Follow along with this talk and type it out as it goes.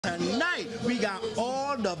Tonight, we got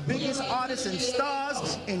all the biggest artists and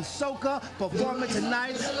stars in Soca performing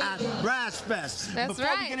tonight at Brass Fest. That's Before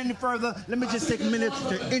right. we get any further, let me just take a minute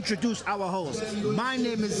to introduce our host. My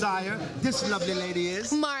name is Zaire. This lovely lady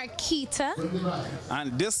is Marquita.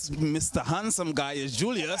 And this Mr. Handsome guy is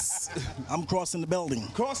Julius. I'm crossing the building.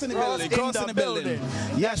 Crossing the building.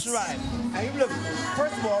 Yes, right. And look,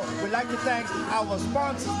 first of all, we'd like to thank our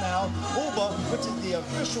sponsors now, Uber, which is the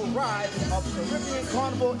official ride of Caribbean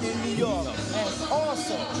Carnival in New York. And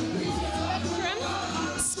also,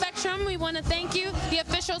 Spectrum, we want to thank you, the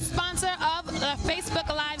official sponsor of the Facebook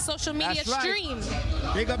Live social media stream.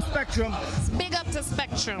 Big up Spectrum. Big up to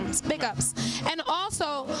Spectrum. Big ups. And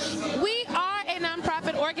also, we are a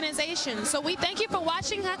nonprofit organization, so we thank you for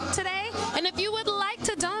watching today. And if you would like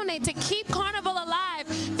to donate to keep Carnival alive,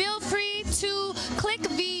 feel free to click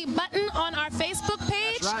the button on our Facebook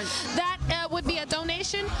page. That's right. That would be a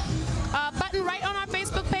donation button right on our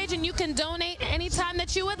Facebook page, and you can donate anytime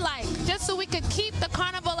that you would like, just so we could keep the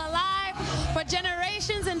carnival alive for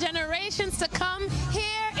generations and generations to come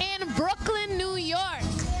here in Brooklyn, New York,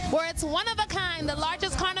 where it's one of a kind, the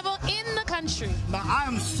largest carnival in the country. Now, I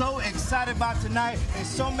am so excited about tonight. There's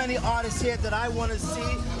so many artists here that I want to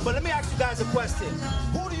see. But let me ask you guys a question.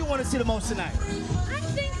 Who do you want to see the most tonight? I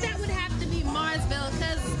think that would have to be Marzville,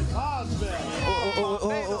 because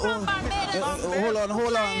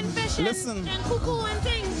Hold on. Listen. And cuckoo and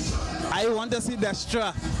things. I want to see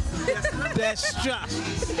Destra. Destra.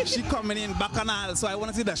 She coming in Bacchanal, so I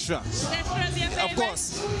want to see Destra. Destra's your favorite? Of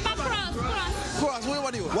course. Cross,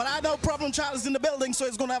 what do you? Well, I know Problem Child is in the building, so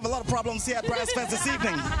he's going to have a lot of problems here at Brass Fest this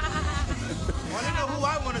evening. Want to know who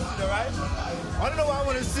I want to see, right? Want to know who I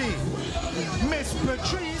want to see? Miss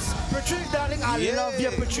Patrice. Patrice, darling, I love you,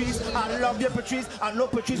 Patrice. I love you, Patrice. I know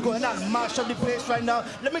Patrice going out and mash up the place right now.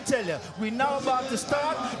 Let me tell you, we're now about to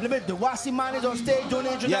start. The Wassy man is on stage doing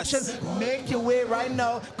the introduction. Yes. Make your way right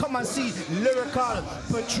now. Come and see Lyrical,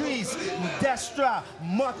 Patrice, Destra,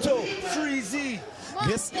 Motto, Freezy.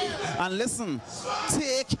 Yes, and listen,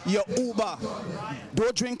 take your Uber.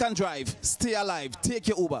 Don't drink and drive. Stay alive. Take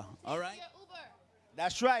your Uber. All right?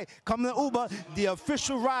 That's right. Come to Uber, the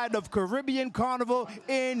official ride of Caribbean Carnival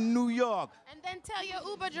in New York. And then tell your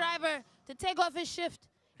Uber driver to take off his shift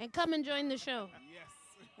and come and join the show. Yes.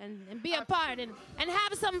 And be a part and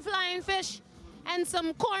have some flying fish and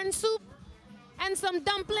some corn soup and some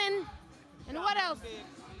dumpling and what else?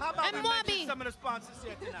 How about and we mention some of the sponsors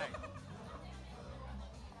here tonight?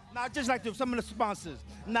 Now, just like some of the sponsors.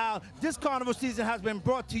 Now, this carnival season has been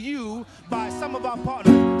brought to you by some of our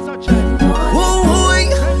partners, such as That's right.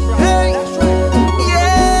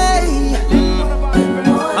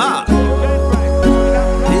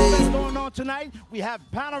 Going on tonight. We have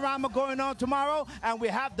Panorama going on tomorrow, and we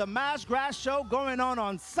have the Mass Grass Show going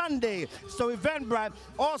on Sunday. So, Eventbrite,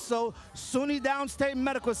 also SUNY Downstate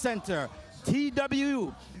Medical Center,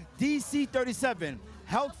 TWU, DC37,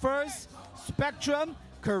 Health First, Spectrum,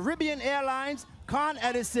 Caribbean Airlines, Con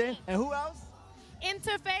Edison, and who else?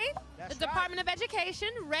 Interfaith, the Department of Education,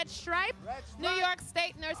 Red Stripe, New York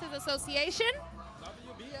State Nurses Association,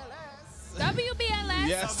 WBLS,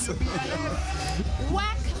 yes.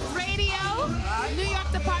 WAC Radio, New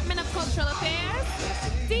York Department of Cultural Affairs,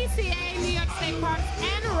 DCA, New York State Parks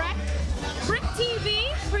and Rec, Brick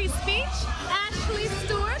TV, Free Speech, Ashley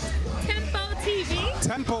Stewart, Tempo TV,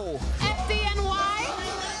 Tempo, FDNY,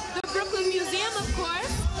 the Brooklyn Museum, of course,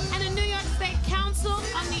 and the New York State Council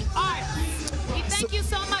on the Arts. We thank you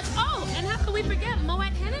so much. Oh, and how can we forget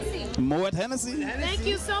Moet Hennessy? Moet Hennessy. Thank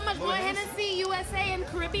you so much, Moet Hennessy, USA, and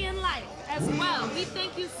Caribbean Life as well. We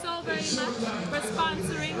thank you so very much for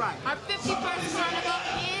sponsoring our 51st Carnival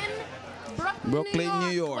in Brooklyn,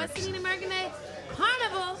 New York. West Indian American Day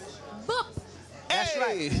Carnival. Boop. That's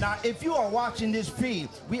right. Now, if you are watching this feed,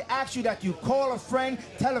 we ask you that you call a friend,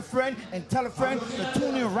 tell a friend, and tell a friend to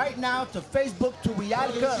tune in right now to Facebook to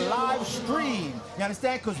WIADCA live stream. You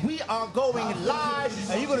understand? Because we are going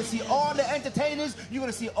live, and you're going to see all the entertainers, you're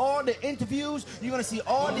going to see all the interviews, you're going to see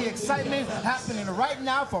all the excitement happening right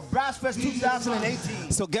now for Brass Fest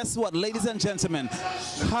 2018. So guess what, ladies and gentlemen?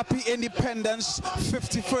 Happy Independence,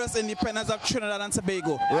 51st Independence of Trinidad and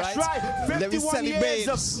Tobago. That's right. 51 years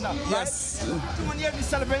of, yes. 51 years we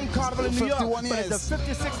celebrating Carnival in New York, but it's the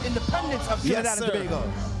 56th independence of Trinidad and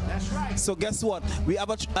Tobago. That's right. So guess what? We have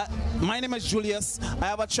my name is Julius. I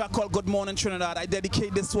have a track called Good Morning Trinidad. I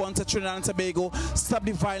dedicate this one to Trinidad and Tobago. Stop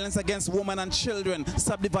the violence against women and children.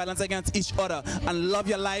 Stop the violence against each other. And love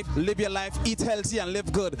your life, live your life, eat healthy, and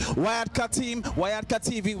live good. WIADCA team, WIADCA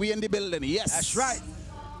TV, we in the building. Yes. That's right.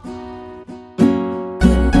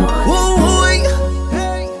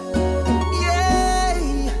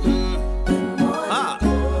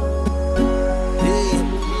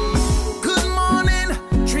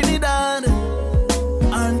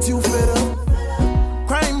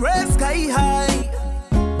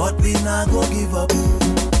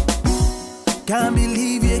 Can't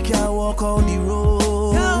believe you can't walk on the road.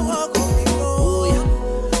 Oh yeah,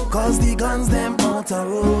 cause the guns them out the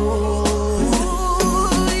road.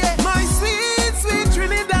 Ooh, yeah. My sweet, sweet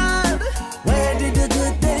Trinidad, where did the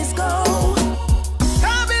good days go?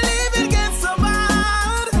 Can't believe it gets so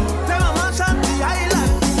bad. Tell them I shot the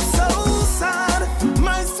island, so sad.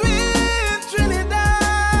 My sweet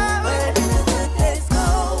Trinidad, where did the good days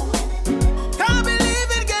go? Can't believe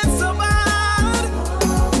it gets so bad.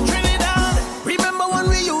 Trinidad, remember when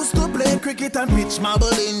we used to play cricket and pitch marble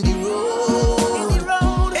in the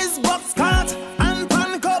road? It's box cart and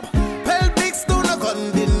pan cup, pelvic stone a gun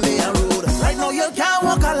in the road. Right now you can't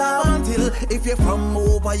walk along until if you're from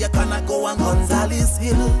over you cannot go on Gonzales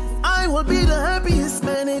Hill. I will be the happiest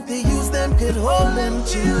man if they use them could hold them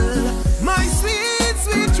chill. My sweet,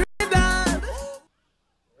 sweet Trinidad.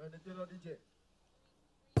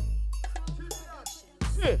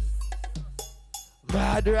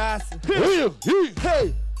 Madras.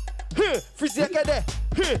 Hey, Freezy there.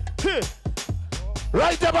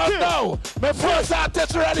 Right about now, my first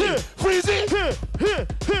artist ready. Freezy.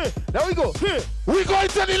 There we go. We going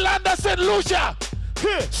to the land of St. Lucia.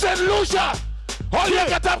 St. Lucia. All you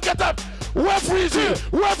get up, get up. Where Freezy?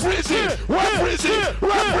 Where Freezy? Where Freezy?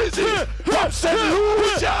 Where Freezy? From St.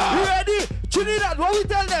 Lucia. You ready? Trinidad, what we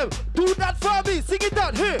tell them? Do that for me. Sing it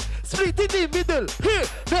down. Split in the middle.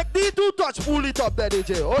 Make the two touch. Pull it up there,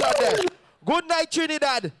 DJ. Hold on there. Good night,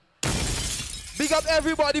 Trinidad. Big up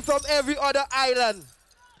everybody from every other island.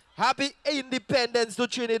 Happy independence to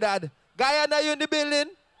Trinidad. Guyana, you in the building?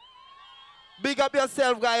 Big up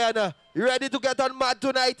yourself, Guyana. You ready to get on mad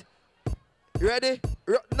tonight? You ready?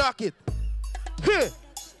 Knock it.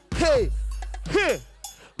 Hey.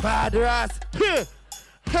 Madras.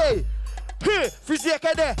 Hey. Freezy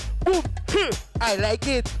there. Boom. I like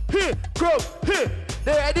it. Come.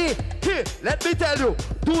 They ready? Let me tell you.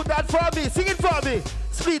 Do that for me. Sing it for me.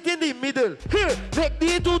 Split in the middle. Make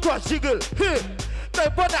the two touch jiggle.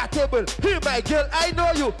 Type on that table. My girl, I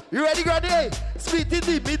know you. You ready, Granny? Hey, split in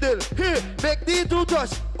the middle. Make the two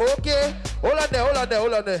touch. Okay. Hold on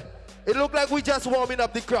there. It look like we just warming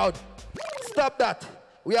up the crowd. Stop that.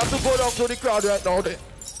 We have to go down to the crowd right now.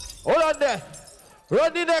 Hold on there.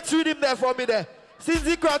 Run the next rhythm there for me there. Since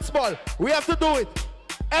the crowd small, we have to do it.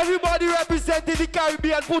 Everybody representing the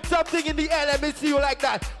Caribbean, put something in the air. Let me see you like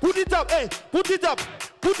that. Put it up, hey, put it up.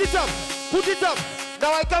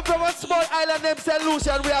 Now I come from a small island named St.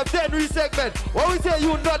 Lucia and we have 10 segment. What we say,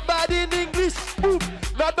 you not bad in English, boom,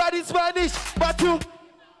 not bad in Spanish, but you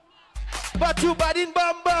bad in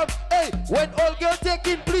bam bam. Hey, when all girls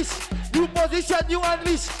taking please, you position, you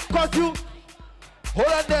unleash, cause you. Hold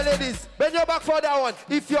on there, ladies. Bend your back for that one.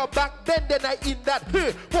 If you're back, bend, then I in that.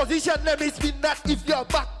 Position, let me spin that. If you're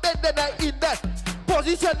back, bend, then I in that.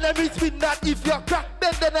 Position, let me spin that. If you're crack,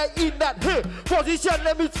 bend, then I in that. Position,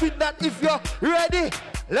 let me spin that. If you're ready,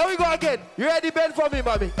 let me go again. You ready? Bend for me,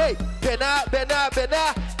 mommy. Hey, bena.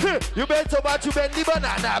 You bend so much, you bend the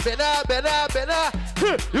banana. Bena.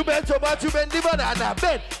 You bend so much, you bend the banana.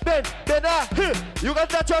 Bena. You can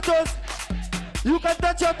touch your toes. You can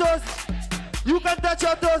touch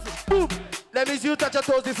your toes. Boom. Let me see you touch your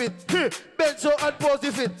toes if it. Bend so and pose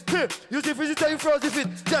if it. You see Freezy tell you froze if it.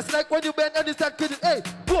 Just like when you bend and you start kidding. Hey,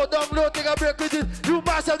 go down low, take a break with it. You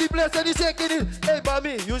mash up the place and you shaking it. Hey,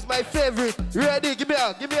 mommy, use my favorite. You ready? Give me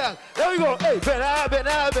out. There we go. Hey, bena.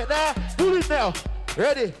 Pull it now.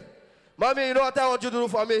 Ready? Mommy, you know what I want you to do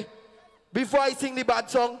for me? Before I sing the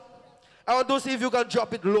bad song, I want to see if you can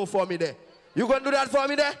drop it low for me there. You gonna do that for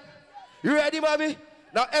me there? You ready, mommy?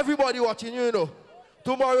 Now everybody watching you know.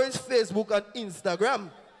 Tomorrow is Facebook and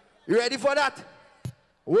Instagram. You ready for that?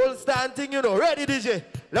 Whole stand thing, you know. Ready, DJ?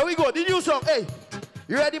 Let we go. The new song. Hey,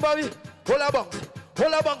 you ready, mommy? Hold a bounce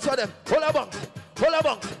for them. Hold a bounce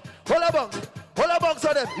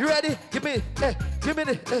for them. You ready? Give me the.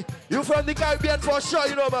 Hey, you from the Caribbean for sure,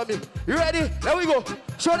 you know, mommy. You ready? Let we go.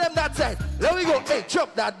 Show them that side. Let we go. Hey,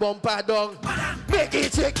 chop that bumper down. Make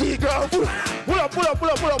it shake the ground. Pull up.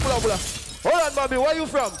 Hold on, mommy. Where you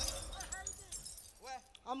from?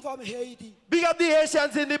 I'm from Haiti. Big up the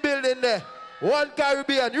Haitians in the building there. One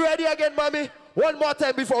Caribbean. You ready again, mommy? One more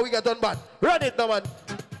time before we get on bad. Run it now, man.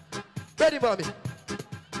 Ready, mommy?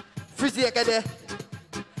 Freezy there.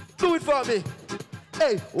 Do it for me.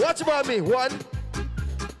 Hey, watch mommy. 1,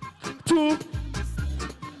 2,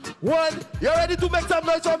 1. You ready to make some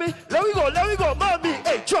noise for me? Let we go, mommy.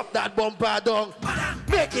 Hey, chop that bumper down.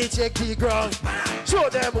 Make it shake the ground. Show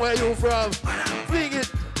them where you from. Fling it.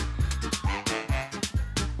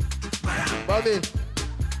 Mommy,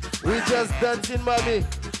 we just dancing, mommy.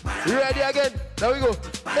 You ready again? There we go.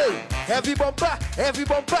 Hey, heavy bumper.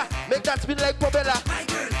 Make that spin like propeller.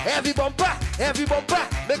 Heavy bumper. every bumper,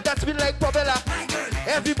 make that spin like propeller.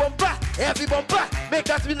 Every bumper, make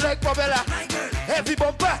that spin like propeller. Every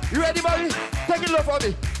bumper, you ready, mommy? Take it low for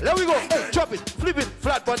me. Let we go. Hey, chop it, flip it,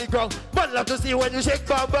 flat on the ground. Man love to see when you shake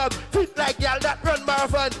bam bam. Fit like y'all that run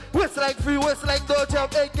marathon. Waist like free, waist like no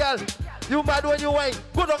jump. Hey, girl. You mad when you whine.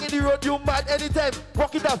 Go down in the road, you mad anytime.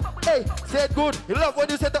 Walk it up. Hey, say it good. You love when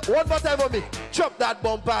you say that. One more time for me. Chop that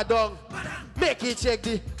bumper down. Make it shake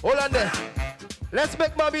the. Hold on there. Let's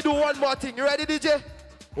make mommy do one more thing. You ready, DJ?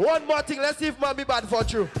 One more thing. Let's see if mommy bad for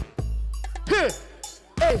you. Hey,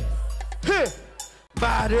 hey, hey.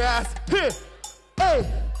 Bad ass. Hey,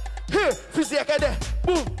 hey, hey. Freezy there.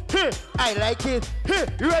 Boom. Hey, I like it. Hey,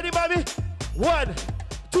 you ready, mommy? 1,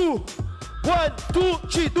 2, 1, 2,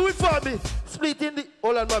 3. Do it for me. Split in the.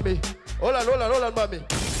 Hold on, mommy. Hold on, mommy.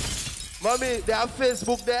 Mommy, they have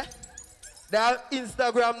Facebook there. They have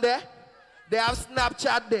Instagram there. They have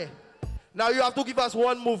Snapchat there. Now you have to give us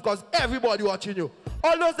one move because everybody watching you.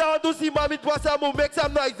 All those that want to see mommy do some move, make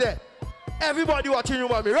some noise there. Everybody watching you,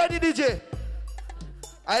 mommy. Ready, DJ?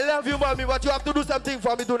 I love you, mommy, but you have to do something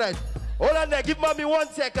for me tonight. Hold on there. Give mommy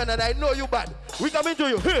 1 second and I know you bad. We coming to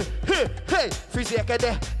you. Hey, hey, hey. Freezy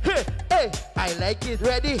there. Hey, hey. I like it.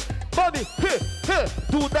 Ready? Mommy, hey, hey.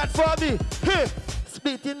 Do that for me. Hey.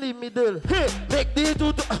 Split in the middle. Hey. Make the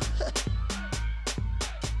two.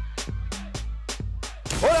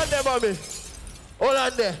 Hold on there, mommy. Hold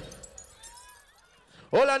on there.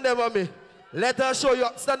 Hold on there, mommy. Let her show you.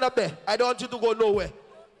 Stand up there. I don't want you to go nowhere.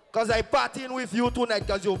 Because I'm partying with you tonight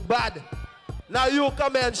because you're bad. Now you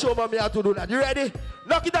come here and show mommy how to do that. You ready?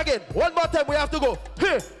 Knock it again. One more time we have to go.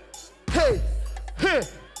 Hey, hey, hey.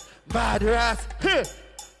 Bad ass. Hey,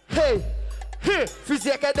 hey, hey.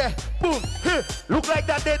 Freezy there. Boom. Hey. Look like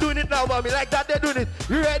that they're doing it now, mommy. Like that they're doing it.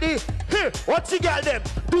 You ready? Hey. What's the girl them?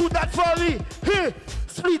 Do that for me. Hey.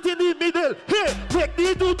 Split in the middle. Hey. Make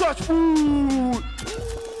the two touch. Ooh.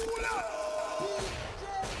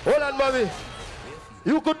 Hold on, mommy.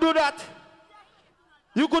 You could do that.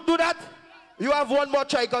 You could do that. You have one more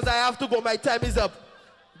try because I have to go. My time is up.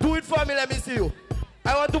 Do it for me. Let me see you.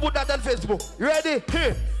 I want to put that on Facebook. You ready?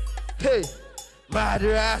 Hey. Hey. Mad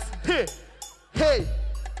ass. Hey. Hey.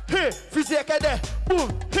 Hey. Freezy there.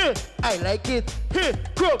 Boom. Hey. I like it. Hey.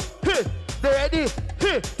 Come. Hey. They ready?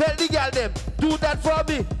 Hey. Tell the girl them. Do that for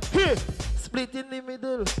me. Hey. Split in the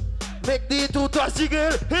middle. Make the two touch the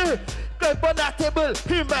girl. Hey. Climb on that table.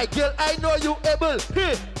 Hey, my girl, I know you able.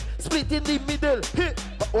 Hey, split in the middle. Hey,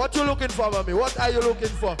 what you looking for, mommy? What are you looking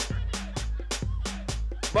for?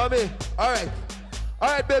 Mommy, all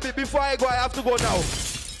right, baby, before I go, I have to go now.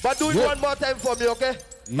 But do it one more time for me, okay?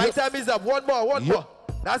 My time is up. One more.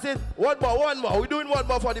 That's it. One more. We're doing one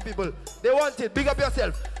more for the people. They want it. Big up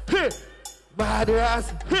yourself. Hey, bad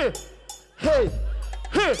ass. Hey, hey.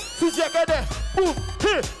 Hey, Freezy there. Boom.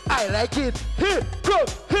 Hey, I like it. Hey, come.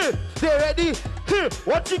 Hey, they ready. Hey,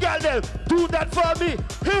 what you got them? Do that for me.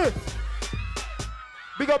 Hey,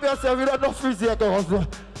 big up yourself. You don't know Freezy there.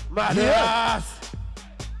 Man, yes.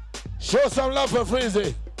 Show some love for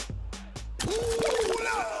Freezy.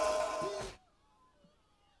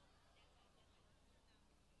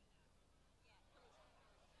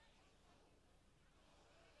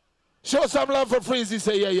 Show some love for Freezy.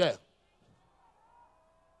 Say yeah.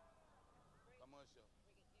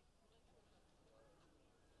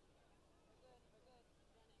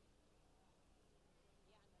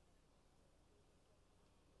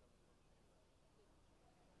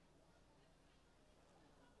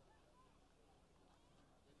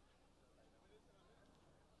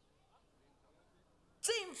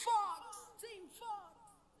 Team Fox.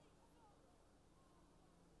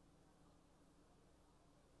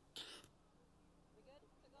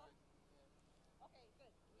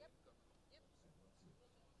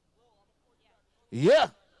 Yeah.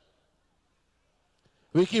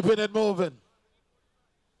 We keeping it moving.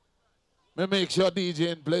 Me make sure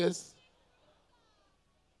DJ in place.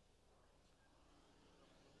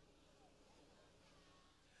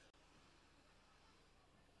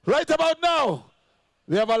 Right about now,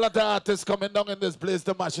 we have a lot of artists coming down in this place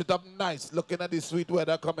to mash it up nice, looking at the sweet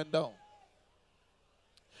weather coming down.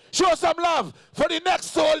 Show some love for the next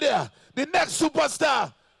soldier, the next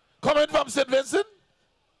superstar, coming from St. Vincent,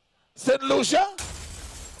 St. Lucia,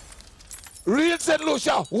 real St.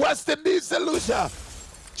 Lucia, West Indies St. Lucia.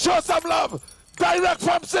 Show some love, direct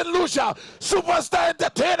from St. Lucia, superstar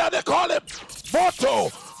entertainer, they call him Moto.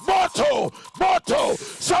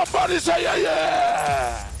 Somebody say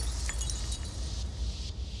yeah.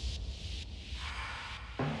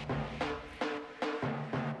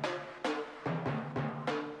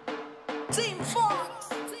 Team Fox.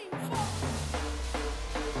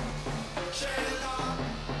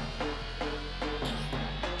 1,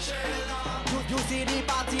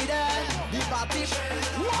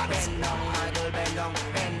 What? Bend down, my girl, bend down,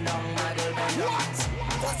 bend down, my girl, bend down. What?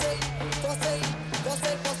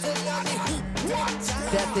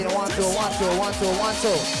 Testing 1 2 1 2 1 2 1 2.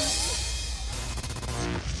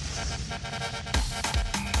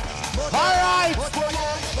 All right.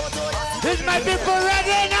 Is my people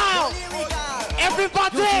ready now?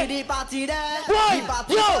 Everybody. One,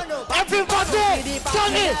 yo, everybody.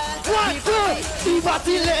 Turn it. 1 2. The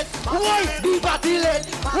party lit. One, the party lit.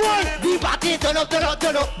 One, the party turn up, turn up,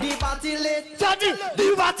 turn up. The party lit. Turn it.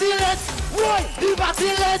 The party lit. One, the party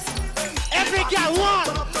lit. Every girl, 1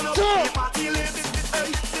 2.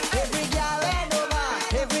 Every girl bend over.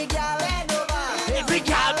 Every girl bend over. Every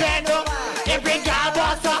girl bend over. Every girl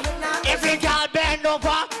bust up. Every girl bend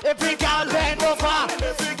over. Every girl bend over.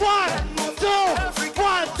 1 2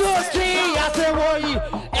 1 2 3. I say, boy,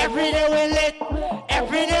 every day we lit.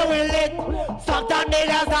 Every day we lit. Sometimes they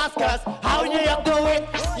just ask us how you do it.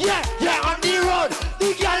 Yeah, yeah, on the road.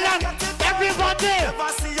 The girl and everybody.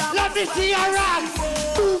 Let me see your hands.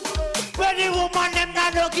 When the woman them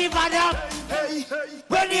that don't give a damn.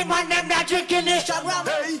 When the man them that drinking it.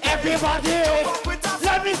 Everybody,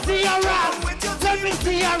 let me see your ass. Let me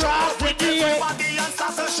see your ass in the air.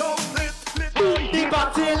 The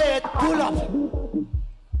party lit. Pull up.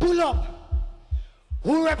 Pull up.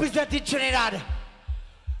 Who represented Trinidad?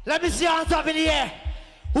 Let me see your hands up in the air.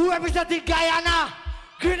 Who represented Guyana,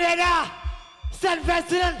 Grenada, St.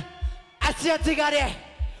 Vincent, Asiatica there.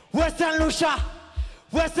 Western Lucia.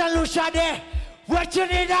 Western Lucia there, West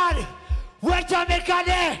Trinidad, West Jamaica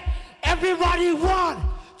there. Everybody, 1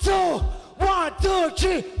 2 1 2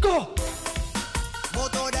 3, go.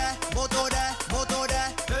 Moto there, moto there, moto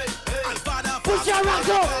there. Put your rocks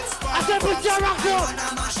up. I said put your rocks up.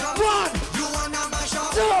 1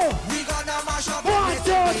 2. We gonna mash up. 1 2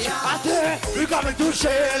 3. I said we coming to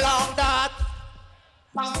shell on that.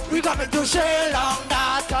 We coming to shell on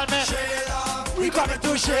that. Tell me. We coming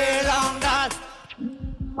to shell on that.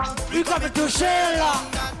 We coming to shell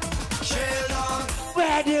on that.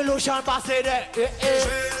 Where the lotion pass it there?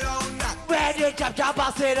 Where the chap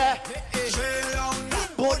pass it there?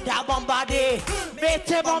 Put that bombardé,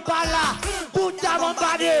 mettez bombala, put that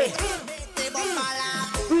bombardé.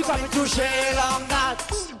 We coming to shell on that.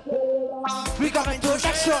 We coming to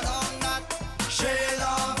section.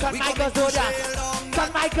 Can Michael do that?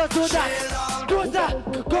 Can Michael do that? Do that.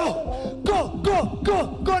 Go, go, go, go,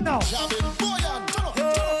 go now.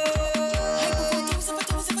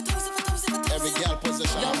 Every girl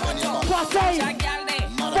position on your back.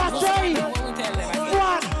 Wassy,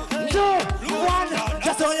 1 2 1.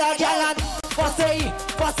 Just on your girl and Wassy,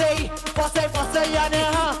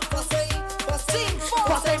 and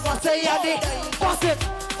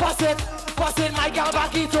Pass it, my girl,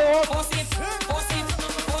 back it up.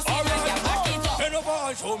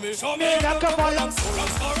 Show me the couple.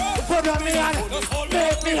 Put on me and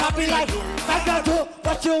make me happy like I can do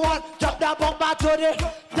what you want. Drop that bomba to the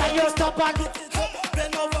then you stop and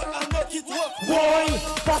bend over and make it work. Boy,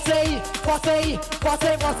 pass it,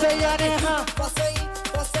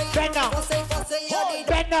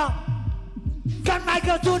 bend down. Can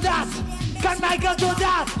Michael do that? Can Michael do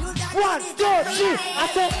that? 1 2 3. I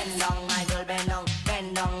said bend down, my girl, bend down,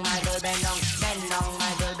 bend down, my girl, bend down, bend down,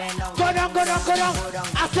 my girl, bend down. Go down, go down, go down.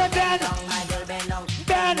 I said bend down, my girl, bend down,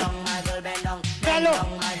 bend down, my girl, bend down. Mellow,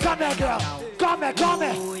 come here, girl, come here, come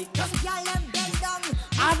here.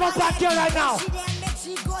 I'm up back here right now.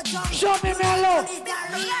 Show me Mellow.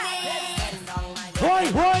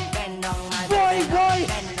 Boy, boy, boy, boy.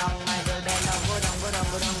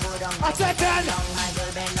 I said bend.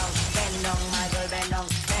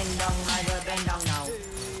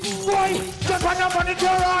 Boy, just run up on the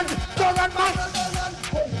door on. Don't run, man.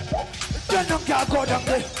 Don't girl, go down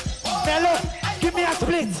there. Mellow, give me a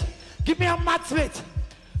split. Give me a mad split.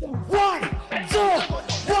 1 2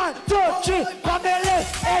 1 2 3. Come here,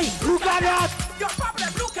 hey, look at that. Your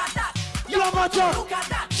problem, look at that. Your motor. Look at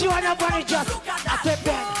that. She wanna bunny just. I said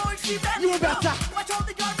bend. You better. Watch all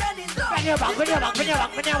the girl bending down. Bend your back, bend your back, bend your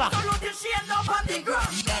back, bend your back. So look till she end up on the ground.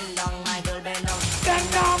 Bend down, my girl, bend down. Bend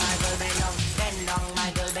down. My girl, bend down. Bend down, my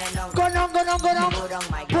girl, bend down. Go down, go down, go down. Go down,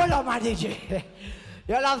 my girl. Pull up, my DJ.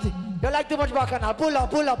 You love it. You like too much bacchanal. Pull up,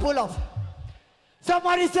 pull up, pull up.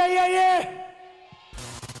 Somebody say yeah, yeah.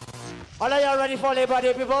 All of y'all ready for Labor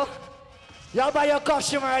Day, people? Y'all buy your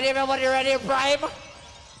costume already? Everybody ready? Prime?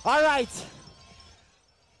 All right.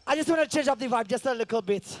 I just want to change up the vibe just a little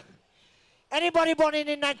bit. Anybody born in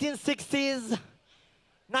the 1960s?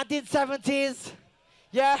 1970s?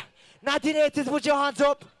 Yeah? 1980s, put your hands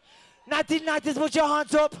up. 1990s, put your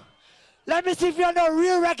hands up. Let me see if you know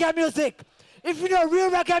real reggae music. If you know real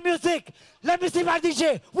reggae music, let me see my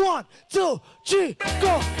DJ. 1, 2, 3,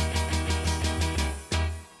 go.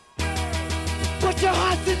 Put your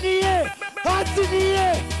hands in the air. Hands in the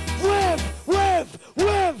air. Wave, wave,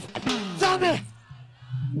 wave. Tell me.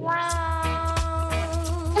 Whoa.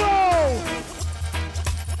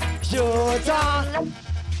 Your turn.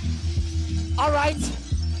 All right.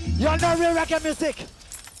 You all know real reggae music.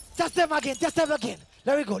 Test them again. Test them again.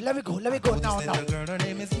 Let me go. Let me go. Let me go now. The girl, her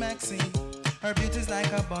name is Maxine. Her beauty's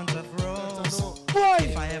like a bunch of roses. Boy.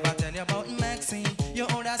 If I ever tell you about Maxine, you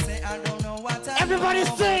older say I don't know what I Everybody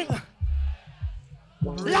know. sing.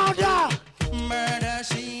 Louder. Murder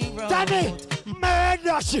she wrote. Danny.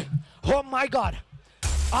 Murder she. Oh my God.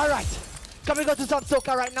 All right. Can we go to some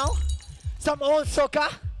soca right now? Some old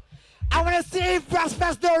soca. I want to see if Brass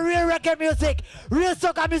Fest know real reggae music. Real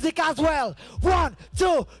soca music as well. 1,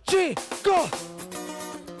 2, 3, go.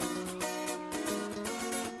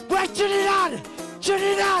 West Trinidad.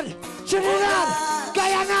 Trinidad. Trinidad.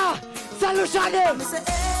 Guyana. Solution.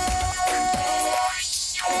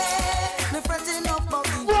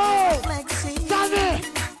 Whoa! Tell me!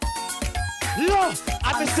 Look!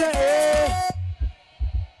 I'm say, hey!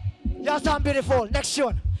 You sound beautiful. Next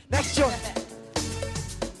tune. Next tune.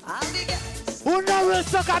 Who know real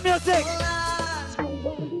soca music?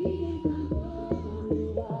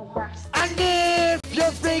 And if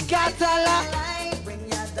you forget a lot,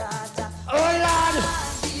 oh Lord!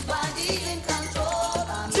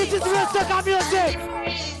 This is real soca music!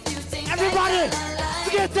 Everybody!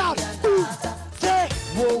 Get down! Say,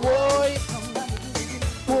 whoa, whoa,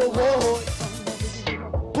 whoa, whoa.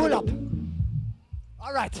 Pull up.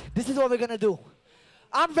 All right, this is what we're gonna do.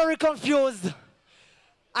 I'm very confused.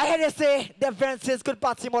 I heard they say the Vences could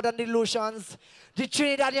party more than the Lucians. The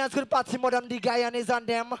Trinidadians could party more than the Guyanese and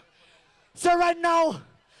them. So right now,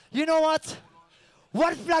 you know what?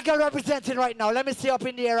 What flag are you representing right now? Let me see up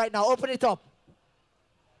in the air right now. Open it up.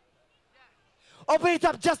 Open it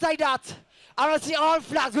up just like that. I want to see all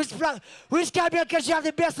flags. Which flag? Which Caribbean country have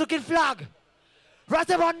the best looking flag? Right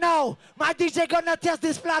about now, my DJ gonna test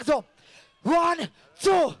these flags up. 1,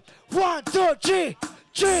 2, 1, 2, 3,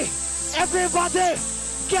 3. Everybody,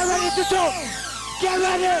 get ready to go. Get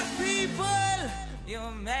ready. People,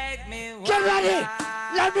 you make me Get ready.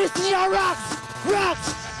 Let me see your rocks.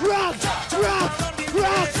 Rocks, rocks, rocks,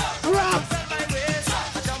 rocks, rocks.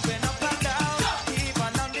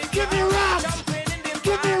 Give me rocks.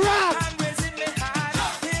 Give me rocks.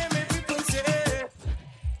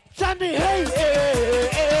 Tell me, hey, hey,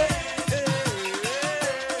 hey, hey.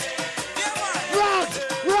 Rocks,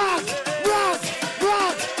 rocks, rocks,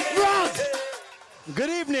 rocks, rocks. Good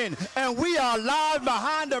evening, and we are live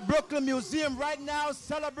behind the Brooklyn Museum right now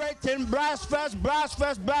celebrating Brass Fest, Brass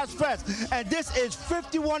Fest, Brass Fest. And this is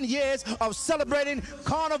 51 years of celebrating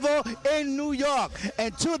Carnival in New York.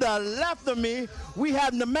 And to the left of me, we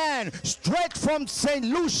have the man straight from St.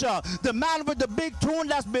 Lucia, the man with the big tune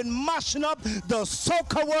that's been mashing up the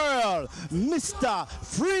soca world, Mr.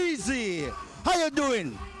 Freezy. How you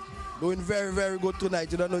doing? Doing very, very good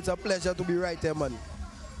tonight. You don't know, it's a pleasure to be right here, man.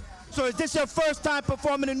 So is this your first time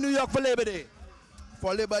performing in New York for Labor Day?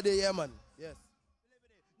 For Labor Day, yeah, man. Yes.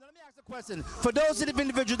 Now let me ask a question. For those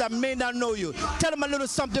individuals that may not know you, tell them a little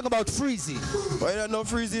something about Freezy. Well, you don't know,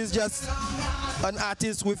 Freezy is just an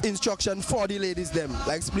artist with instruction for the ladies them.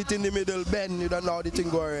 Like split in the middle, bend, you don't know how the thing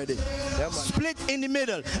go already. Yeah, man. Split in the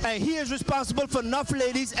middle. And he is responsible for enough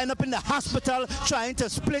ladies end up in the hospital trying to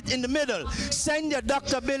split in the middle. Send your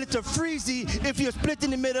doctor bill to Freezy if you split in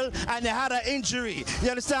the middle and you had an injury. You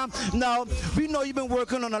understand? Now, we know you've been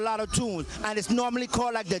working on a lot of tunes, and it's normally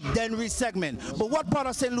called like the Denry segment. But what part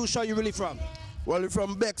of St. Lucia are you really from? Well, you're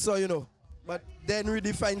from Bexar, you know. But Denry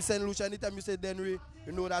defines St. Lucia. Anytime you say Denry,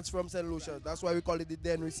 you know that's from St. Lucia. That's why we call it the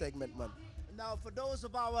Denry segment, man. Now, for those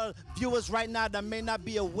of our viewers right now that may not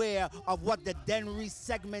be aware of what the Denry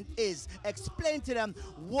segment is, explain to them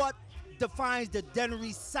what defines the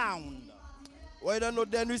Denry sound. Well, you don't know,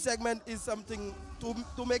 Denry segment is something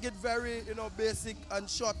to make it very, you know, basic and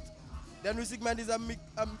short. Denry segment is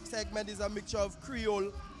a mixture of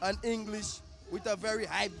Creole and English with a very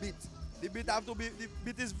high beat. The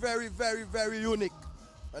beat is very, very, very unique.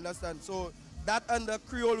 Understand? So that and the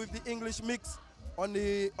Creole with the English mix on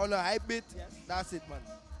a high beat, yes. That's it, man.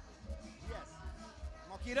 Yes.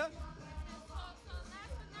 Marquita?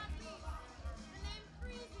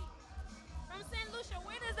 From St. Lucia,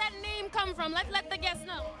 where does that name come from? Let the guests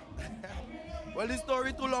know. Well, this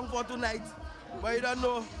story too long for tonight, but you don't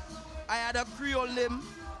know. I had a Creole name,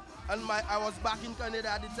 and I was back in Canada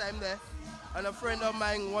at the time there, and a friend of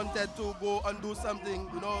mine wanted to go and do something,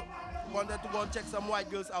 you know, wanted to go and check some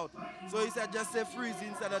white girls out. So he said, just say Freezy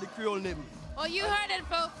instead of the Creole name. Well, you heard it,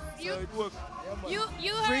 folks. You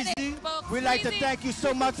heard Freezy, it, folks. we'd like to Freezy. thank you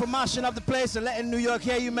so much for mashing up the place and letting New York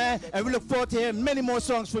hear you, man. And we look forward to hearing many more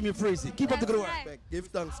songs from you, Freezy. Keep up the good work. Right. Give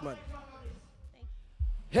thanks, man.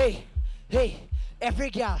 Hey, every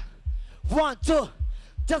girl. 1, 2.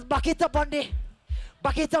 Just back it up on the.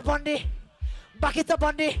 Back it up on the. Back it up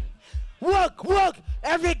on the. Work.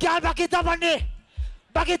 Every girl, back it up on the.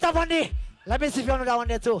 Back it up on the. Let me see if you know that one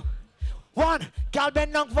there too. 1, girl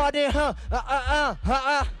bend down for the.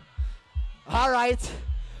 All right.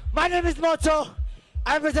 My name is Moto.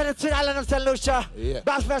 I represent the Twin Island of St. Lucia. Yeah.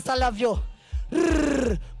 Bass first, I love you.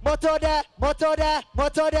 Moto there. Moto there.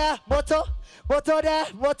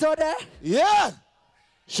 Yeah.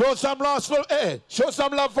 Show some love for, show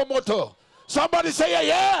some love for Moto. Somebody say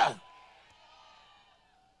yeah.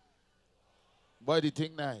 Boy, the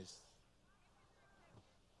thing nice.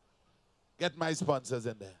 Get my sponsors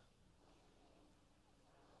in there.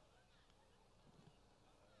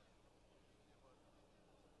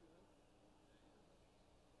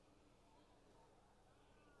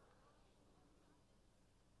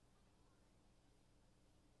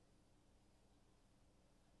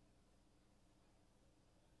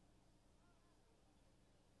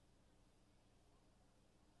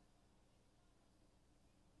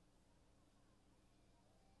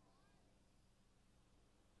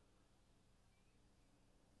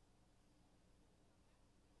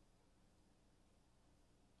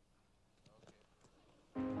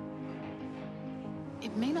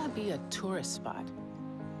 It may not be a tourist spot,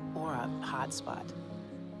 or a hot spot,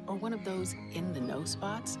 or one of those in-the-know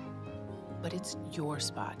spots, but it's your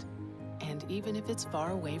spot. And even if it's far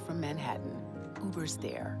away from Manhattan, Uber's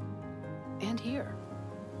there. And here.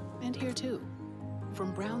 And here too.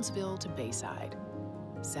 From Brownsville to Bayside.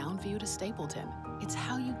 Soundview to Stapleton. It's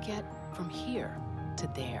how you get from here to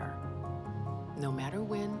there. No matter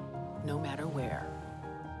when, no matter where.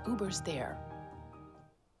 Uber's there.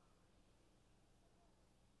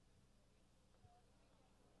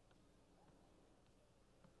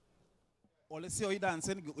 Oh, let's see how he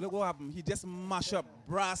dancing. Look what happened. He just mashed up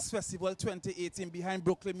Brass Festival 2018 behind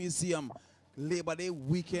Brooklyn Museum. Labor Day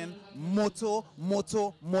weekend. Moto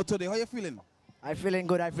Day. How you feeling? I'm feeling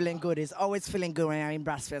good. It's always feeling good when I'm in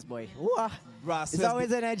Brass Fest, boy. Brass It's Fest.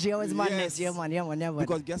 always energy, always madness. Yes. Yeah, man.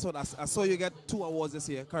 Because guess what? I saw you get 2 awards this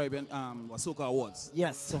year, Caribbean Soca Awards.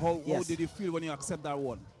 Yes. So how did you feel when you accept that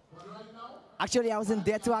award? Actually, I wasn't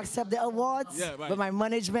there to accept the awards, Yeah, right. but my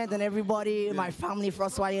management and everybody, my family,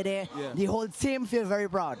 first while you're there, the whole team feel very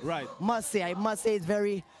proud. Right. I must say, it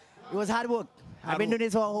was hard work. I've been doing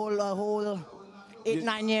this for a whole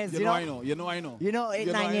 8-9 years. You know, I know. You know,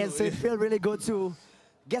 8-9 years, so it feels really good to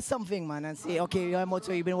get something, man, and say, okay, you're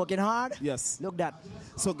Moto, you've been working hard. Yes. Look that.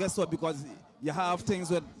 So guess what? Because you have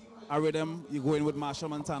things with a rhythm, you go in with Marshall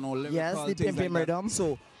Montano, lyrical, Yes, the things like Pim that. rhythm.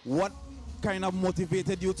 So what kind of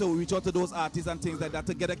motivated you to reach out to those artists and things like that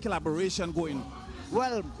to get a collaboration going?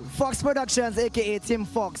 Well, Fox Productions, aka Team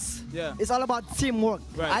Fox. Yeah. It's all about teamwork.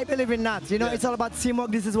 Right. I believe in that. You know, it's all about teamwork.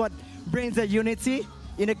 This is what brings the unity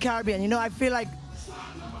in the Caribbean. You know, I feel like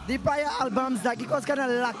the prior albums, like it was kind of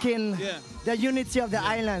lacking the unity of the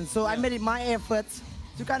island. So I made it my effort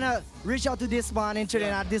to kind of reach out to this man in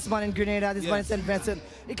Trinidad, this man in Grenada, this man in St. Vincent.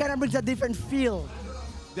 It kind of brings a different feel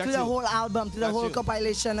to the whole album, to the whole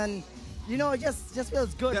compilation, and you know, it just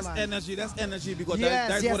feels good, That's man. That's energy because yes,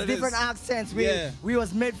 that's what it different is. accents. We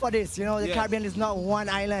was made for this. You know, the Caribbean is not one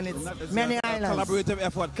island; it's many islands. Collaborative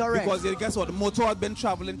effort. Correct. Because guess what? Moto has been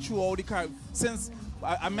traveling throughout the Caribbean since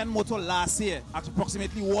I met Moto last year, at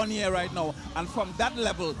approximately 1 year right now, and from that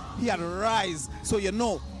level, he had rise. So you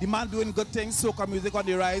know, the man doing good things, soca music on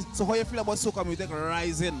the rise. So how you feel about soca music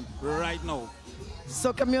rising right now?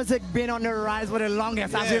 Soca music been on the rise for the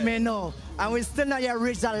longest, as you may know. And we still not yet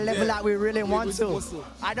reached that level that we really want to.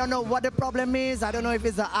 I don't know what the problem is. I don't know if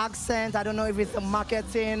it's the accent. I don't know if it's the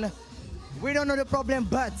marketing. We don't know the problem,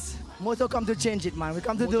 but Moto come to change it, man. We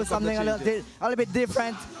come to do something a little bit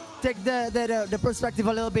different. Take the perspective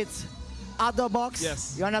a little bit out the box.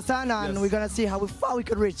 Yes. You understand? And we're going to see how far we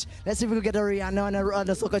could reach. Let's see if we can get a Rihanna on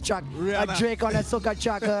the soca track. A Drake on the soca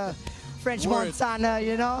track. French Montana,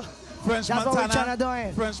 you know? That's Montana, what we're trying to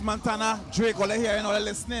do. French Montana, Drake, all here and all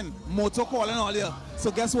listening. Moto calling all here. So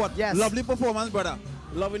guess what? Yes. Lovely performance, brother.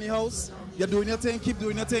 Love in the house. You're doing your thing. Keep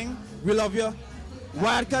doing your thing. We love you.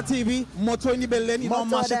 WIADCA TV, Moto in the building. You know,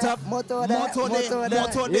 mash it up. Moto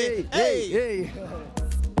day. Hey.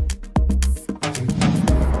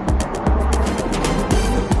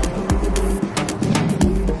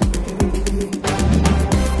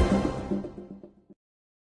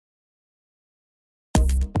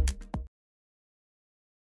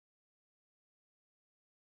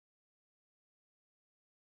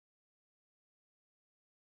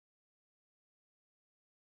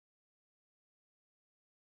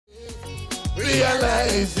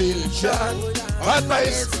 my vision and my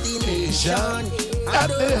destination,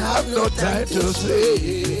 and they have no time to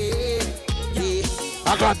say.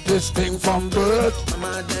 I got this thing from birth.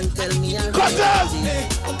 Cause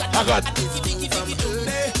I got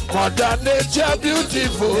Mother Nature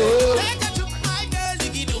beautiful.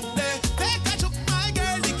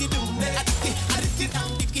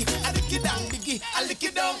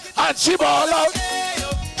 And she ball out.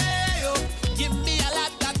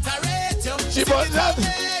 She ball out.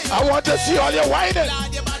 I want to see all your whining.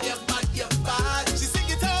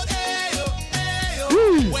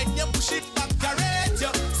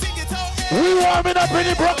 We warming up in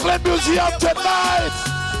the Brooklyn Museum tonight.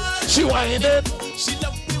 She whining. She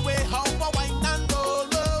love the way how I whine and roll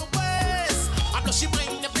her waist. I know she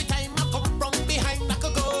whine every time I come from behind. I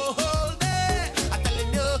could go whole day. I'm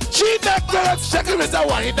telling you. She neck to second with a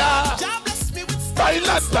whiner. God bless me with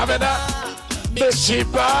Violent stamina. Make she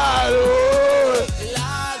ball.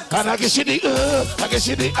 And I guess she the I guess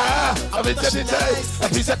she the I'm in the night.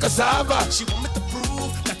 A piece of cassava. She want me to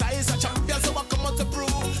prove that I is a champion, so I come out to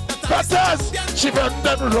prove that I is a champion. She been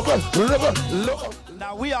done look.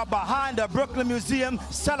 Now we are behind the Brooklyn Museum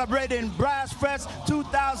celebrating Brass Fest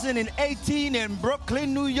 2018 in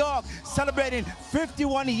Brooklyn, New York, celebrating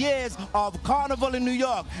 51 years of Carnival in New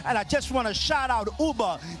York. And I just want to shout out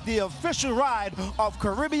Uber, the official ride of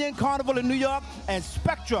Caribbean Carnival in New York, and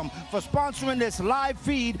Spectrum for sponsoring this live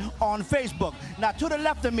feed on Facebook. Now to the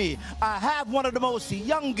left of me, I have one of the most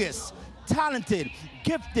youngest, talented,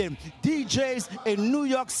 gifted DJs in New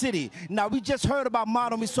York City. Now, we just heard about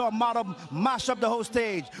Motto. We saw Motto mash up the whole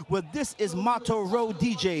stage. Well, this is Motto Road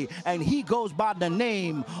DJ, and he goes by the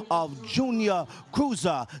name of Junior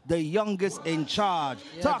Cruiser, the youngest in charge.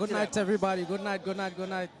 Yeah, good night, everybody. Good night, good night, good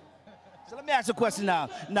night. So let me ask you a question now.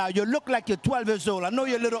 Now, you look like you're 12 years old. I know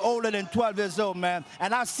you're a little older than 12 years old, man.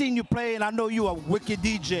 And I've seen you play, and I know you're a wicked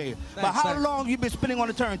DJ. But how long you been spinning on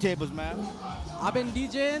the turntables, man? I've been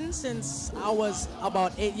DJing since I was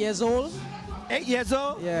about 8 years old. 8 years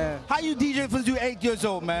old? Yeah. How you DJ since you 8 years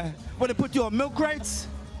old, man? Would they put you on milk crates?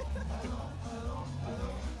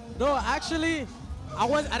 No, actually,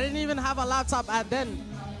 I didn't even have a laptop at then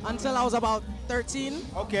until I was about 13.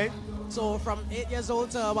 Okay. So from 8 years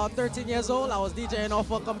old to about 13 years old, I was DJing off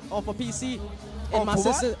a PC. Off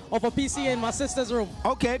a PC in my sister's room.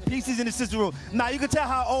 Okay, PC's in the sister's room. Now you can tell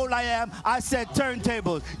how old I am. I said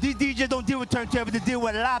turntables. These DJs don't deal with turntables, they deal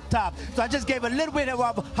with laptops. So I just gave a little bit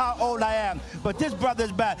of how old I am. But this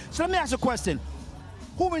brother's bad. So let me ask you a question.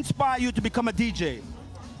 Who inspired you to become a DJ?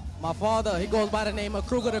 My father, he goes by the name of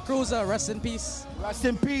Kruger the Cruiser. Rest in peace. Rest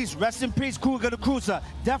in peace. Rest in peace, Kruger the Cruiser.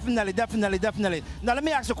 Definitely, definitely, definitely. Now let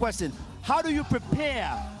me ask you a question. How do you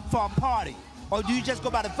prepare for a party? Or do you just go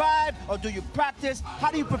by the vibe? Or do you practice? How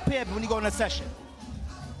do you prepare when you go in a session?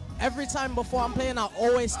 Every time before I'm playing, I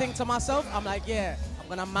always think to myself, I'm like, yeah, I'm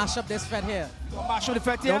going to mash up this fete here. You gonna mash up the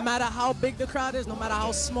fete here? No matter how big the crowd is, no matter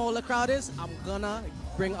how small the crowd is, I'm going to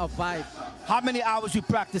bring a vibe. How many hours you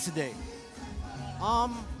practice a day?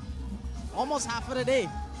 Almost half of the day.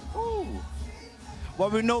 Ooh. Well,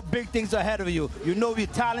 we know big things ahead of you. You know you're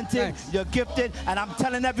talented, you're gifted, and I'm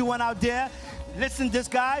telling everyone out there, listen to this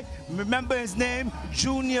guy, remember his name,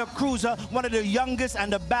 Junior Cruiser, one of the youngest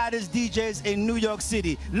and the baddest DJs in New York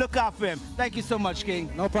City. Look out for him. Thank you so much, King.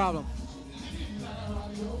 No problem.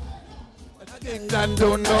 And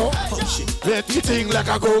don't know, let you think like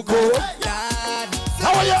a go-go.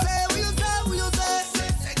 How are you?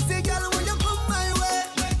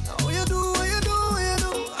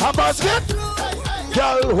 How much get?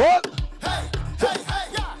 Girl, what?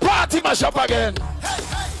 Party mash up again.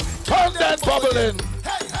 Turn that bubbling.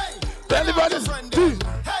 Everybody,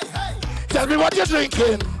 tell me what you're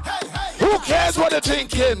drinking. Who cares what you're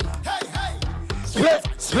drinking? Split,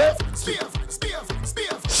 split.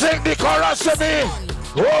 Sing the chorus to me.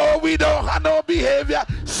 Oh, we don't have no behavior.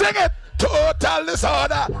 Sing it. Total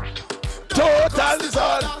disorder. Total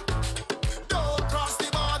disorder.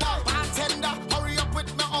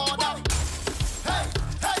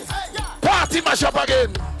 Party mash up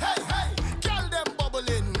again. Girl them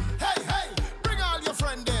bubbling. Bring all your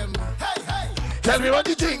friend them. Tell me what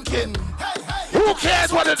you're drinking. Who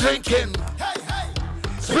cares what you're drinking?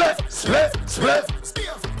 Split, split, split.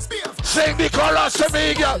 Sing the chorus to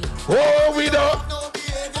me, girl. Oh, we don't.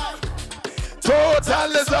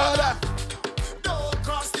 Total disorder. Don't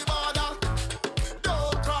cross the border.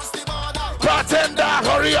 Don't cross the border. Bartender,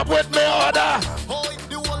 hurry up with me order.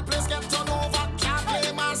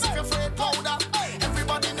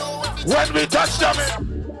 When we touch them,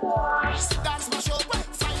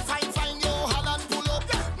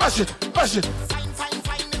 mash it, mash it.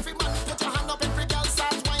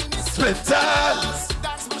 Splitters.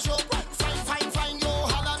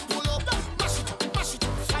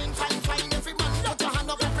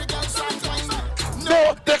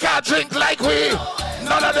 can't drink like we.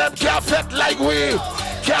 None of them can't fit like we.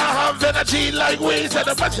 Can't have energy like we. Say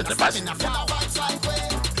the passion, the passion.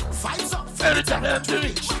 Every time I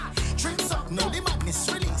reach.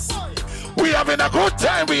 We having a good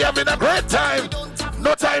time, we having a great time.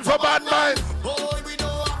 No time for bad mind.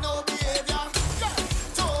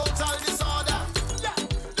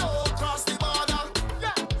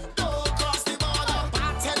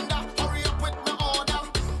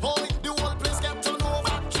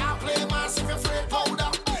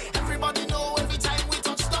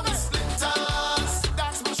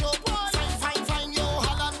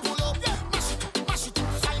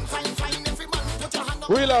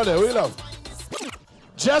 We love it, we love.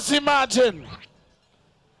 Just imagine.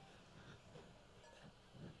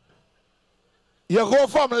 You go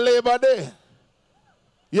from Labor Day.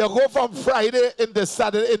 You go from Friday into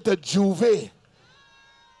Saturday into Juve.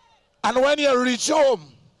 And when you reach home,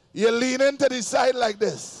 you lean into the side like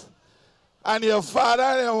this. And your father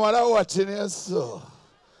and your mother watching you so.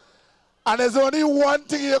 And there's only one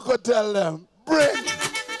thing you could tell them. Bring.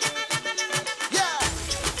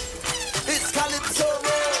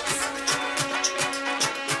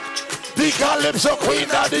 The Calypso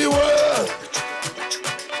Queen of the world.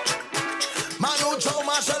 Manu Joe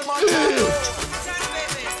Marshall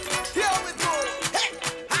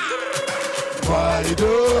Why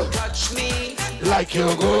do touch me like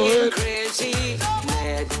you're going crazy?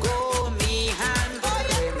 Let go me hand,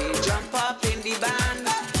 let me jump up in the band.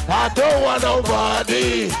 I don't want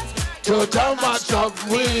nobody to jump on top of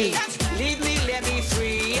me. Leave me, let me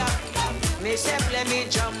free up. Myself, let me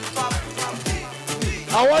jump up.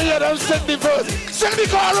 I want you to sing the verse, sing the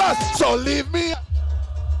chorus. So leave me.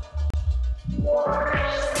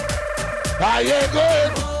 I ain't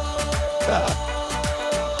going.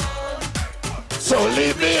 So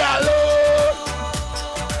leave me alone.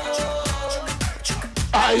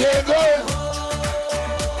 I ain't going.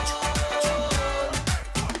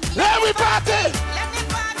 Let me party.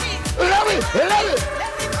 Let me.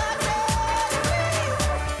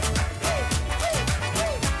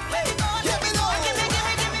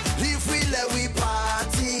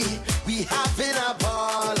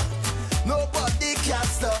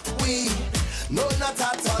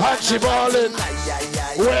 Punchy ballin'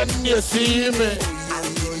 when you see me,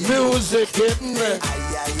 music hitting me.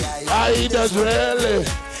 I just really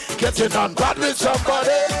getting on bad with somebody.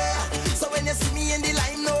 So when you see me in the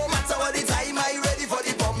line, no matter what the time, I ready for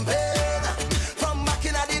the pumping. From back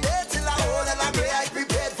in the day till I hold and I pray, I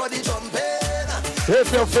prepared for the jumping.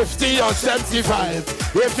 If you're 50 or 75,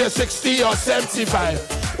 if you're 60 or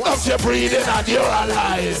 75, once you're breathing and you're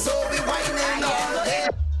alive. So we whining all day.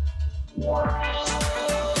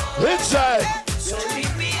 Inside. So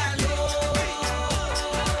leave me alone.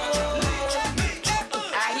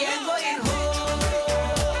 I ain't going home.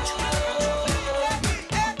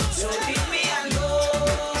 So leave me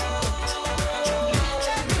alone.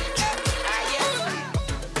 I ain't.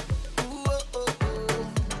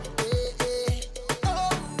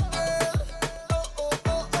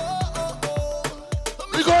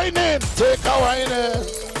 We going in. Take a wine in.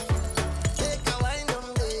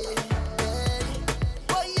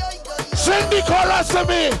 Sing the chorus to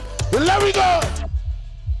me. Let me go.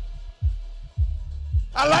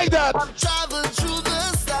 I like that. I've traveled through the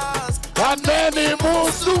stars and many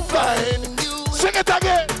moons to find you. Sing it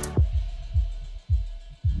again.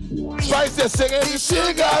 Spice the singing. The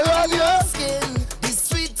sugar on your skin, the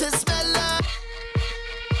sweetest smell.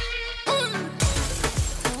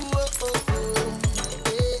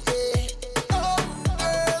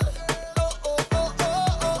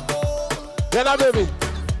 Get up, baby.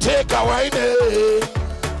 Take a wine,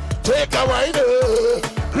 take a wine.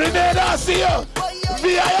 Grenade, I see you.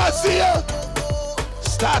 VI, I see you.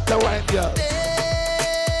 Start the wine, girl.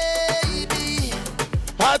 Baby,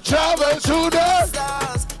 I travel through the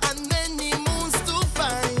stars and many moons to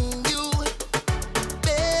find you.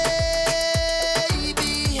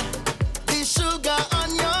 Baby, the sugar on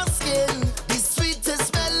your skin, the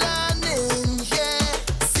sweetest melanin, yeah.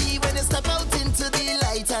 See when you step out into the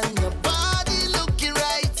light and your body looking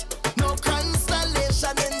right. No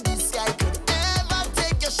constellation in the sky could ever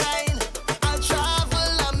take your shine. I'll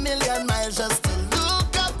travel a million miles just to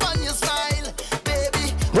look up on your smile,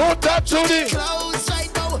 baby. Put that to the close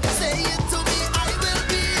right now. Say it to me, I will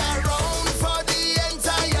be around for the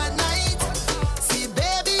entire night. See,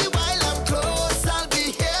 baby, while I'm close, I'll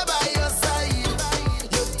be here by your side.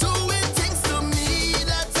 You're doing things to me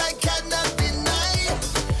that I cannot deny.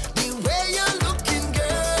 The way you're looking,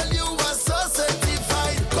 girl, you are so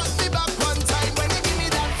certified. Cut me back one time when you give me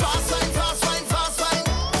that fast wine, fast wine, fast wine,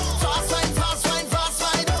 fast wine, fast wine, fast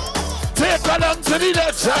wine. Take her down to the the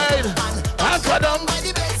left side. And go down. By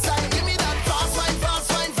the bedside, give me that fast wine,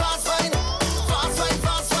 fast wine, fast wine. Fast wine,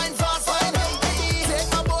 fast wine, fast wine. Take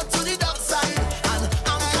my boat to the dock side. And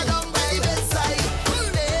anchor down by the bedside.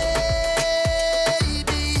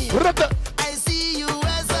 Baby, I see you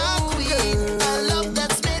as a queen. A love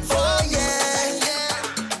that's made for you.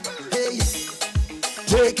 Hey.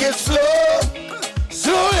 Take it slow,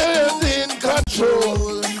 so you're in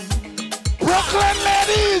control. Brooklyn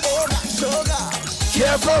ladies,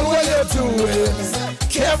 careful what you're doing.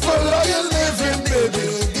 Careful how you're living, baby.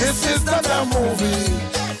 This is not a movie.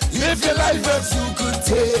 Live your life as you could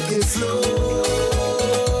take it slow.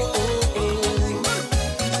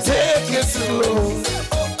 Take it slow.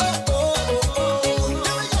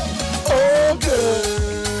 Oh, girl,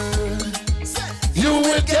 you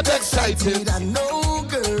will get excited. I know,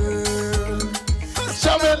 girl.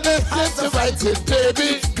 Someone listen to fight it,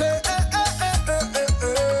 baby.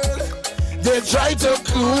 They try to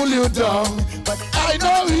cool you down, but I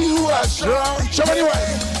know you are strong. Show me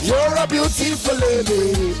why. You're a beautiful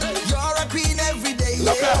lady. You're a queen every day.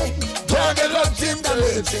 Look out. Don't get locked in the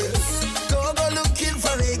latest. Don't go looking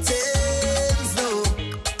for ratings, no.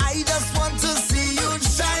 I just want to see you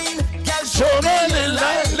shine. Girl, show me the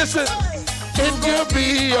light. Listen, it will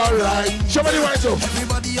be alright. Show me why too.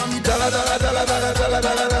 Everybody on the dollar, dollar, dollar, dollar, dollar,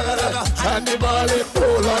 dollar, dollar, dollar. And the ball is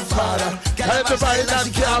full of father. Can't buy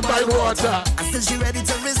and can't buy water. And still she ready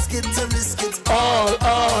to risk it, to risk it. All.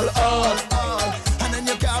 And then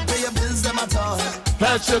you can't pay your bills them at all.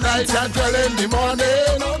 That's the night and girl in the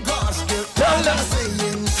morning. Oh gosh, girl, tell them,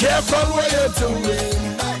 careful what you're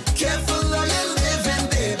doing. Careful how you're living,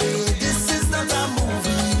 baby. This is not a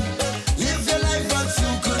movie. Live your life, but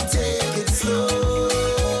you could take it slow.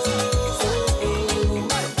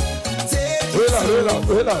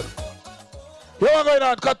 Wait on. What's going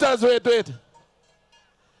on? Cutters, wait.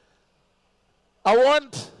 I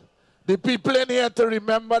want the people in here to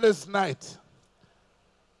remember this night.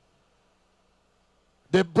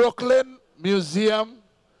 The Brooklyn Museum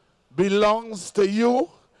belongs to you.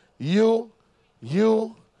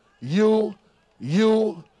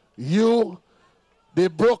 The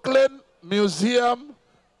Brooklyn Museum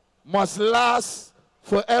must last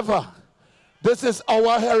forever. This is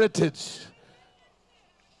our heritage.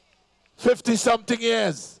 50-something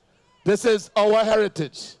years. This is our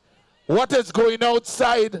heritage. What is going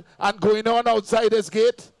outside and going on outside this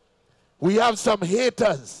gate? We have some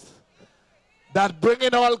haters that bring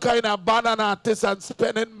in all kind of banana artists and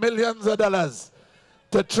spending millions of dollars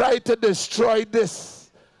to try to destroy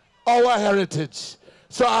this, our heritage.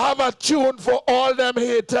 So I have a tune for all them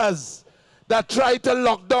haters that try to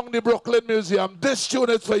lock down the Brooklyn Museum. This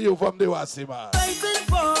tune is for you from the Wassy man.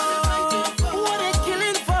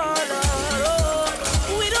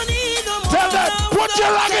 Tell them, put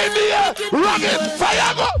your rag in the air, rag in,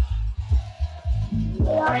 fire go.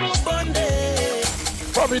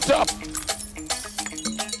 From it up.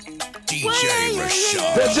 DJ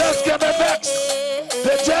Rashad. They just get me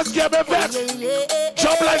vexed.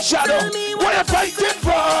 Jump like shadow. What you fighting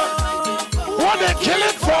for? What they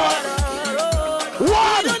killing for? 1,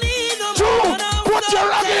 2, put your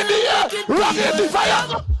rag in the air, rag in the fire.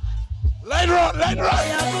 Line run.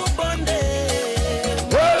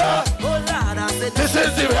 This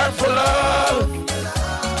is the helpful love.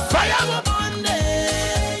 Fire.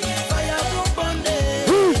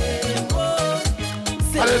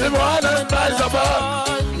 And the morning rise above.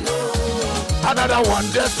 Another one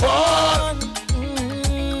just fall.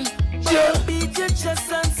 Yeah. Beat your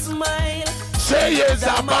chest and smile. Say he's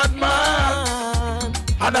a bad man.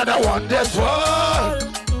 Another one just fall.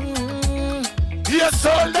 Yes,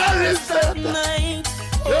 so there is a night.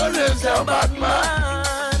 There is a bad man.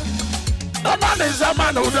 A man is a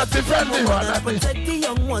man who does defend the one. Protect the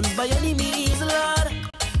young ones by any means, Lord.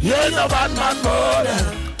 You ain't no bad man, boy.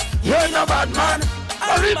 You ain't no bad man.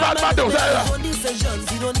 Only bad man do that.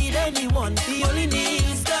 Decisions, you don't need anyone. He only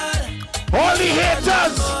needs God. Only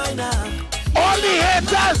haters.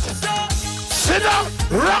 Sit down,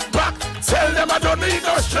 rock back. Tell them I don't need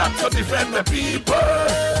no strap to defend the people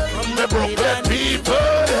from the broken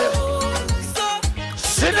people.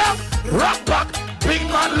 Sit down, rock back. Big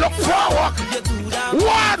man, look forward.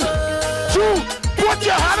 1, 2, put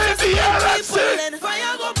your hand in the air and sing.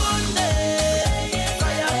 Fire go burn them.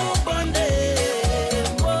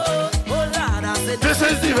 This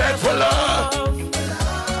is the red for love.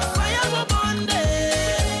 Fire go burn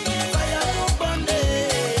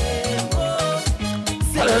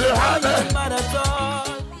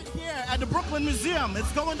Here at the Brooklyn Museum,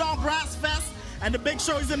 it's going down Brass Fest, and the big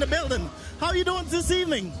show is in the building. How are you doing this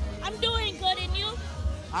evening? I'm doing good, and you?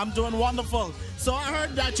 I'm doing wonderful. So I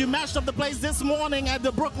heard that you mashed up the place this morning at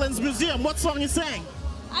the Brooklyn's Museum. What song you sang?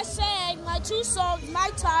 I sang my 2 songs, My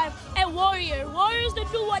Time and Warrior. Warrior is the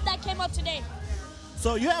new one that came up today.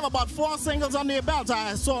 So you have about 4 singles under your belt.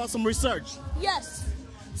 I saw some research. Yes.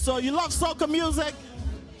 So you love soca music?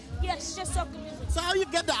 Yes, just soca music. So how you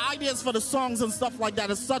get the ideas for the songs and stuff like that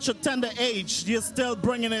at such a tender age? You're still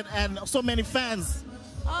bringing it and so many fans.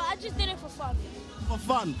 I just did it for fun. For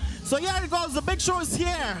fun. So here it goes. The Big Show is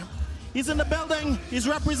here. He's in the building. He's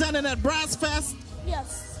representing at Brass Fest.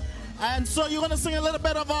 Yes. And so you're going to sing a little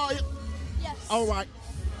bit of Yes. All right.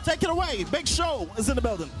 Take it away. Big Show is in the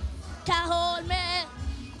building. Can't hold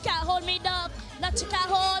me down. Not you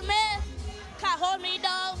can't hold me. Can't hold me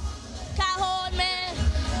down. Can't hold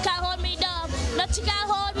me down. Not you can't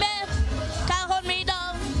hold me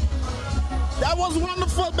down. That was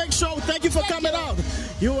wonderful, Big Show. Thank you for coming out.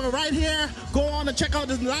 You were right here. Go on and check out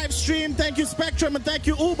the live stream. Thank you, Spectrum, and thank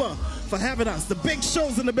you, Uber, for having us. The Big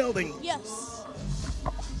Show's in the building. Yes.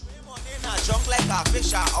 Drunk like a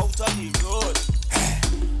fish out on the road.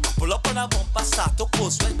 Pull up on a bumper, start to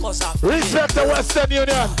post when cause I respect the Western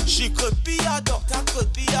Union. She could be a doctor,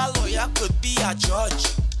 could be a lawyer, could be a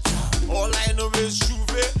judge. All I know is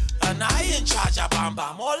Juve, and I ain't charge of Bam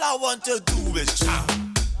Bam. All I want to do is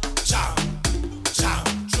jam, jam, jam.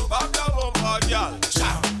 Show back the bumper, girl.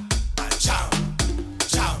 Jam, and jam,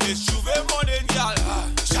 jam. It's Juve morning, girl.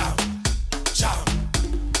 Jam, jam,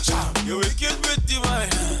 jam. You wicked with the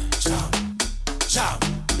mind. Jam, jam,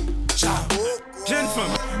 jam.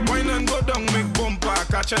 Gentlemen, why not go down, make bumper,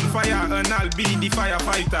 catch and fire, and I'll be the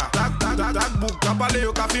firefighter. That book, kapale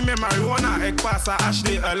yo kafi me marijuana, ek pasa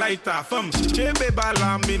Ashley a lighter. Fem, chebe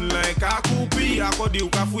bala min like a kupi, akodi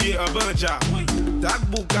ukafuye a banja. That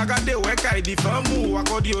book, agade wekai di famu,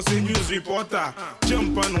 akodi o se news reporter.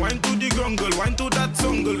 Jump and wine to the grungle, wine to that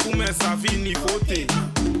songle, ume savini fote.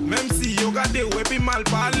 Même si yo gade wepi mal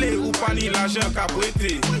parle, ou pani l'argent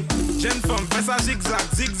kapwete. Jeune femme, fais ça zigzag,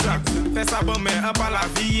 zigzag. Fais ça bon, mais un pas la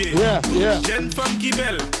vie. Yeah. Jeune femme qui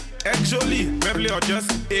belle, est jolie, même les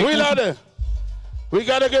just. We love it. We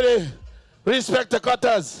gotta get it. Respect the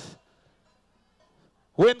cutters.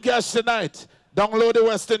 Win cash tonight. Download the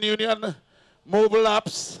Western Union mobile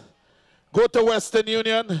apps. Go to Western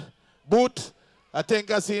Union. Booth. I think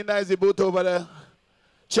I see a nice booth over there.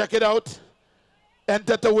 Check it out.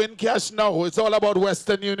 Enter to win cash now. It's all about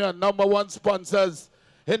Western Union. #1 sponsors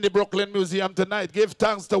in the Brooklyn Museum tonight. Give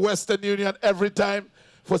thanks to Western Union every time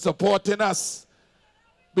for supporting us.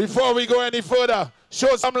 Before we go any further,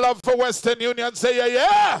 show some love for Western Union. Say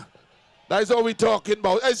yeah. That's what we're talking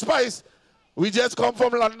about. Hey, Spice, we just come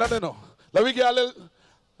from London, you know. Let me get a little,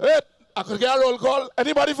 wait, I could get a roll call.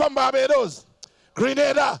 Anybody from Barbados?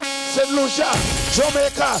 Grenada, St. Lucia,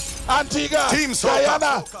 Jamaica, Antigua,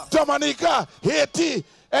 Guyana, Dominica, Haiti.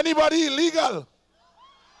 Anybody illegal?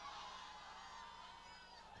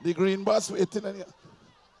 The green bus waiting on you.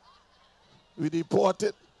 We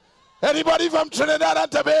deported. Anybody from Trinidad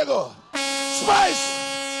and Tobago? Spice!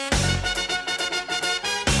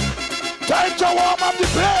 Time to warm up the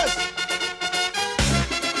place.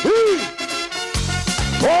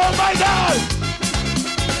 Oh my God!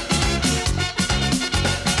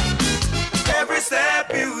 Every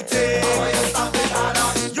step you take,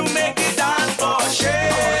 you make it dance for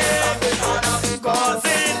shame.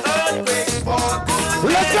 Causing earthquakes for good.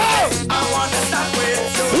 Let's go! I want to start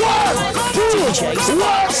with you. 1, 2,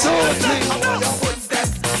 1, 2, 3.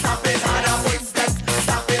 Stop it harder, footsteps.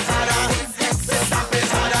 Stop it harder. Stop it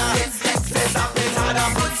harder. Stop it harder.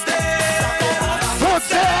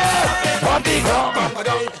 Footsteps on the ground.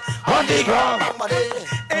 On the ground.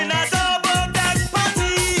 In a double dance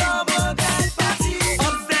party.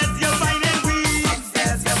 Upstairs you're finding we.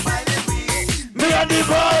 Me and the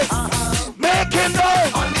boys making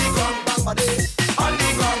noise. On the ground,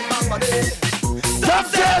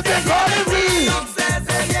 Upstairs they're calling me.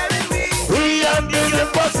 We and the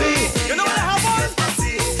pussy. You know what I have on?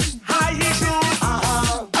 High heel shoes.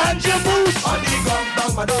 And your boots. On the ground,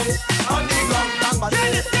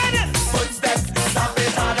 Get it. Footsteps, stop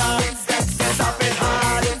it harder. Stop it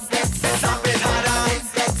hard. Stop it harder.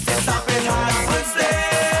 Stop it harder.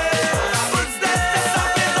 Footsteps,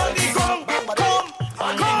 stop it on the ground.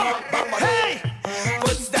 Come, hey.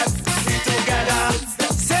 Footsteps, be together.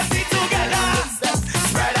 Say be together.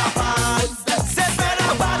 Spread apart. Say spread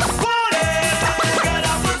apart.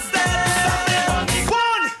 Together, footsteps.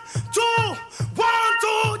 1, 2,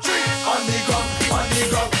 3. On the ground.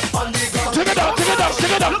 Take it down.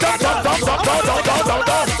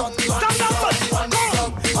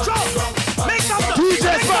 DJ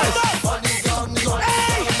Spice.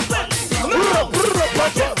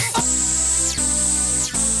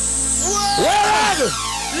 Where are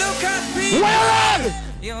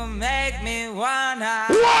You make me wanna.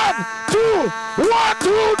 1, 2, 1,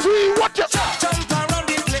 2, 3. What you? Jump around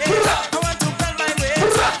the place. I want to bend my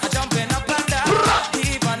waist. Jumping up and down,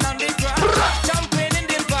 even on the ground. Jumping in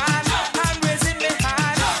the van and raising my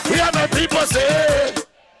hand. Hear my people say.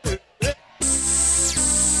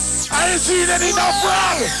 I ain't seen enough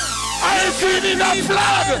flag. I ain't seen enough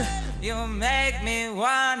flag. You make me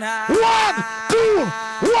wanna. 1, 2,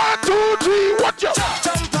 1, 2, 3. What you?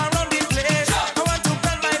 Jump around the place. I want to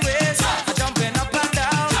bend my waist. Jumping up and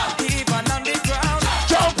down, even on the ground.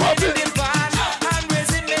 Jump up in the van and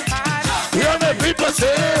raising my hand. Hear my people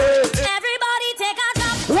say. Everybody take a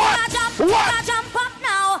jump. What? Take a jump. What? Take a jump up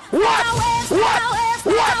now. What? Take a wave. Take What? a wave.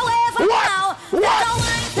 Take What? a wave up What? now. What? Take a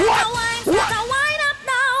wine. Take What? a wine. What? Take a wine up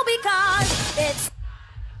now because it's.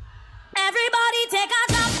 Everybody take a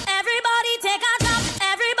jump. Everybody take a jump.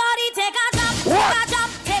 Everybody take a jump. What? Take a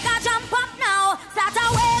jump. Take a jump up now. Start a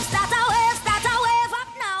wave. Start a wave. Start a wave up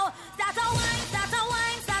now. Start a wine. Start a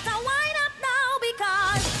wine. Start a wine up now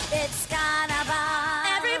because it's carnival.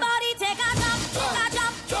 Everybody take a jump. Take a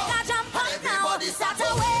jump. Take a jump up now. Start a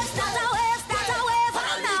wave. Start a wave. Start a wave up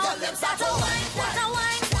now. Start a wine. Start a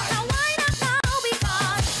wine. Start a wine up now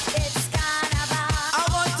because it's carnival. I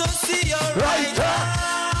want to see your Right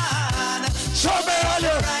hand. Show me all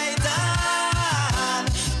your right hand.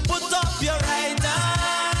 Put up your right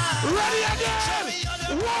hand. Ready again.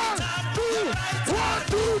 1, 2, 1,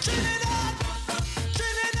 2, 3.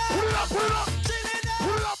 Pull it up, pull it up.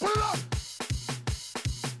 Pull it up, pull it up.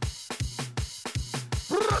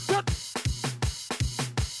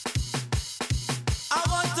 I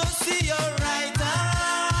want to see your right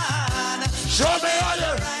hand. Show me all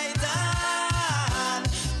your right hand.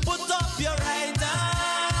 Put up your right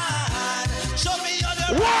hand. Show me your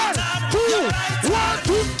right hand. 1, 2, 1,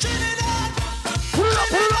 2. Pull it up, pull it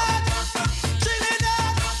up.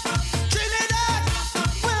 Trinidad.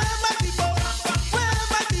 Where are my people? Where are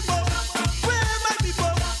my people? Where are my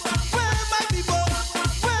people? Where are my people?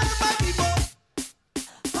 Where are my people?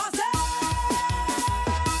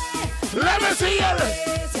 Let me see you.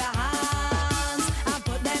 Raise your hands and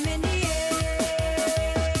put them in the air.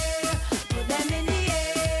 Put them in the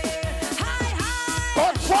air. High, high.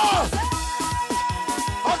 On 4.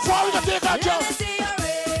 On 4, we can take a Let jump. me see you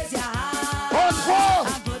raise your hands On 4.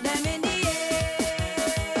 and put them in the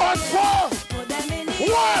air. On 4. Put them in the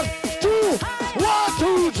 1, 2, 1,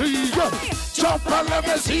 2, 3. Go. Jump and let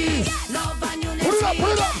me see. Love and unity. Put it up,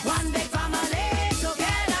 put it up. One big family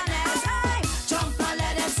togetherness. Jump and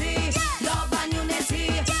let them see. Love and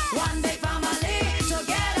unity. One big family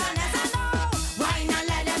togetherness. Wine and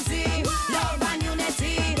let them see. Love and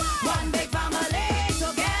unity. One big family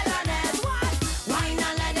togetherness. Wine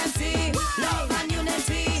and let them see. Love and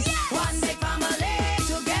unity. One big family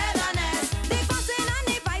togetherness. The fussing and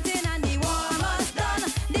the fighting and the war must done.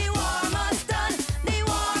 The war must done. The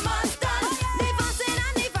war must done. The fussing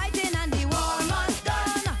and the fighting and the war must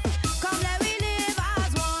done. Come let we live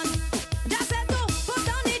as one. Just said to put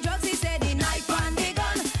down the drugs. He said the knife and the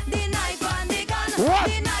gun. The knife and the gun. What?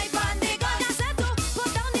 The knife and the gun. Just said to put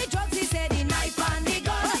down the drugs. He said the knife and the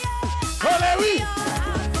gun. Holy we.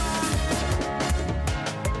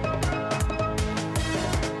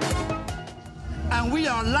 And we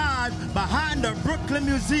are live behind the Brooklyn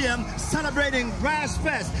Museum celebrating Brass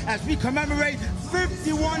Fest as we commemorate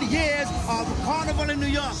 51 years of Carnival in New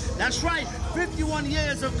York. That's right, 51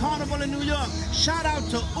 years of Carnival in New York. Shout out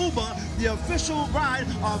to Uber, the official ride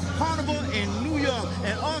of Carnival in New York.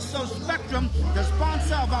 And also Spectrum, the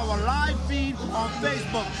sponsor of our live feed on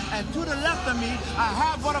Facebook. And to the left of me, I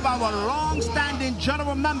have one of our long-standing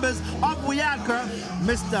general members of WIADCA,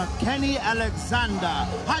 Mr. Kenny Alexander.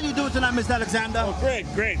 How you doing tonight, Mr. Alexander? Oh, great,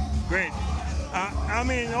 great, great. I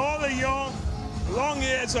mean, all the long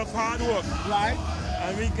years of hard work. Right.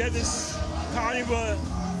 And we get this carnival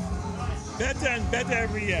better and better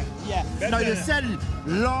every year. Yeah. Better. Now, you said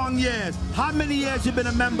long years. How many years you been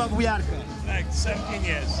a member of WIADCA? Like 17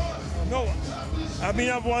 years. No, I've been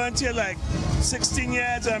a volunteer like 16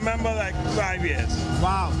 years. I remember like 5 years.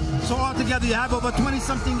 Wow. So altogether, you have over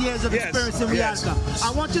 20-something years of experience in WIADCA. Yes.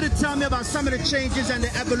 I want you to tell me about some of the changes and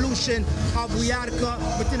the evolution of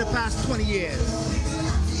WIADCA within the past 20 years.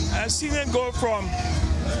 I've seen it go from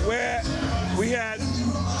where we had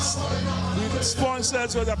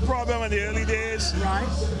sponsors was a problem in the early days. Right.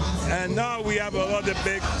 And now we have a lot of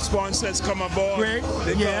big sponsors come aboard. Great.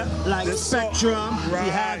 Yeah. Like Spectrum. Right, We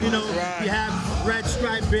have, we have Red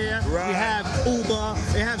Stripe Beer. Right. We have Uber.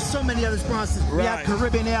 We have so many other sponsors. We have Right.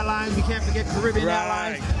 Caribbean Airlines. We can't forget Caribbean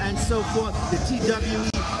Right. Airlines and so forth. The TWE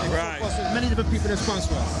and Right. so forth. So many different people that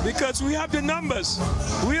sponsor us. Because we have the numbers.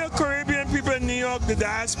 We are Caribbean people in New York, the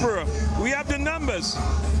diaspora, we have the numbers.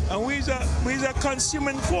 And we's a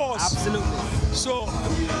consuming force. Absolutely. So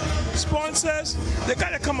sponsors, they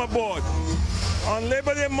gotta come aboard. On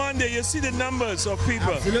Labor Day Monday, you see the numbers of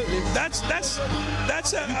people. Absolutely. That's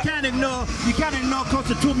a... You can't ignore close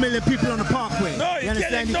to 2 million people on the Parkway. No, you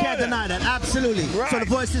understand? You can't deny that. Absolutely. Right. So the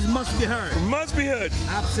voices must be heard. Must be heard.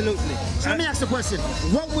 Absolutely. So let me ask the question.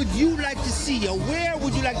 What would you like to see, or where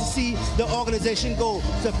would you like to see the organization go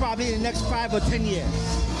to probably in the next 5 or 10 years?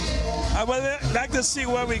 I would like to see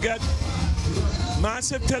where we get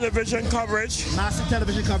massive television coverage. Massive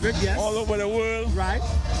television coverage, yes. All over the world. Right.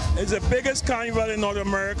 It's the biggest carnival in North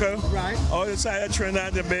America. Right. Outside of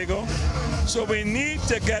Trinidad and Tobago. So we need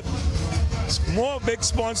to get more big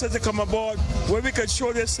sponsors to come aboard where we could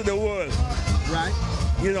show this to the world. Right.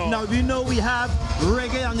 You know. Now, we know we have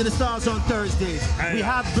Reggae Under the Stars on Thursdays. We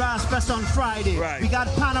have Brass Fest on Friday. Right. We got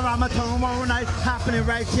Panorama tomorrow night happening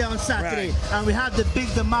right here on Saturday. Right. And we have the big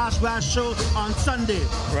Marzville show on Sunday.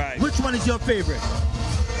 Right. Which one is your favorite?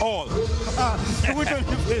 All. Which one is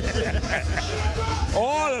your favorite?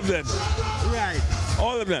 All of them. Right.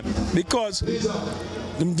 All of them. Because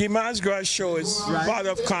the Marzville show is part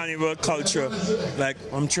of carnival culture. Like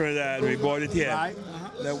from Trinidad, we bought it here. Right.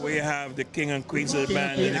 That we have the king and queens of the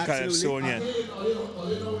band and the Calypsonian.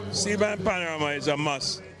 Steel Band Panorama is a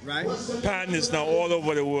must. Right. Pan is now all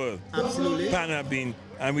over the world. Absolutely. Pan have been.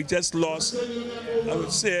 And we just lost, I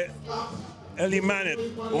would say, Ellie Manet,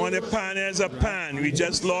 one of the pioneers of Pan. We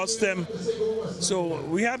just lost them. So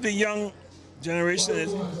we have the young generation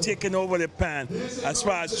that's taking over the Pan as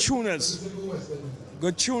far as tuners.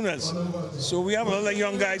 Good tuners. So we have a lot of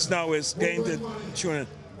young guys now who is getting to tuning.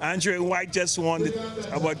 Andrew White just won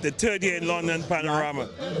about the third year in London Panorama.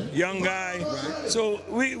 Young guy. So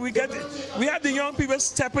we have the young people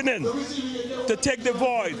stepping in to take the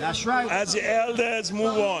void. That's right. As the elders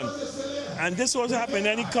move on. And this was happening in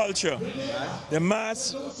any culture. The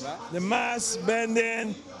mass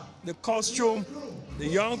bending, the costume, the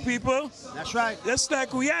young people. That's right. Just like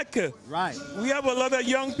WIADCA. Right. We have a lot of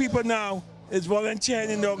young people now is volunteering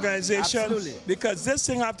in the organization. Absolutely. Because this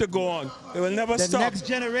thing have to go on. It will never the stop. The next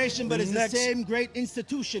generation, but it's the same great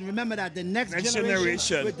institution. Remember that, the next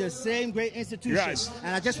generation with the same great institution. Yes.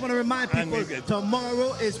 And I just want to remind people,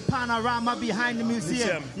 tomorrow is Panorama behind the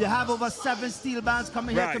museum. You have over 7 steel bands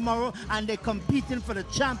coming here tomorrow, and they're competing for the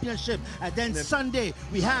championship. And then Sunday,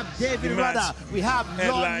 we have David Rudder, we have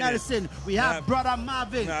Lord Nelson, we have Brother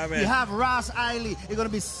Marvin, we have Ross Eiley. There's going to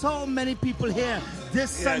be so many people here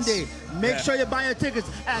this Sunday. Make sure you buy your tickets,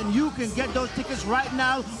 and you can get those tickets right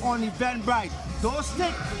now on Eventbrite. Don't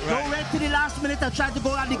stick. Don't wait till the last minute and try to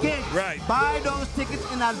go at the gate. Buy those tickets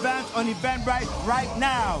in advance on Eventbrite right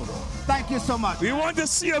now. Thank you so much. We want to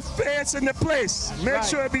see your face in the place. Make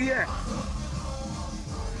sure it be here.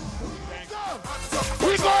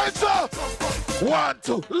 We going to 1,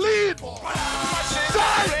 2, lead.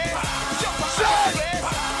 Side.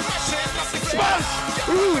 Smash.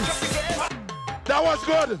 That was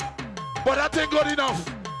good. But that ain't good enough.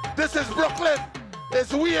 This is Brooklyn.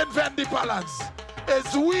 It's we invent the balance.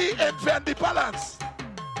 It's we invent the balance.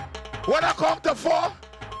 When I come to 4,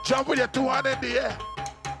 jump with your 2 hands in the air.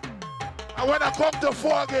 And when I come to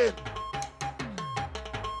 4 again,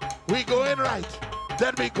 we go in right,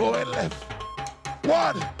 then we go in left.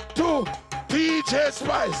 1, 2, DJ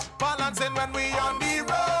Spice. Balancing when we on the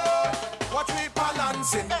road. Watch me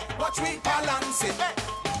balancing. Watch me balancing.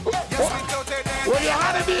 Yes, we go to the With your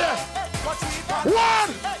hand in the air. 1,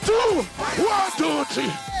 2, 1, 2, 3.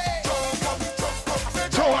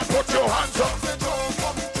 So and put your hands up.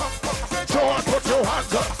 So and put your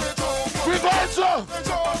hands up. We going so.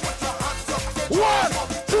 1,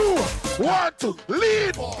 2, 1, 2.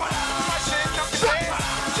 Lead.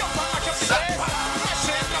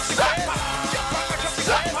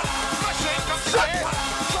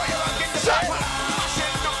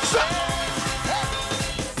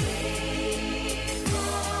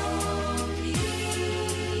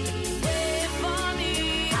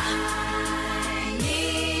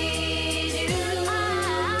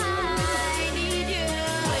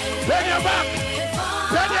 Bend your back.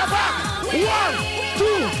 Bend your back. 1, 2,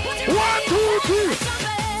 1, 2, 3.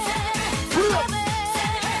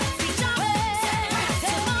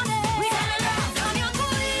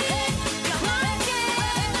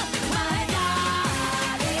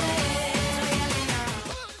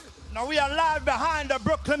 Now we are live behind the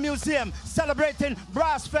Brooklyn Museum, celebrating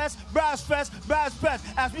Brass Fest, Brass Fest, Brass Fest,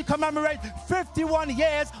 as we commemorate 51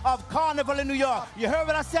 years of Carnival in New York. You heard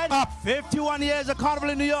what I said? 51 years of Carnival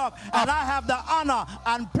in New York. And I have the honor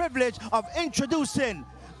and privilege of introducing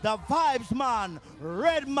the Vibes Man,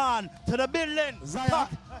 Red Man, to the building.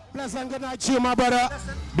 Pleasant good night to you, my brother.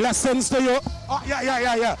 Blessings to you. Oh,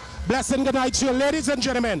 yeah. Blessing good night to you, ladies and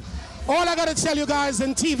gentlemen. All I gotta tell you guys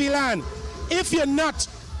in TV land, if you're not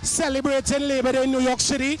celebrating Labor Day in New York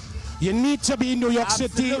City, you need to be in New York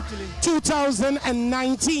City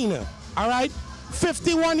 2019. All right?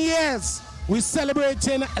 51 years we're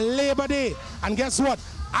celebrating Labor Day. And guess what?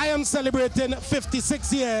 I am celebrating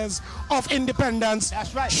 56 years of independence.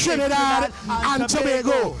 That's right. Trinidad and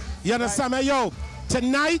Tobago. You understand me? Yo,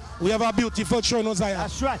 tonight we have a beautiful show, Nozaya.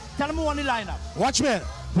 That's right. Tell them who won the lineup. Watch me.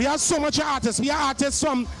 We have so much artists. We are artists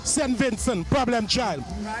from St. Vincent, Problem Child.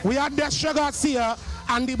 Right. We have Desha Garcia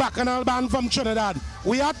and the Bacchanal Band from Trinidad.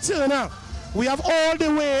 We have Turner. We have all the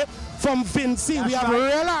way from Vinci. That's we have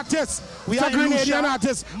right. real artists. We Saint have Grenadian Lucia,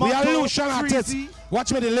 artists. Motto, we have Lucian artists. Freezy.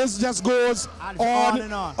 Watch me, the list just goes on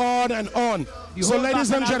and on. You So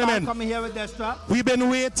ladies and Bacchanal Band gentlemen, coming here with their strap. we've been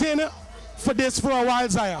waiting for this for a while,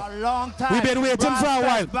 Zaya. A long time. We've been waiting for a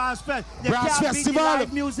while. Brass Fest. They Brass can't Festival. beat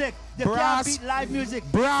live music. They can't beat live music.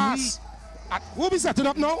 Brass. Who be setting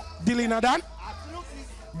up now? Dil-E-Nada?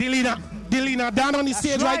 Dil-E-Nada on the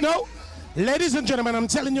stage right now? Ladies and gentlemen, I'm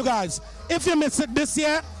telling you guys, if you miss it this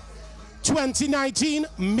year, 2019,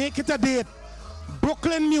 make it a date.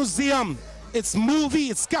 Brooklyn Museum. It's movie,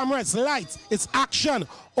 it's camera, it's lights, it's action.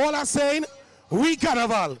 All I'm saying, we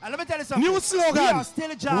carnival. And let me tell you something. New slogan. We are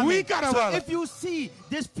still jamming. We carnival. So if you see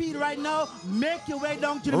this feed right now, make your way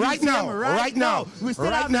down to the Right museum. now, right now, We still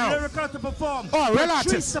right have now. Lyrical to perform. Oh, real Patrice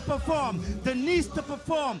artists. to perform. Denise to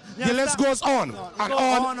perform. The list goes on and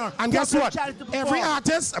on. And guess what? Every Every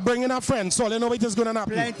artist bringing a friend. So all you know it is going to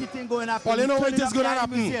happen. Plenty thing going to happen. All you know it is going to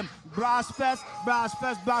happen. Museum. Brass Fest, Brass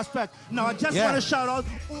Fest, Brass Fest. Now I just want to shout out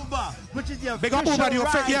Uber, which is the Big up Uber, the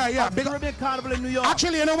official yeah. of Big up. Caribbean Carnival in New York.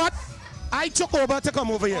 Actually, you know what? I took over to come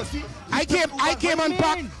over here. I came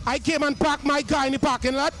and parked my car in the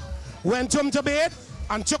parking lot, went home to bed,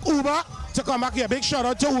 and took Uber to come back here. Big shout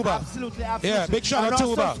out to Uber. Absolutely. Yeah, big shout And out to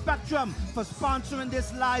also Uber. Spectrum for sponsoring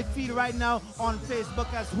this live feed right now on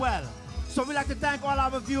Facebook as well. So we'd like to thank all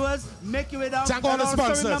our viewers. Make your way down. Thank all the also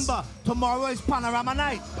sponsors. Remember, tomorrow is Panorama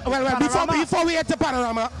Night. Well, before we head to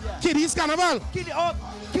Panorama, Kiddies Carnival. Kiddies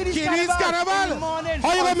Carnival. In the morning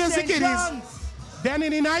How you on going to miss the St. Kiddies? John's. Then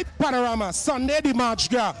in the night, Panorama. Sunday, the March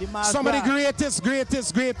Gras. Some of the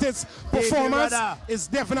greatest performers is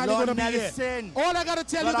definitely going to be here. All I got to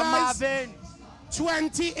tell you guys,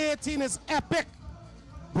 2018 is epic.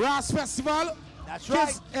 Brass Festival. That's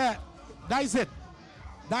right. That is it.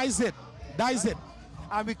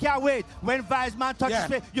 And we can't wait. When Vice Man touches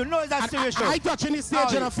it, you know it's a serious show. I touching the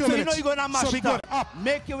stage in a few minutes. So you know you're going to mash it up.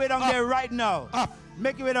 Make your way down there right now.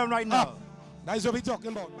 Make your way down right now. That's what we're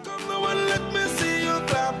talking about. Come now and let me see you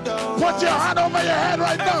clap down. Put your hand over your head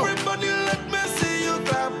right now. Everybody let me see you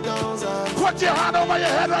clap down. Put your hand over your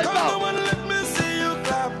head right now. Come now and let me see you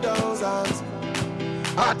clap down.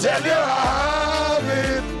 I tell you how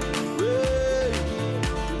it.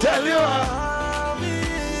 Tell you how it.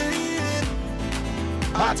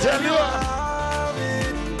 I tell you how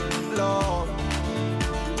it, Lord.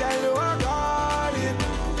 Tell you I got it.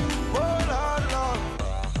 Oh, Lord.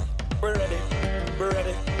 We're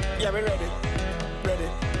ready. Yeah, we're ready.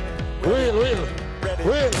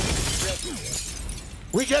 Will.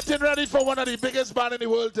 We getting ready for one of the biggest bands in the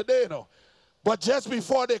world today, you know. But just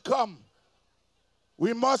before they come,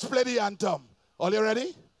 we must play the anthem. All you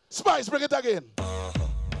ready? Spice, bring it again.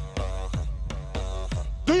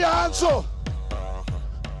 Do your hands so.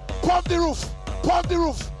 Pump the roof.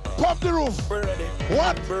 We're ready.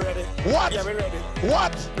 What? We're ready. What? Yeah, we're ready.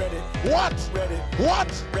 What? Ready. What? Ready.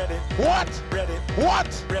 What? Ready. What? Ready.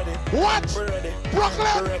 What? Ready. What? We're ready.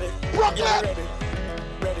 Brooklyn. We're ready. Brooklyn.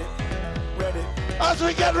 Yeah, ready. As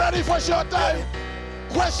we get ready for showtime.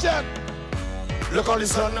 Question. Look how the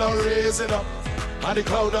sun now raising up, and the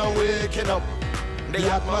cloud are waking up. The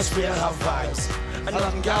atmosphere have vibes, and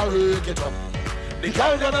nothing can wake it up. The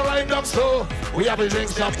crowd gonna wind up slow. We have the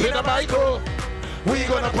drinks up in the micro. We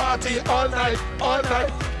gonna party all night.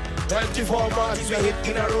 24 parties we hit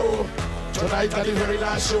in a row. Tonight at the very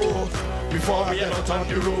last show, before we head out on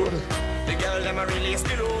the road. The girl them a release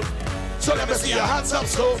the load. So let me see your hands up,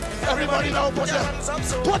 so everybody now put your hands up,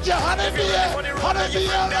 so put your hand in the air,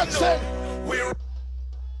 and say,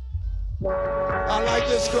 I like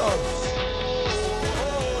this crowd.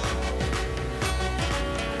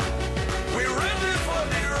 We're ready for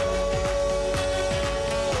the road.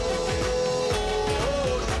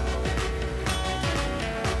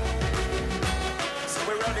 So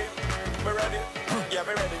we're ready. Yeah,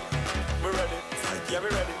 we're ready. Yeah, we're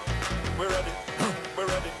ready. We're ready.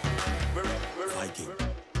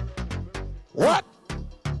 What?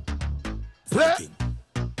 Play.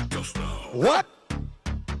 What?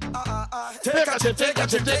 Take a chip, take a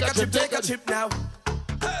chip, take a chip, take a chip now.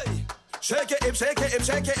 Hey, shake it, hip, shake it, hip,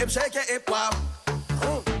 shake it, hip, shake it, hip, wow.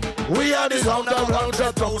 We are the sound of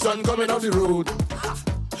 100,000 coming on the road.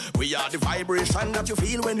 We are the vibration that you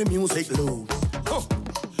feel when the music loads.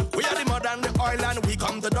 We are the mud and the oil and we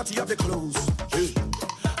come the dirty of the clothes.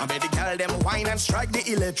 I made the girl them wine and strike the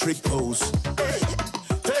electric pose. Hey.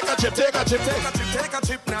 Take a chip, take a chip, take a chip, take a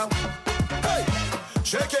chip now. Hey,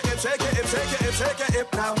 shake it, hip, shake it, hip, shake it, hip, shake it,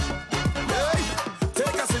 hip now. Hey,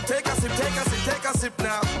 take a sip, take a sip, take a sip, take a sip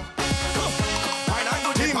now. Wine and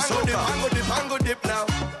go dip, mango dip, mango dip, mango dip now.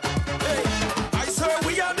 Hey, I swear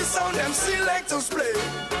we are the sound them selectors play.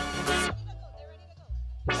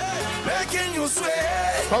 Making you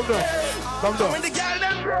sway. Come down. Come down. When the girl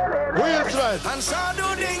them Wheels right. and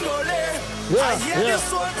shadow dingole. Yeah, I hear yeah. the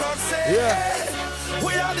soul God say. Yeah.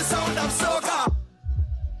 We are the sound of soca.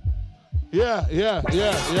 Yeah.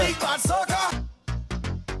 Big bad soca.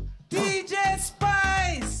 DJ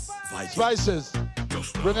Spice. Spices.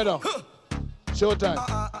 Bring it on. Showtime.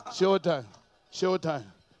 Showtime. Showtime.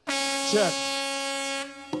 Check.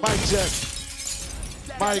 Mic check.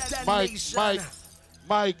 Mic.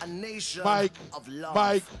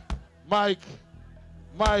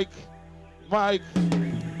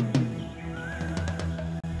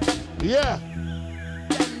 Yeah.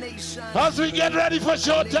 As we get ready for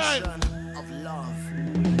showtime.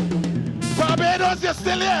 Barbados, you're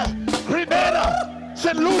still here. Grenada,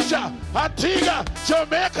 St. Lucia, Antigua,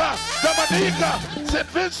 Jamaica, Dominica, St.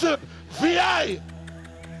 Vincent, VI,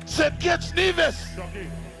 St. Kitts, Nevis,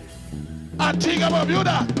 Antigua,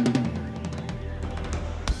 Bermuda,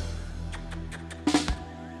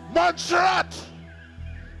 Montserrat,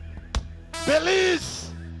 Belize.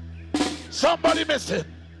 Somebody missing.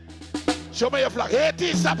 Show me your flag.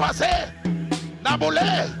 Haiti, Sapase,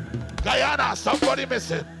 Namule, Guyana. Somebody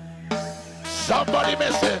missing. Somebody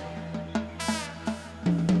missing.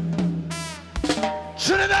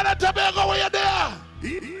 Trinidad and Tobago, where you there?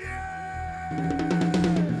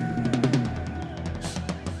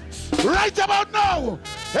 Right about now,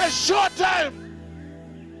 it's showtime.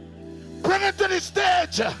 Bring it to the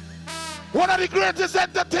stage. One of the greatest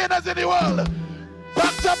entertainers in the world.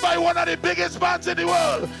 Backed up by one of the biggest bands in the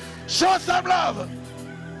world. Show some love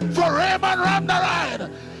for Raymond Ramnarine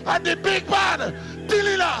and the big band,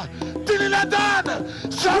 Dil-E-Nada.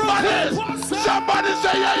 Somebody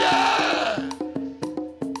say yeah.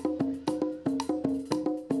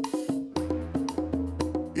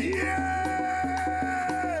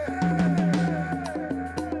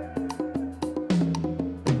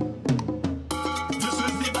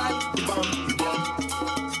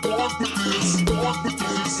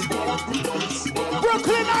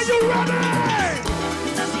 Brooklyn, are you ready?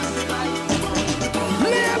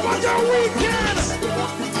 Live on your weekend.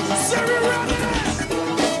 Say we ready.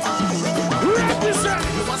 Represent.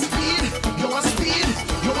 You want speed, you want speed,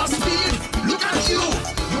 you want speed. Look at you.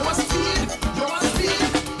 You want speed, you want speed,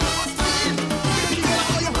 you want speed. Baby girl,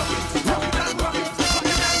 how you rock it? Rock it and rock it, rock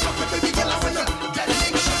it and rock it. Baby girl, I wanna that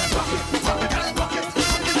nation. Rock it and rock it,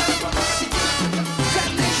 rock it and rock it. That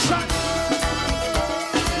nation.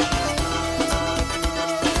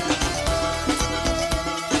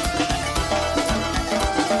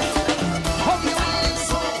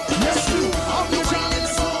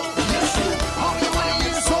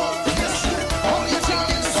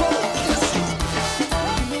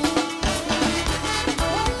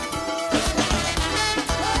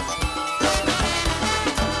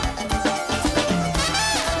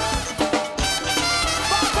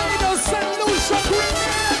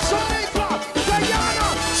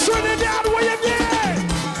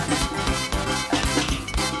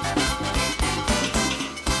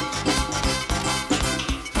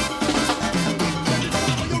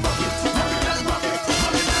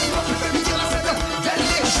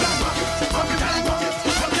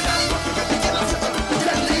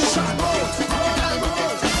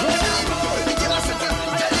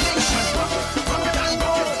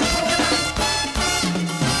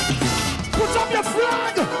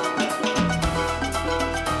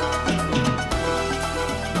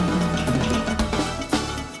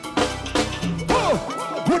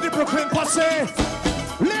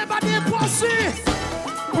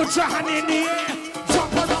 Put your hand in the air,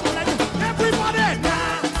 jump around like everybody. Na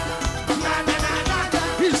na na na na na.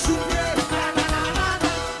 It's super. Na na na na na.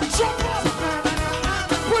 Jump up. Na na na na.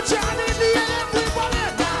 Put your hand in the air, everybody.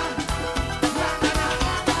 Na na na na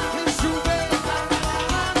na. It's super. Na na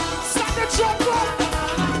na na. Start the jump up.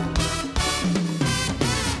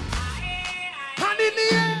 Hand in the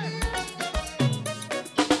air.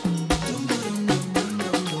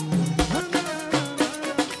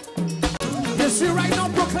 You see right now,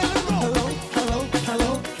 Brooklyn.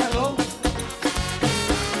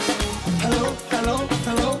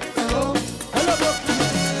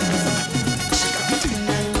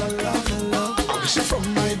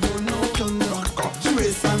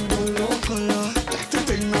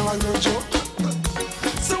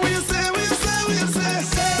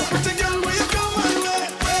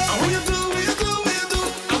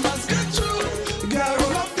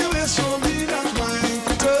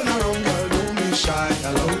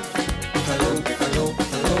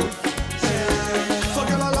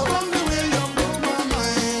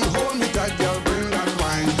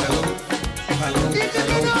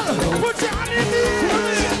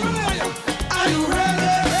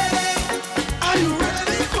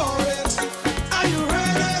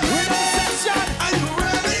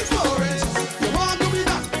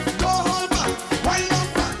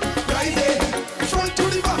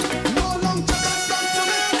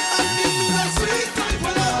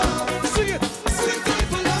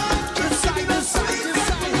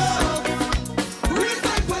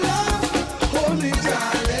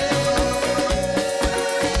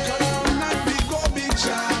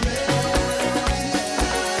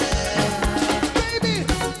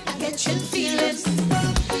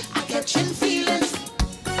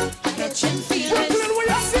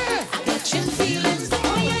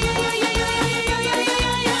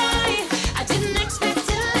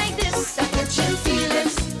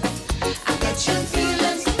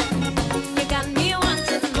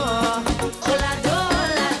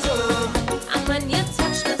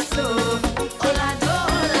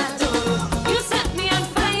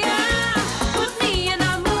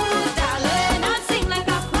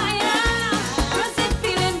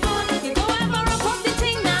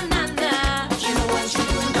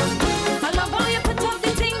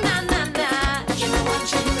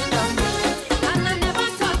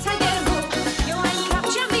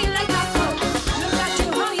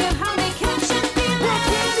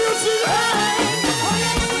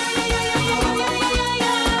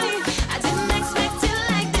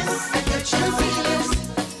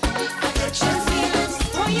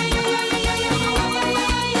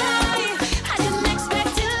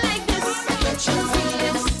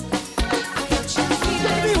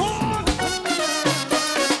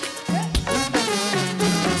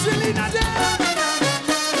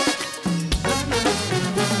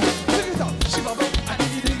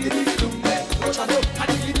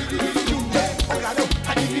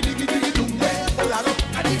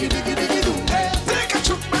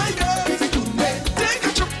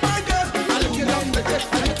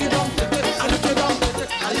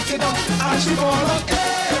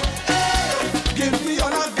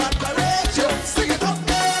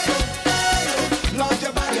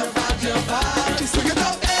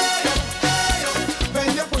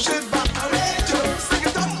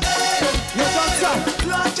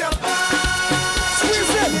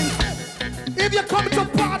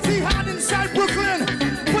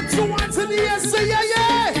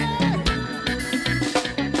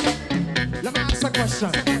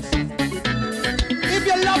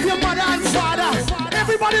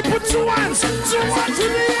 two hands in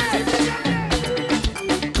the air.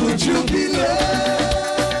 Could you be loved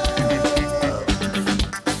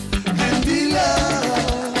and be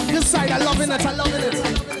loved? This side, I'm loving it, I'm loving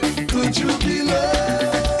it. Could you be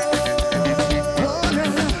loved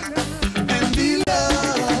and be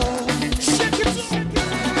loved? Shake it.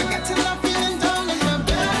 Getting that feeling down in my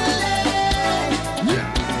belly.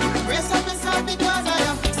 Raise up inside because I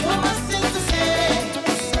have so much things to say.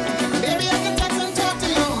 Baby, I can text and talk to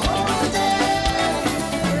you all day.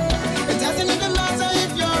 It doesn't even matter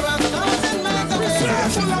if you're 1,000 miles away.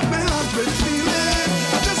 Full of my heart with feeling.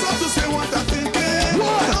 I just have to say what I'm thinking. I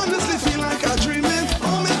honestly feel like I'm dreaming.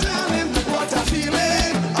 Oh, me darling, what I'm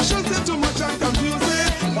feeling. I shouldn't say too much and confuse it,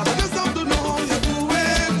 but I just have to know how you're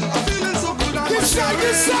doing. I'm feeling so good. I'm This side,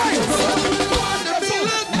 this side.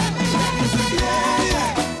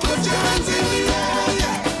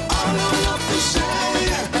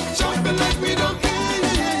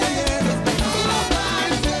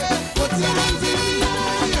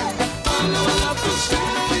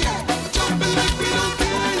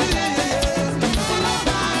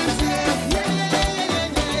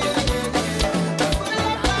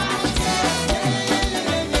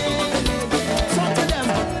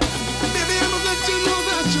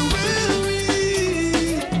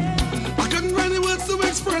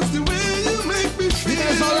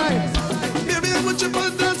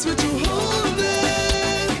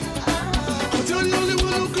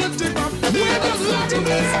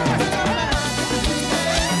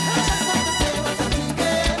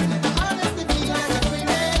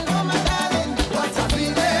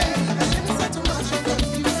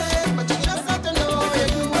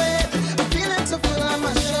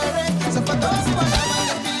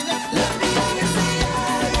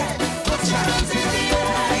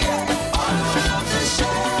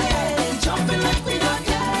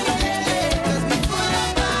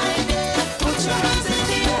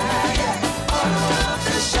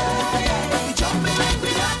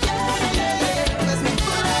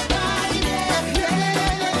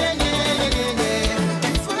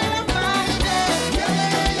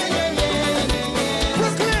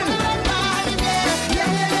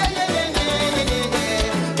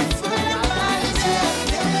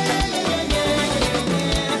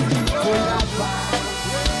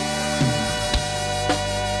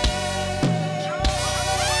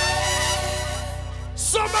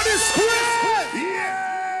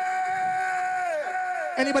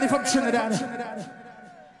 Anybody from Trinidad?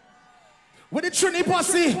 With the Trini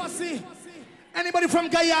posse? Anybody from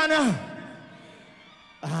Guyana?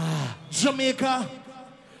 Jamaica?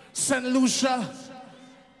 St. Lucia?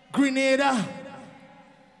 Grenada?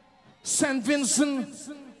 St. Vincent?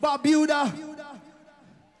 Barbuda?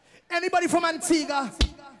 Anybody from Antigua?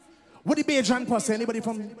 With the Bajan posse? Anybody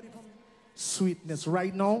from Sweetness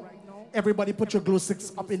right now? Everybody put your glow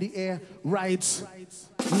sticks up in the air right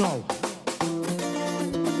now.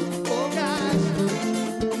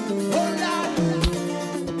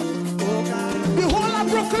 The whole of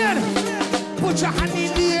Brooklyn, put your hand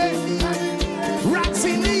in the air, rocks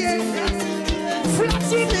in the air,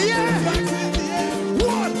 flats in the air.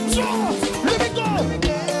 1, 2, let me go.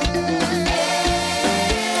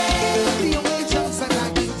 The only chance that I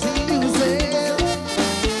get to use it,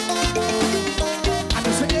 and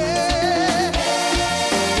I say, yeah,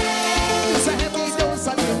 it's a heavy dose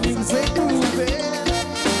of the music moving.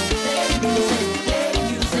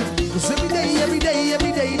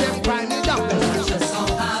 Every day, them grind it down.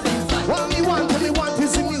 What we want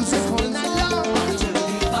is the music all night long.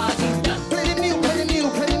 Play the new, play the new,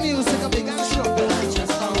 play the new.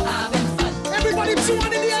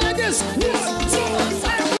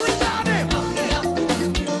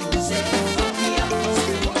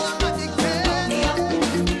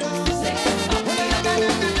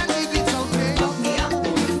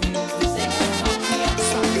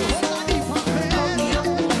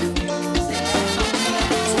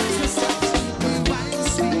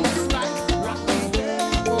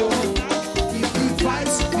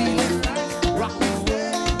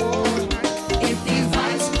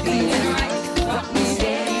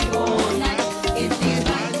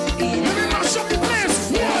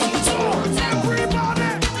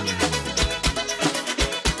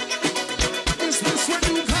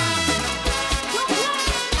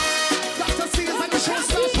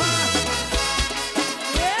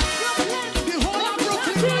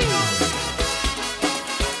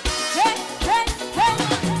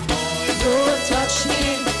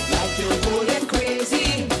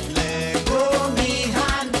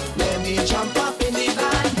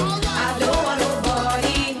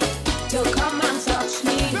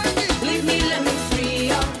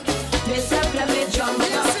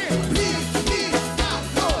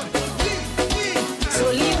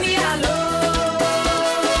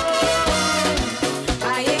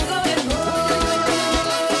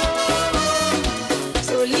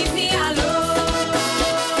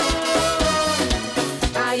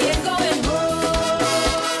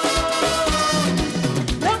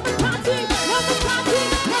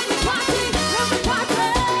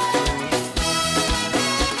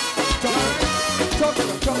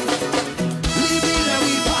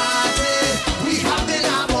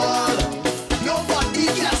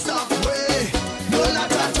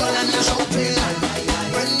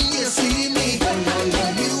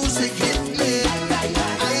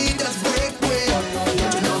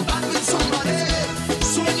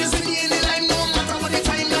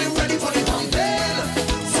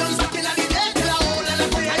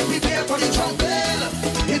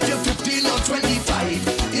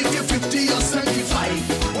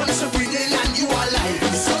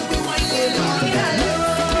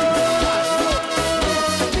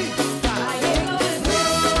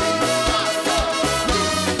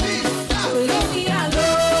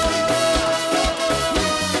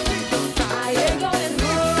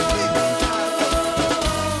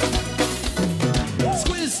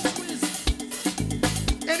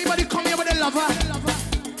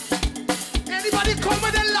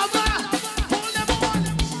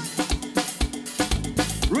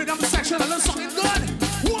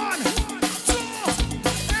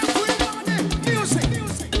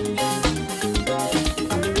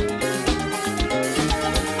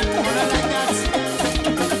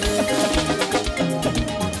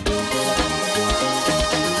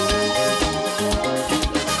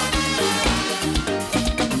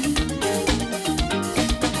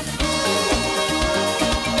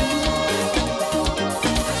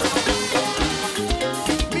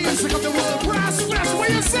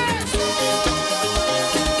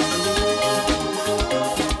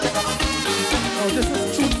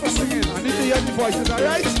 voices,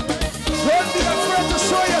 alright? Don't be afraid to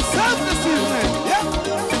show yourself this evening, yeah?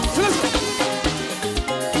 So listen.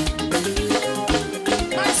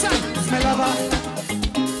 My son, my lover,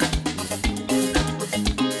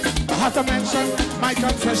 I have to mention my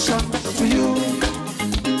confession to you.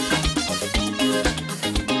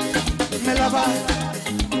 My lover,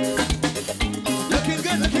 looking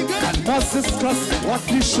good, looking good. And must discuss what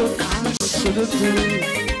we should and shouldn't do.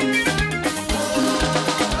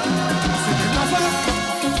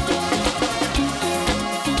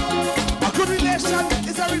 A good relation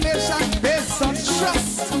is a relation based on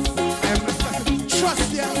trust and respect.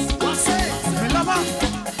 Trust, yes. What's it? My lover.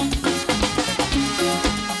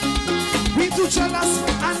 We too jealous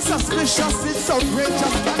and suspicious. It's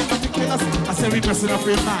outrageous and ridiculous. I say we messing up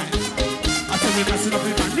your mind. I say we messing up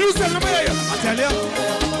your mind. You tell me, I tell you.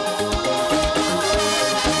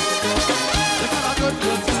 Let's have a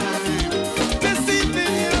good time. This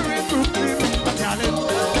evening here in Brooklyn. I tell you.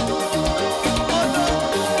 Oh no,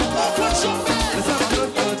 oh what's your man? Let's have a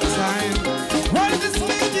good time. Why this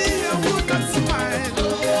lady here would not smile?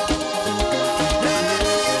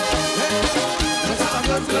 Let's have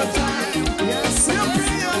a good time. Yes, you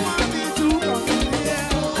bring your money to come here.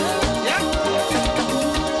 Yeah.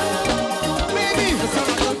 Baby, let's have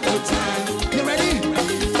a good time. You ready?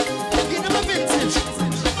 Give them a vintage.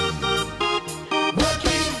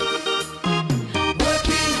 Working,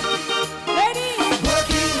 working, Ready?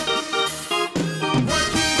 working,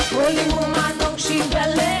 working. Only woman know she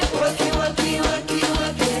belly. Working, working, working,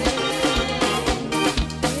 working.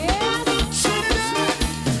 Yes.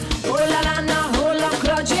 Oh la la na, oh la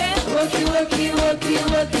crochet. Working, working, working,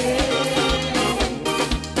 working.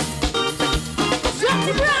 Slap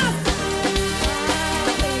the brass.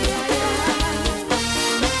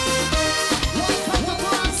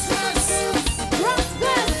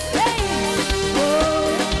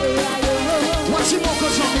 Watch your vocal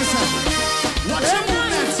jump, listen. Watch your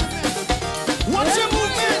movement. Watch your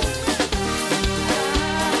movement.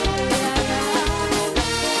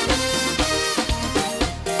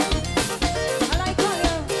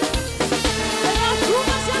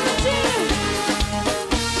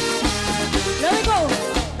 Let me go.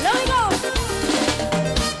 Let me go.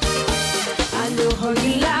 I know how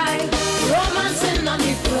you like romancing on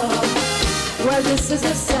the floor. Well, this is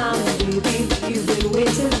the sound, baby, you've been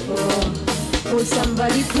waiting for. Hold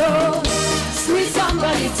somebody close, squeeze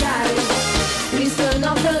somebody tight. Please turn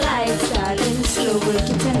off the lights, darling, slow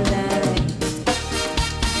working tonight.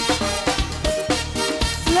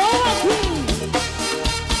 Slow working.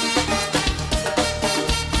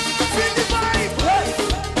 Feel the vibe.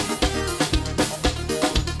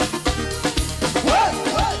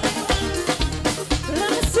 Let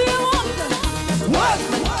me see you walk. Work.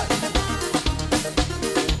 Work.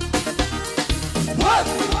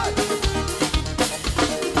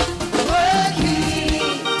 Working.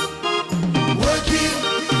 Working.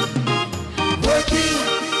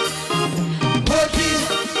 Working.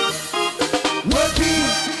 Working.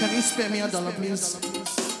 Can you spare me $1, please?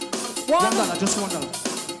 $1, just $1.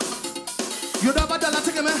 You don't have $1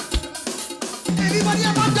 to give me? Anybody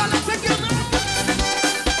have $1 to give me?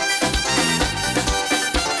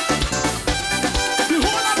 The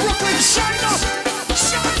whole of Brooklyn, shine up!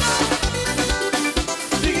 Shine up!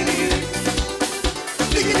 Diggy, diggy, dig.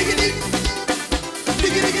 Diggy, diggy, dig.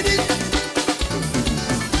 Diggy, diggy, dig.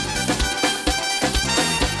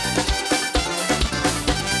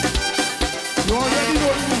 You already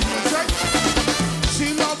know the movements, right? She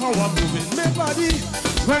love how I'm moving my body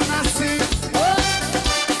when I sing.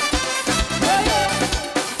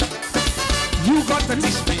 You got to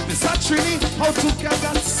teach me, Miss Trini, how to get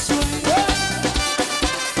that swing.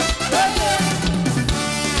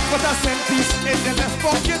 Put a cent piece in the left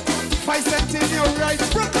pocket, 5 cents in your right,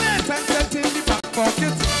 Brooklyn, 10 cents in the back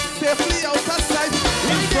pocket, safely out of sight,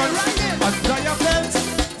 in front, under your belt,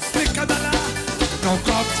 stick $1. No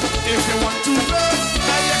cut if you want to know.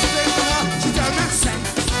 I explain to her, she tell me cent,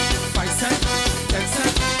 5 cents, 10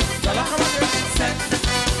 cents, $1 come again, cent,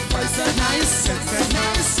 5 cents, nice, cent,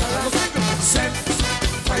 nice, cent,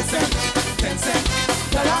 5 cents, 10 cents,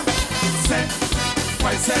 $1, cent,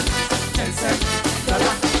 5 cents, 10 cents,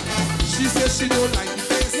 $1. She says she don't like the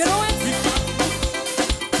face. You know it?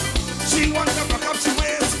 She wants to back up she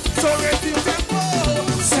waist. So ready to go.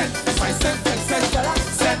 Cent, 5 cents, 10 cents, $1,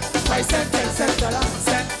 cent, 5 cents, 10 cents, $1,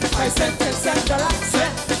 cent, 5 cents, 10 cents, $1,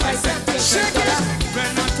 cent, 5 cents, 10 cents, $1. When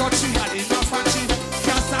I thought she had enough and she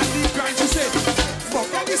can't stand the grind, she said,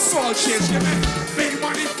 fuck all this soul change, give me big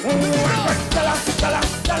money. Everybody!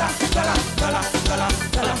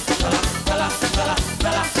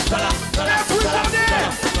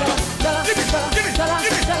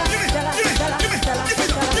 Give me.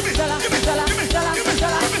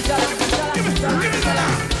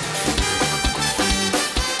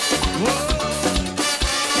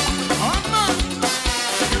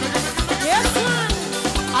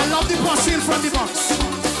 posse in front of the box.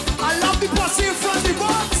 I love the posse in front of the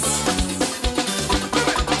box.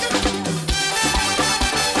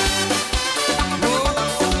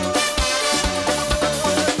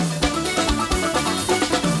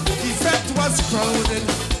 The vet was crowded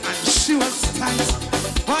and she was tight.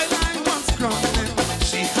 While I was crumbling,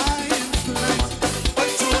 she high in flight. But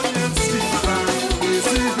Tony and Steve is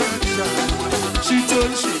in her child. She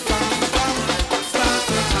told she bang bang, start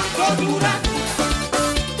to hang. Go do that,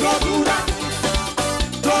 go do that,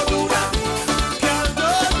 go do that. Girl, go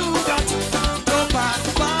do that. Go back,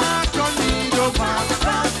 back on me, go back,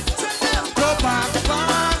 back. Go back,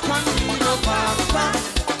 back on me, go back, back.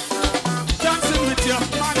 Dancing with your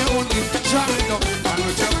money only, jamming up and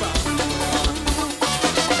with your back.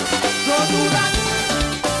 Go do that,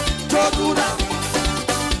 go do that,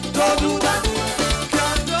 go do that.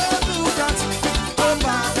 Girl, go do that. Go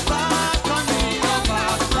back, back on me, go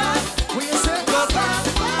back, back. When you say go back,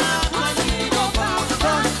 back on me, go back,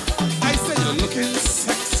 back. I said you're looking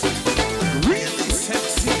sexy, really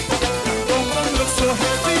sexy. Don't look so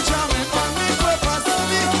heavy, jamming on me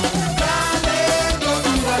purposely. Darling, go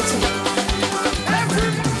do that.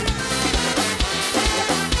 Everybody.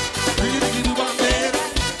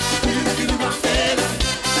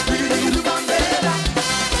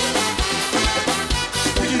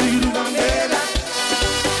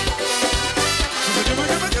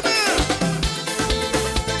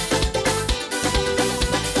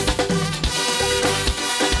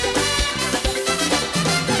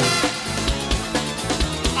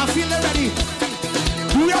 I feel ready.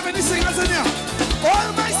 Do we have any singers in here?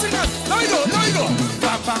 All my singers. Let me go, let me go.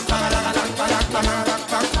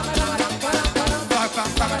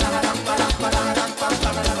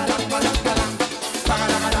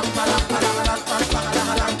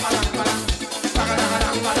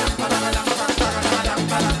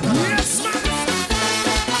 Yes, man.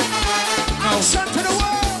 Now, shout to the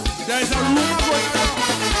world. There is a rumor going around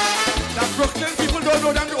that Brooklyn people don't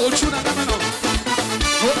know them the old tune and them know.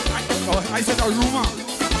 I said a rumor.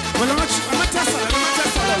 Well, I'm not testing it. I'm not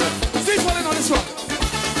testing it. See if falling on this one.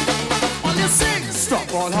 On your sing.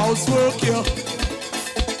 Stop all housework here.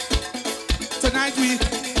 Tonight we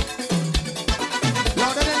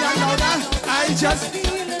louder than that, louder. I just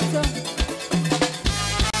feel it.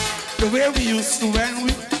 The way we used to when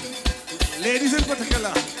we, ladies in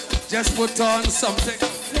particular, just put on something.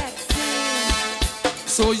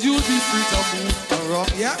 So you'll be free to move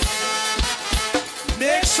around. Yeah.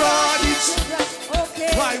 Make sure it's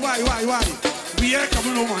okay. Why? We ain't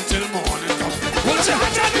coming home until morning. Come. What's your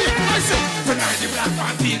hat on the air? I say, tonight the black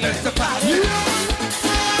man feel like the party. Yeah.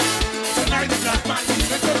 Tonight the black man feel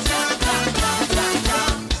like the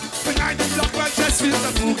jam. Tonight the black man just feel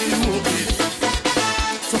the boogie.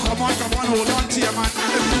 So come on, hold on to your man.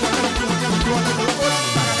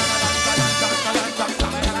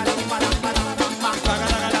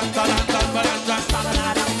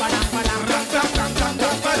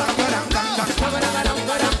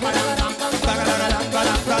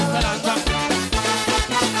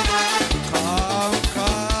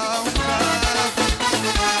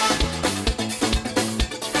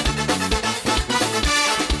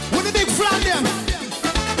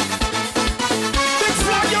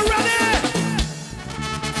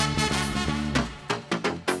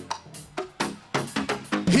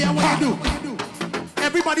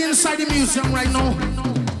 Everybody inside the museum right now,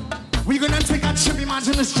 we're gonna take a trip.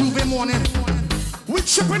 Imagine this Juve morning. We're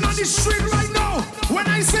tripping on the street right now. When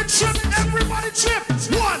I say trip, everybody trip.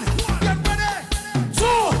 One, get ready.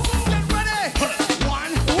 Two, get ready.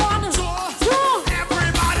 One, two.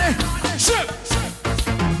 Everybody trip.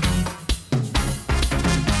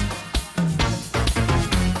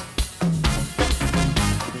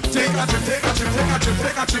 Take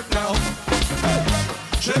a trip now.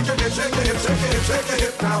 Shake your hip, shake your hip, shake your hip, shake your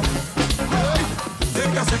hip now.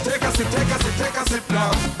 Take a sip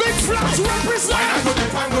now. Big Flash represent. Go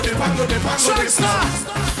dip.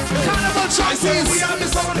 Carnival choices. We are the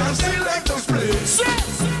sound and selectors play.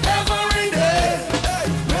 Every day,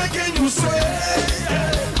 making you sway.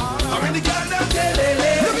 I'm in the garden,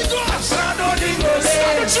 let me go. Stand on the gole.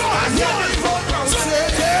 I hear the program say,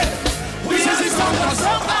 we are the sound of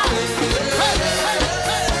Soca.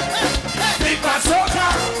 Big Bad Soca.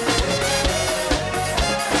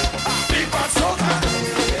 Big Bad Soca.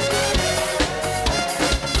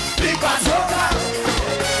 Big Bad Soca.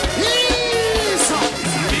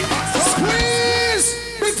 Squeeze.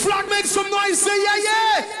 Big Flag, make some noise. Say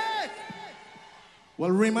yeah.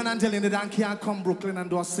 Well, Raymond and Dil-E-Nada Dan can't come Brooklyn and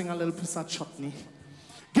do a sing a little piece of chutney.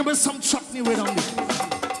 Give me some chutney right on me.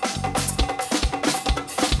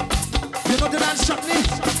 You know the dance chutney?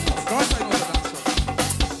 Of course I know the dance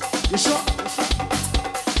chutney. You sure?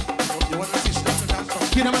 You want to teach them to dance?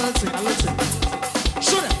 Give them a little thing, a little thing.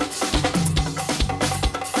 Show them.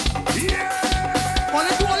 Yeah!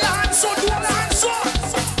 Only do all your hands up, do all your hands up.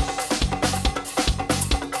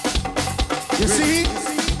 You see?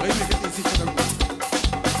 Wait, make it easy for them.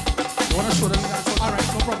 You want to show them that? All right,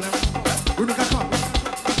 no problem. We make a come.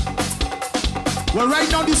 Well, right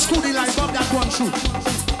now, the school, they like up that one shoot.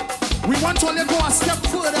 We want to only go a step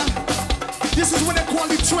further. This is what they call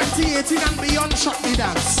the 2018 and beyond shot me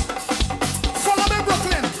dance. Follow me,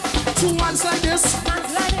 Brooklyn. 2 hands like this.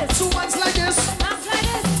 Hands like this. 2 hands like this. Hands like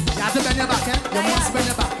this. You have to bend your back, eh? You must bend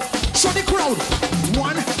your back. Show the crowd.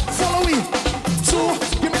 1, follow me. 2,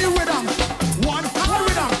 give me the rhythm. 1, and the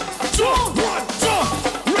rhythm. 2, 1, 2,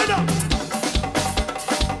 rhythm.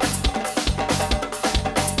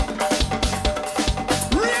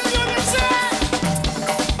 Real unity.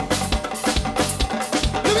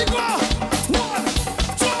 Here we go. 1,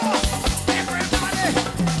 2, everybody.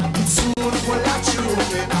 Soon full of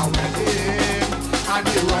children are wedding, and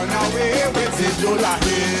they run away with the dollar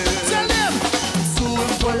here. Tell them. Soon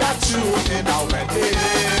full of children are wedding,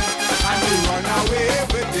 and they run away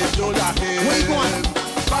with the dollar here. Where you going?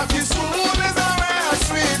 But the soon is a real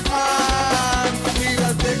sweet man.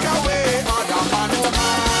 He'll take away other man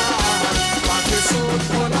woman. But the soon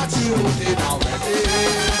full of children are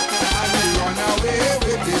wedding, and they run away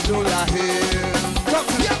with the dollar here.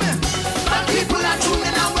 But people are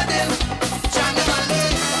tuning out with them. Johnny Valley,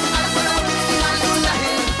 I'm gonna win the Mandula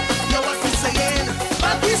Hill. You what you saying?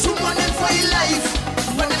 But this woman in for your life.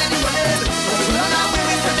 Running anywhere. Run away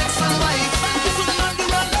with the next one wife. This is on the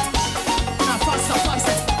run. Now faster,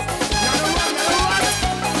 faster.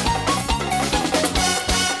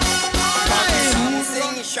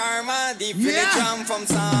 Sing Sharma, the village jam from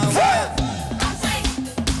Soca.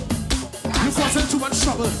 You causing too much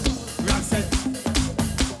trouble. Ramsey.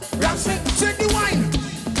 Ramsey, take the wine.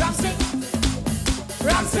 Ramsey.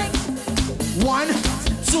 Ramsey. 1,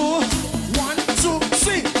 2, 1, 2,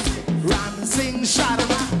 sing. Ramsey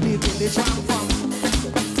Sharma, the village jam from.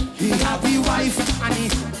 He have the wife and he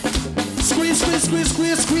squeeze, squeeze, squeeze,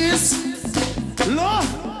 squeeze, squeeze. Lord,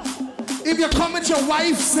 if you come with your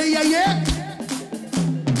wife, say yeah, yeah.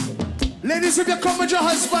 Ladies, if you come with your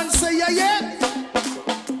husband, say yeah, yeah.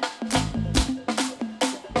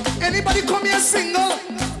 Anybody come here single?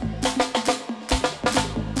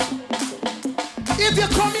 If you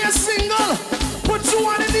come here single, put 2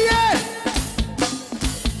 hands in the air.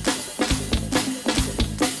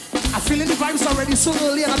 I'm feeling the vibes already so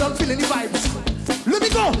early and I don't feel any vibes. Let me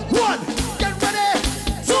go. 1, get ready.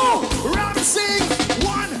 2, round sing.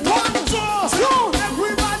 1, 1, 2,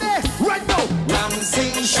 everybody, right now.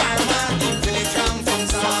 Ramsey Sharma, the village jam from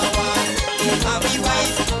Soca. He have a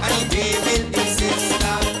wife and he be with his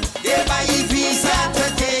sister. They buy a visa to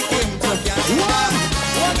take him to Canada.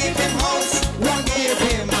 Won't give him house, won't give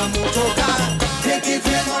him a motor car. They give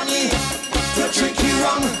him money to drink you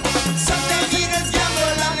rum. Sometimes he just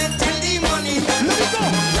gamble and it tell the money. Let me go.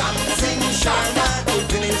 Ramsey Sharma, the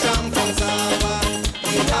village jam from Soca.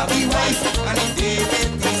 He have a wife and he be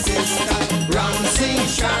with his sister. Ramsey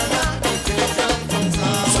Sharma, the village jam from Soca.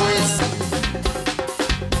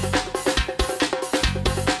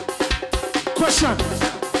 Question.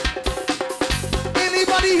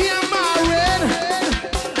 Anybody here married?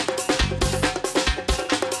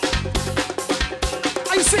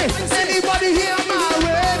 I say, anybody here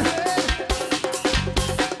married?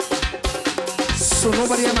 So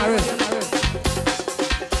nobody here married.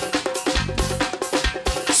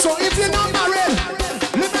 So if you're not married,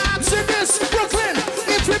 let me ask you this, Brooklyn.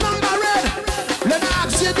 If you're not married, let me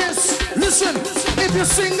ask you this. Listen, if you're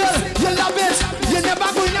single, you love it, you're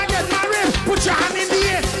never going to get married. Put your hand in the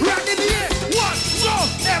air, rock in the air. 1,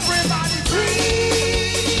 2, everybody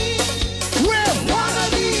free. We wanna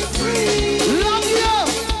be free. Love you.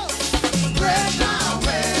 Break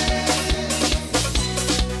away.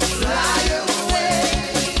 Fly away.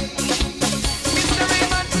 Mr.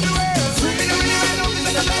 Raymond to the world. Free.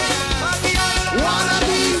 Wanna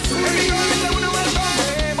be free.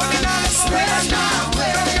 Spread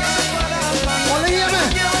away. Wanna hear me?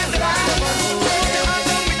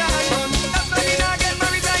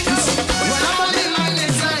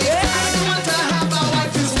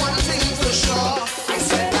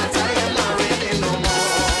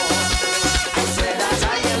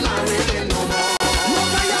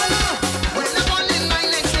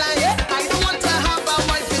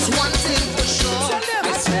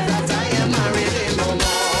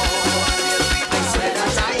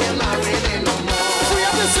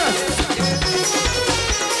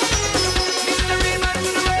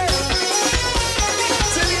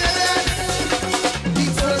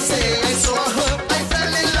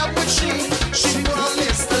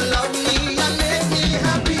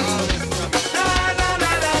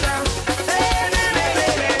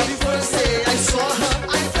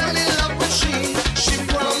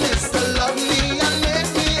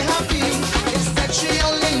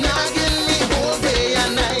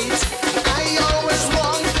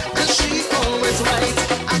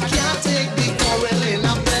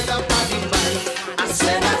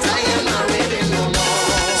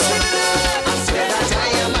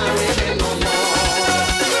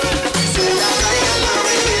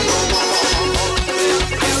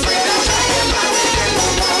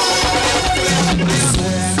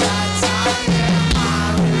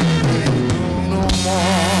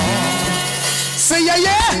 Say yeah,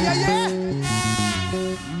 yeah.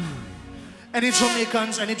 Any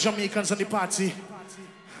Jamaicans on the party?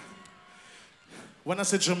 When I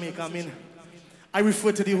say Jamaica, I mean, I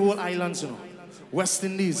refer to the whole islands, you know. West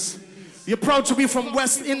Indies. You're proud to be from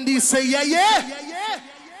West Indies. Say yeah, yeah.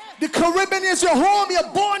 The Caribbean is your home.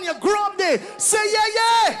 You're born, you grew up there. Say yeah,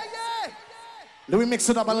 yeah. Let me mix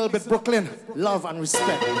it up a little bit. Brooklyn, love and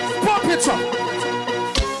respect. Pop it up.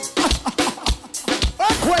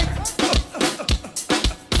 Earthquake.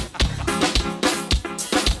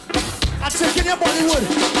 I'm taking your Bollywood.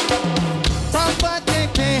 Papa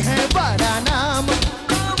take me badanam.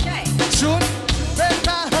 Okay. Shoot.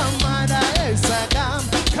 Beka hamada esagam.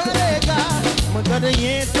 Kalega. Mudada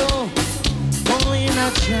yeto. Boy na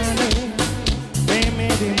chane. Baby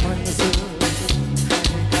di manzo.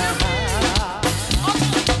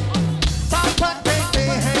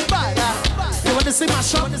 You want to see my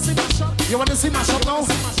shot? You want to see my shot now?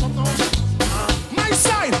 My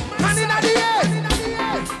side, hand in the air.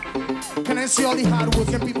 Can I see all the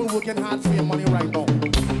hard-working people working hard for your money right now?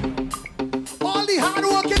 All the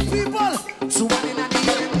hard-working people. So one in the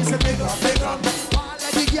air, we say big up, big up. All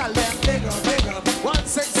of the girl them, big up, big up. One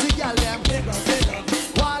sexy girl them, big up, big up.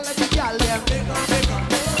 All of the girl them, big up, big up.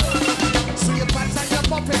 So your pants and your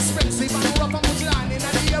pop expensive and rough and put your hand in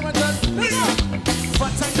the air and just big up.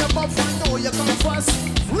 But I never find know you come first.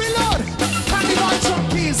 Reload! Carnival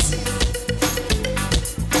junkies!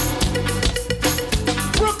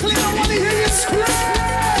 Brooklyn, I want to hear you scream!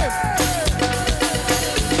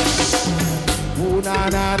 Ooh, na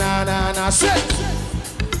na na na na, shit!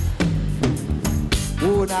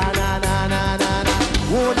 Ooh, na na na na na na.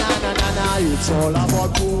 Ooh, na na na na, it's all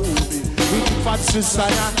about movie. We keep fat sister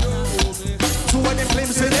and two of them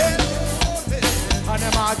claims in it. And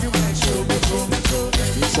them arguments should be true.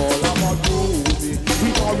 It's all about movie. We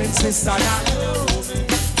all insist on that.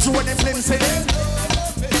 So when them claims say it,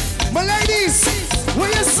 my ladies, what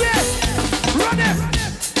you say? Run it.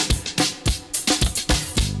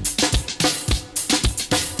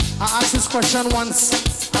 I asked this question once,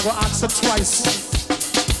 I go ask it twice.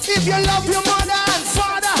 If you love your mother and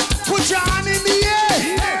father, put your hand in the air.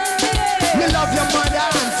 You love your mother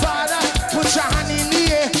and father, put your hand in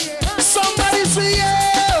the air. Somebody say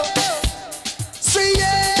yeah, say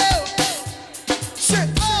yeah, say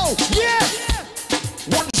oh yeah.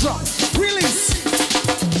 One drop, release.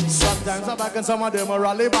 Sometimes I'm back and some of them are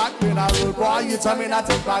rally back. When I road boy, you tell me not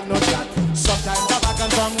take back no shot. Sometimes I'm back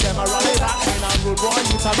and some of them are rally back. When I road boy,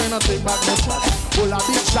 you tell me not take back no shot. Pull a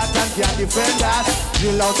big shot and can't defend that.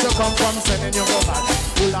 You love to come from sending you go back.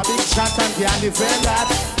 Pull a big shot and can't defend that.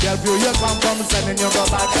 Tell you come from sending you go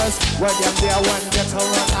back. Cause when them there, when get to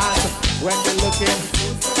run out. When they looking,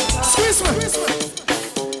 squeeze me.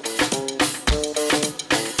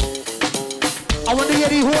 I want to hear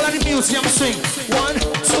the whole of the museum sing. 1,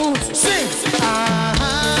 2, sing.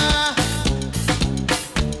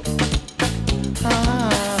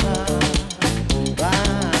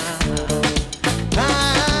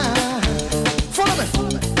 Follow me.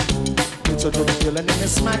 It's a good feeling in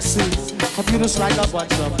this maxi. Hope you just like a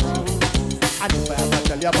bunch of. I never ever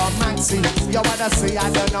tell you about Maxi. You wanna say I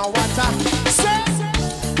don't know what I say.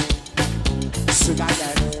 Sing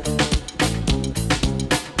again.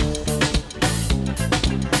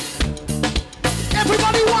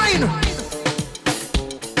 Everybody whine.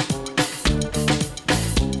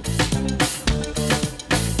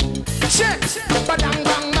 Check. Badang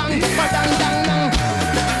bang bang. Badang bang bang.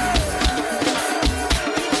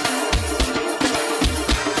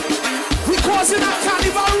 We causing a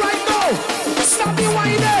carnival right now. Stop me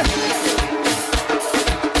whining.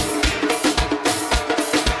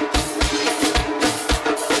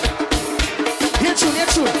 Here tune.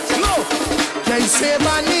 No. Kaise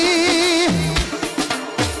bani.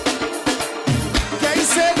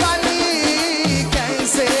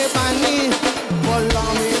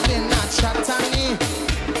 Bolong within a chatani.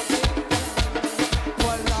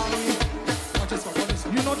 Bolong.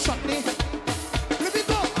 You know chutney? Let me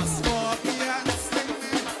go. I smoke me and sting me.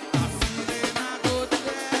 I feel in a good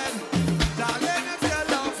bed. Darling, if you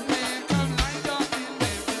love me, come lie down in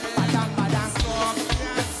the bed. Badang. Smoke me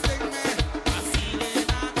and sting me. I feel in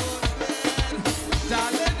a good bed.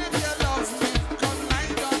 Darling, if you love me, come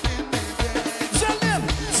lie down in the bed.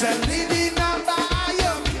 Tell me the number.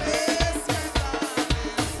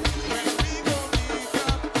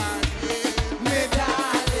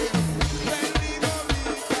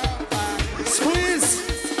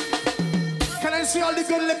 See all the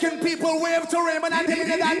good-looking people wave to Raymond and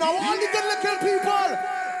him that now. All the good-looking people,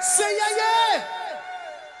 say yeah.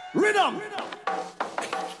 Rhythm.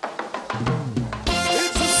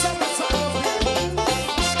 It's a summertime.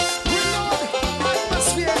 Reload.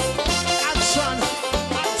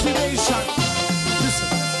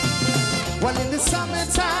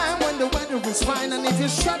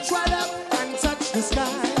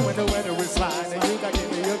 when the weather is fine, and you got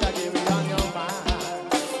give me on your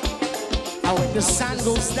mind. And when the sun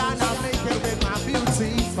goes down, I'll make it with my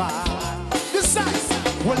beauty fine. Besides,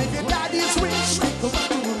 well, if your daddy's rich, come back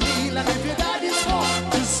to a meal, and if your daddy's poor,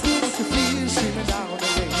 just do what you feel, streaming down the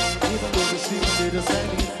lane, even though the stream did us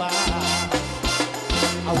any fine.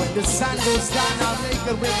 And when the sun goes down, I'll make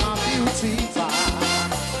it with my beauty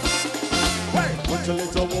fine. Hey, put your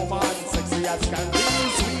little woman, sexy as can be,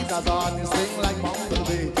 sweet as a honey sting like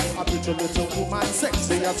bumblebee. I put your little woman,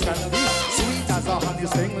 sexy as can be, sweet as a honey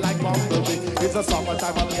sting like bumblebee. It's a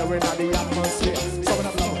summertime, I'm here in the atmosphere. Some of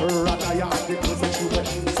them love her and I am the clothes that she wear.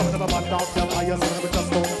 Some of them are burned off their fire, some of them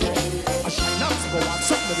just don't care. I shine up, so go on,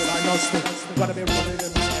 something that I know still. Gotta be rolling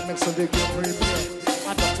in my head, make sure they get prepared.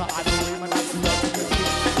 I don't know how to do it, man, I see what you can do.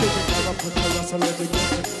 Living here up with the rest of living in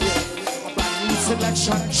a brand new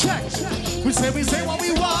selection, check. We say what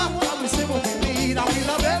we want, and we say what we need, and we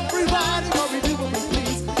love everybody, but we do what we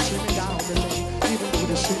please. Streaming down the lane, even though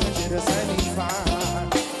the streaming did us any fine.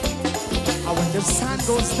 And when the sun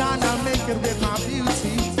goes down, I'll make it with my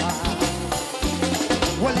beauty fine.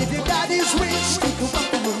 Well, if your daddy's rich, you can come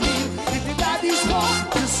to a meal. If your daddy's poor,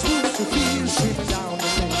 just do what you feel. Streaming down the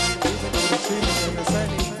lane, even though the streaming did us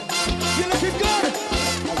any fine. You're looking good.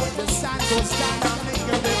 And when the sun goes down, I'll make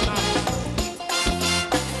it with my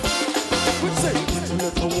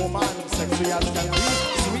little woman, sexy as can be,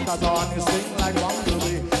 sweet as a honey sting like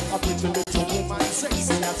bumblebee. A pretty little woman,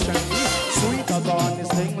 sexy as can be, sweet as a honey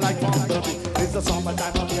sting like bumblebee. It's the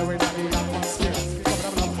summertime, I'm here in the atmosphere. Some of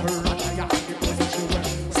them love her and I am the clothes that she wear.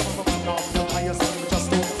 Some of them are off the fire, some of them just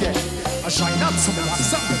don't care. I shine up, some of them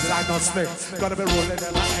something that I don't spare. Gotta be rolling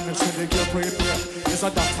in line and should they get prepared. It's a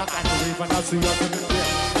doctor and a raven, I see you in the air.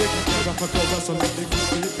 They can get up a cover, so let me get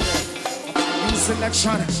prepared. New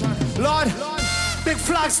selection, Lord. Big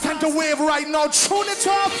flags tend to wave right now. Tune it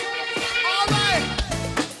up. All right.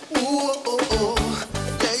 Ooh, oh, oh,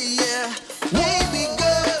 yeah, yeah. Baby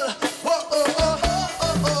girl. Oh, oh, oh,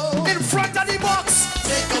 oh, oh. In front of the box.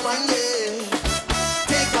 Take a wine, yeah.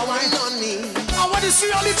 Take a wine on me. I want to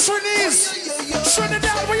see all the Trinis.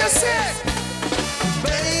 Trinidad, where you say?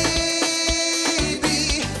 Baby,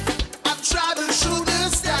 I've traveled through the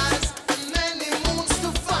stars and many moons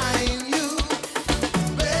to find you.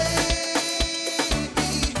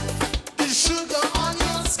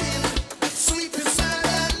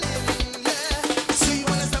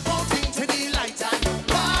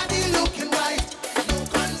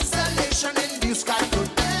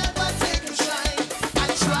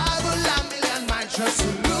 Just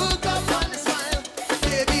look up and smile,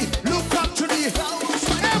 baby. Look up to the house.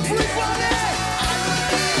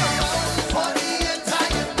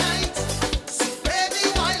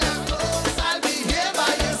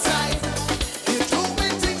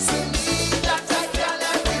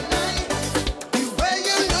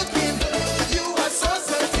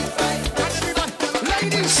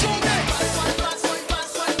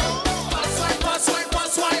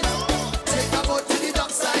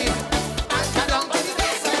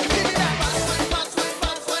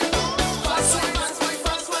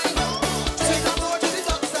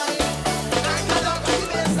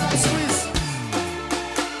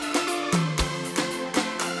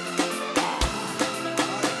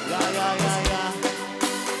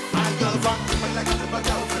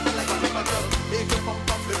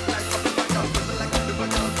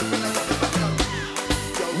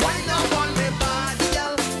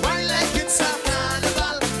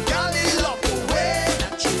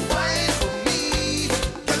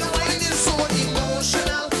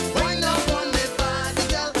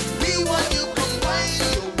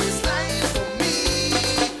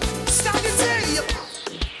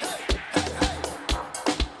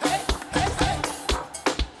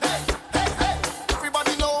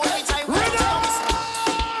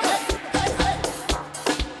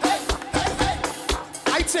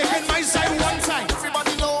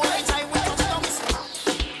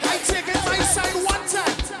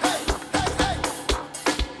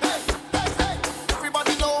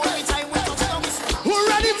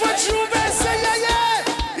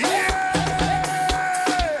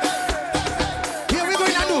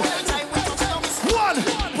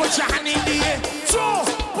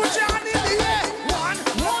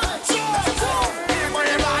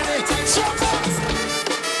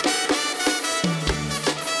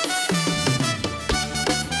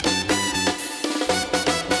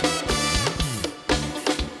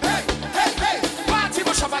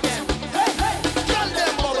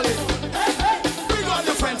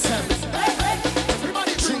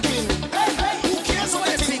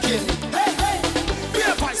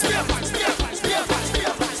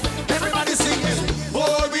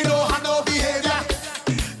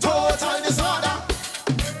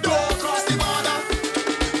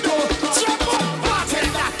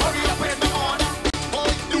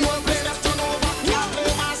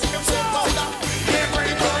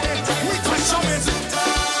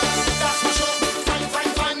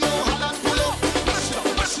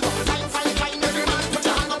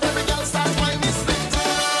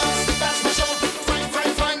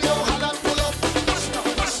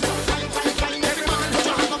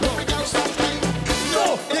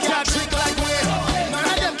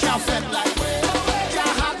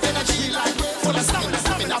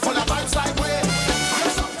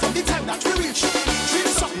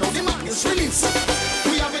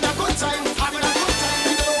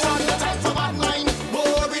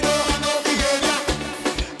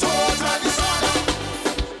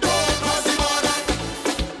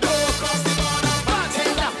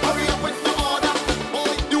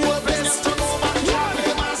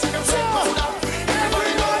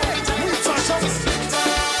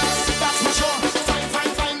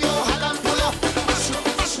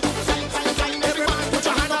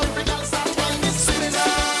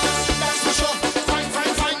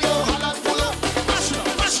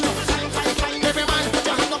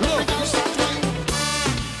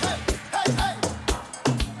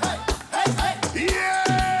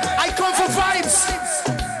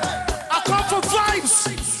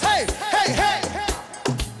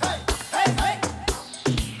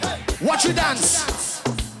 Watch you dance.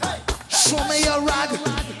 Show me your rag.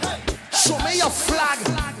 Show me your flag.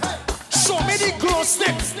 Show me the glow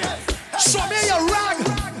stick. Show me your rag.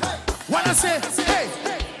 When I say, hey,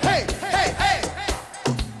 hey, hey, hey.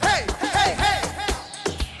 Hey, hey, hey.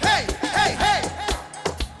 Hey, hey,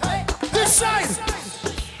 hey. This side.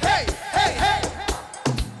 Hey, hey, hey.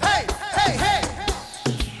 Hey, hey,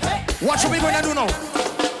 hey. Watch what we're going to do now.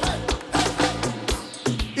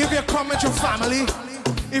 If you come with your family,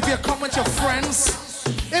 if you come with your friends,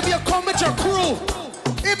 if you come with your crew,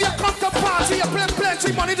 if you come to party, you pay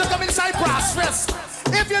plenty money to come inside Brass Fest.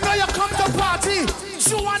 If you know you come to party,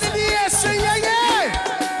 so one in the air, say yeah,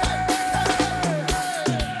 yeah.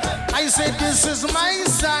 I say this is my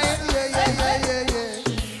side, yeah, yeah, yeah, yeah, yeah.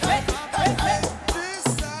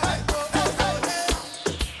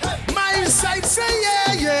 My side, say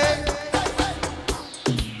yeah, yeah.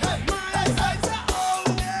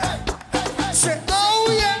 Say oh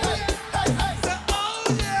yeah.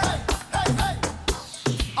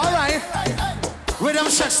 All right, rhythm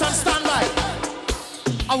section, stand by.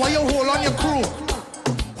 I want you to hold on your crew.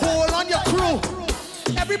 Hold on your crew.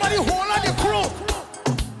 Everybody hold on your crew.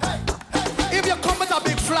 If you come with a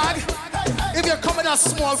big flag, if you come with a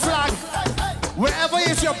small flag, wherever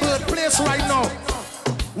is your birthplace right now,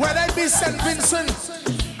 whether it be St. Vincent,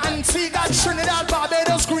 Antigua, Trinidad,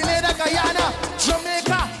 Barbados, Grenada, Guyana,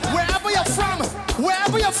 Jamaica, wherever you're from,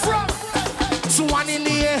 wherever you're from, to one in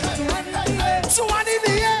the air, to one in the air, to one in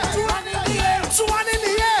the air, to one in the air, to one in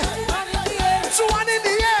the air, to one in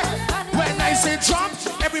the air. When I say jump,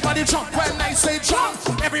 everybody jump. When I say jump,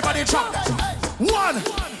 everybody jump. 1, 2, 1,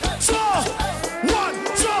 2,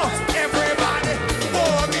 everybody.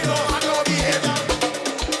 Oh, me know I know behavior.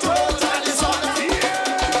 Total disorder.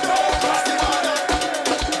 Don't cross the border.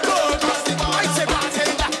 Don't cross the border. I say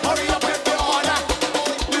bartender, hurry up with the order.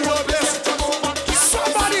 The road bless.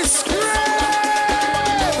 Somebody scream.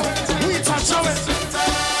 We touch on it.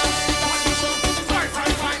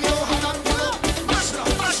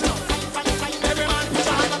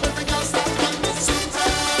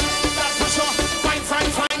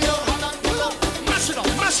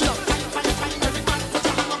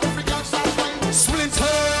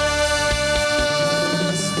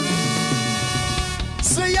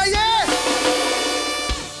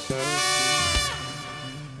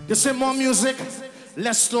 You say more music,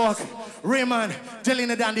 let's talk. Raymond,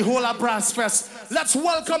 Dil-E-Nada, and the whole of Brass Fest. Let's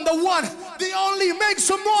welcome the one, the only. Make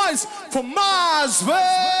some noise for Marzville.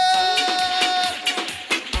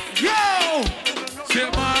 Yo! Say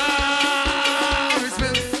Marzville.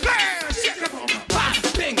 Bam! Shake it. Bam!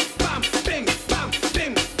 Bing! Bam! Bing! Bam!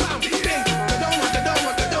 Bing! Bam! Bing! Don't want bim! Don't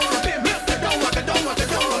want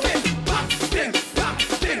bim! Bam! Bing! Bam!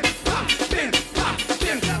 Bing! Bam! Bing! Bam!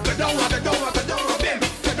 Bing! Don't want bim!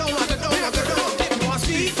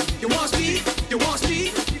 You want speed? You want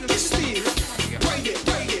speed? Get speed. Ride it,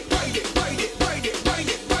 ride it, ride it, ride it, ride it, ride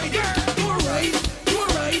it, ride it. Do it right, do it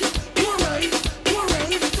right, do it right, do it right.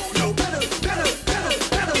 No better, better, better,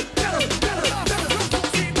 better, better, better, better.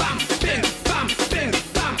 Bam, bing, bam, bing,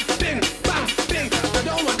 bam, bing, bam, bing.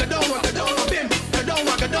 Don't want, bim. Don't want, bim.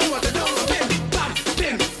 Bam,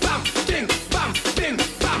 bing, bam, bing, bam, bing,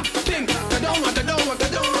 bam, bing. Don't want,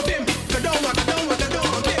 bim.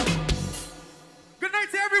 Good night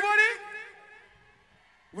to everybody.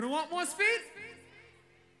 We don't want more speed?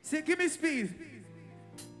 Say, give me speed.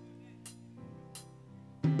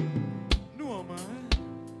 No, man.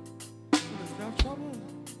 Let's have trouble.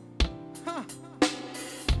 Huh.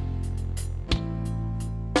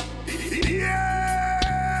 Yeah!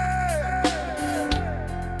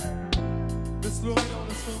 Let's slow me down,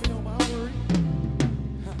 man. Worry.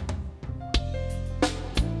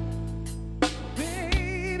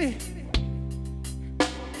 Baby.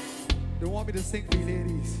 They want me to sing for you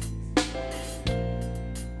ladies.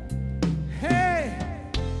 Hey,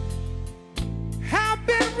 I've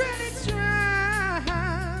been really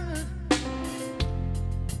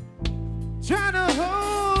trying to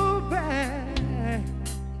hold back.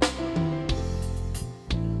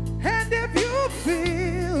 And if you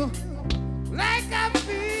feel like I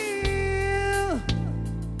feel,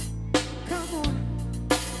 come on.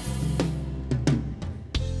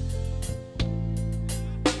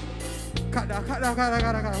 Cut that.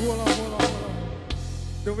 Hold on.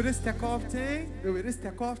 The way this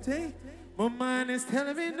take off thing, my mind is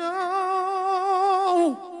telling me no.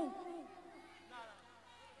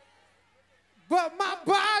 But my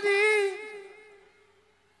body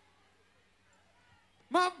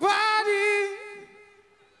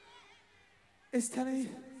is telling me,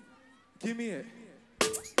 give me it.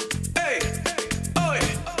 Hey, oi,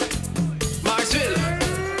 Marzville.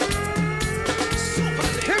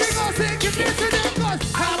 Here we go, me to them, cause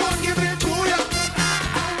I want to give it to you.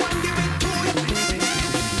 I want to give it to you.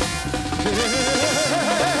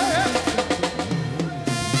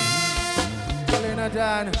 Selena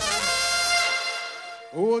Dan.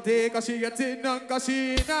 Oh, take a she get in on, cause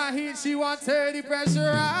she not heat, she want turn the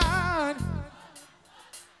pressure on.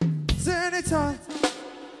 Turn it on.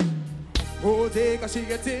 Oh, take a she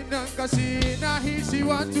get in on, cause she not heat, she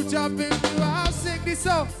want to jump in the house, sing this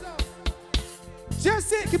song. Just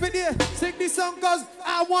sing, keep it there, sing this song, cause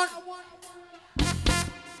I want.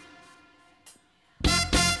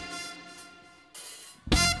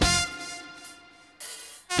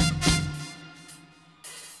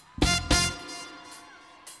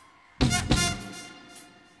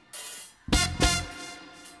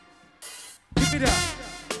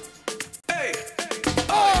 Hey!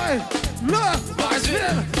 Oi! Look!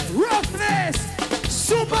 Marzville! Roughness!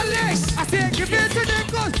 Super legs! I say give it to them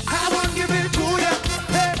cause I want to give it to you.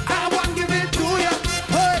 Hey! I want to give it to you.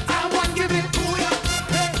 Hey! I want to give it to you.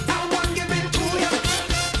 Hey! I want to give it to you.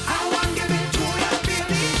 I want to give it to you,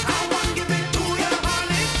 baby. I want to give it to you,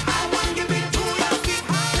 honey. I want to give it to you.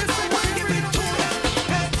 Yes, I want to give it to you.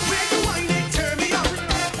 Hey! Where you want it, turn me up.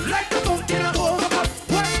 Like the fountain of overcome.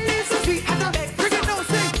 Why is so sweet at the bring it down,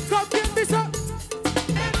 sing. Come give this up.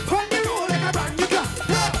 Pump the roll like a brand new car.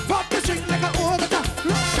 Pop the string like an overtop.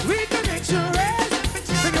 We can make sure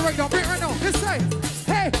bring it right now, bring it right now. This side.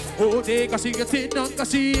 Hey, oh, they cause she gets in on,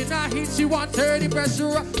 cause she not heat, she want turn the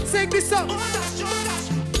pressure up. Sing this up.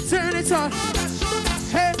 Turn it on.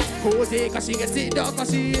 Hey, oh, they cause she gets in on, cause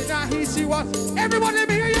she not heat, she want. Everyone let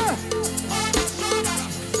me hear you.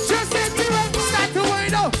 Just hit me up, start to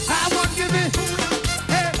wind up. I want to give it.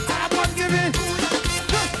 Hey, I want to give it.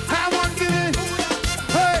 I want to give it.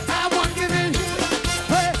 Hey, I want to give it.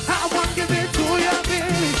 Hey, I want to give it to you,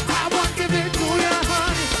 baby. I want to give it to you,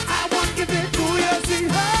 honey. I want to give it to you, see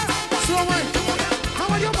her. So wait, how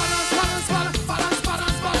about you balance, balance, balance, balance,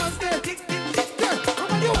 balance, balance, there. Girl, how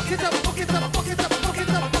about you walk it up, walk it up, walk it up, walk it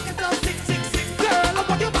up, walk it up, tick, tick, tick. Girl, how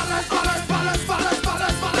about you balance, balance, balance, balance,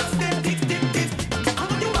 balance, balance, there. Tick, tick, tick. How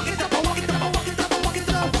about you walk it up, walk it up, walk it up, walk it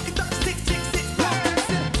up, walk it up, tick, tick, tick.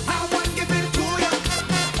 I want to give it to you.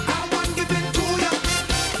 I want to give it to you.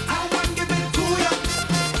 I want to give it to you.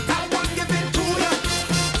 I want to give it to you.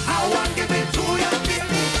 I want to give it to you,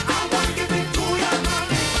 baby. I want to give it to you,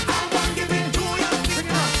 honey. I want to give it to you. Bring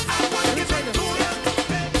it up. I want to give it to you.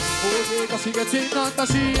 Oh, yeah, cause she gets in on, cause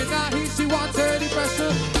she not heat, she wants her the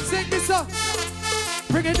pressure. Sing this up.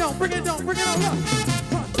 Bring it down, bring it down, bring it down, look.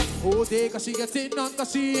 Oh, yeah, cause she gets in on,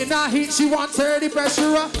 cause she not heat, she wants her the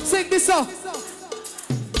pressure up. Sing this up.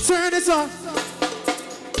 Turn it up.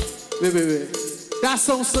 Wait. That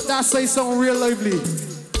side sound real lively.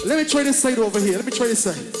 Let me try this side over here. Let me try this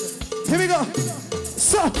side. Here we go.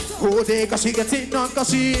 So, oh, they cause she gets in on, cause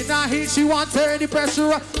she not heat, she wants her the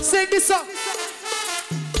pressure up. Sing this up.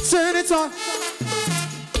 Turn it on.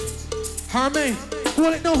 Harmony.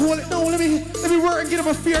 Hold it no. Let me work and give him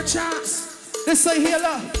a fair chance. Let's say here,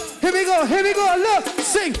 look. Here we go, look.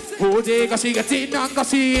 Sing. Oh, they cause she gets in on, cause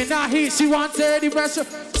she not heat, she wants her the pressure.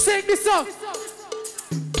 Sing this up.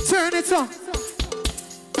 Turn it on.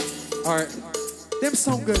 Alright. Them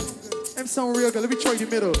sound good. Them sound real good. Let me try the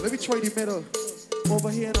middle. Over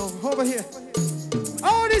here now. Over here.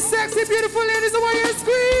 Oh, these sexy, beautiful ladies, I want you to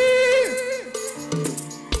scream.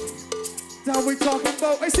 That's what we talking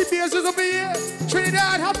about. I see beers just over here.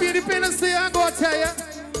 Trinidad, happy Independence Day, I'm gonna tell you.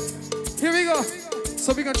 Here we go.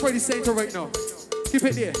 So we're gonna try the center right now. Keep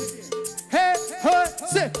it there. Hey,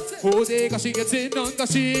 say. Oh, they cause she gets in on,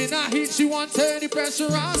 cause she not heat, she wants turn the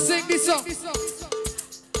pressure on. Sing this song.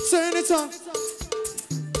 Turn it on.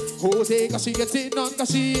 Oh, they cause she gets in on, cause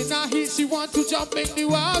she not heat, she wants to jump in the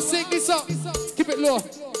wall. Sing this song. Keep it low.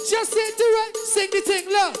 Just hit the right, sing the thing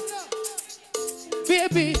low.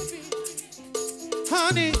 Baby,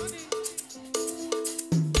 honey.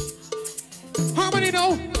 Harmony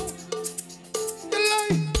now.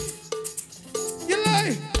 You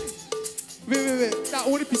lie. Wait. That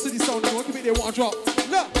only piece of the sound, you want to make they want to drop.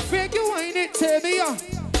 Look, make you whine it, tell me ya.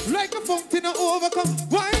 Like a fountain to overcome.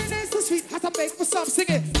 Wine is so sweet, has to make for some. Sing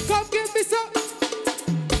it. Come give me some.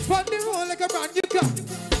 Put the roll like a brand new car.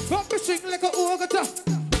 Pop the string like a ogre.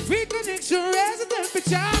 We can make sure raise the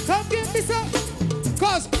temperature. Come give me some.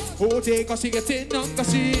 Cause, oh, take cause she gets in on, cause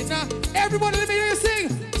she not. Everybody let me hear you sing.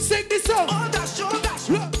 Sing this song. Oh, that's sure, that's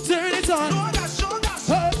look, turn it on. Oh, that's sure, that's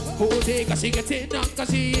oh, take cause she gets in on, cause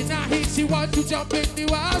she not hit. She want to jump in the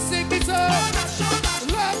wall. Sing this song. Oh, that's sure, that's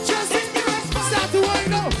look, just in the rest. Start to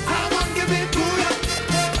wind up. I want to give it to you.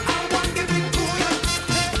 I want to give it to you.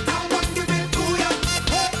 I want to give it to you.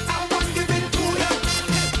 I want to give it to you.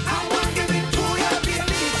 I want to give it to you,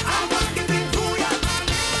 baby. I want to give it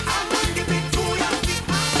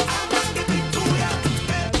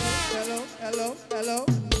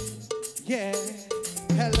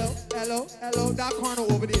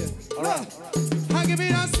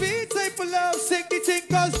love, sing the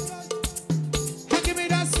tinkers. And give me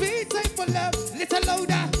that sweet type of love, little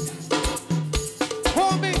louder.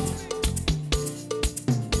 Hold me.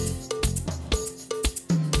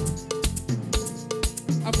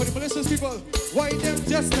 And for the malicious people, why them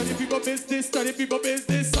just study people business, study people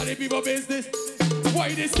business, study people business? Why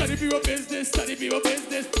they study people business, study people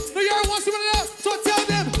business? No, you want some of that? So tell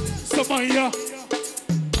them, Samaya,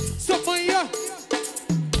 Samaya.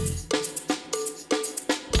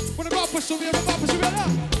 When I'm about to push me, I'm about to push me out.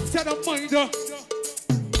 Tell them, minder,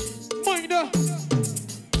 minder,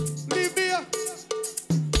 leave me here.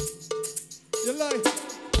 You lie.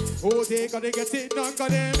 Oh, they gotta get it done, cause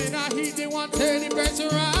them in a heat, they want 30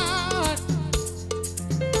 pressure on.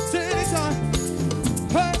 Turn it on.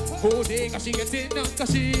 Hey. Oh, they got she get it done,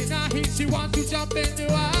 cause she in a heat, she want to jump in the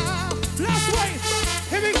water. Last way.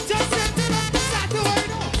 Here we just get to the start the way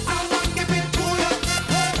now. I want to give it to you.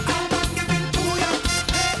 Hey, I want to give it to you.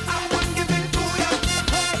 Hey, I want to give it to you.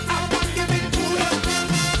 Hey, I want to give it to you.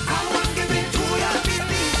 I want to give it to you.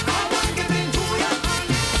 I want to give it to you.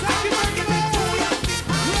 I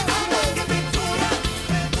want to give it to you.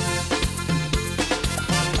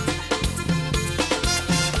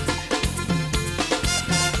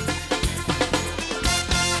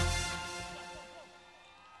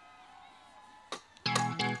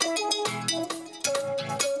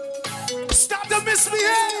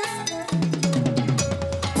 Misbehave.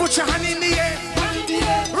 Put your hand in the air, hand in the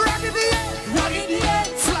air, rock in the air, rock in the air,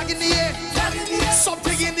 flag in the air, flag in the air,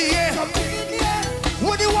 something in the air, something in the air.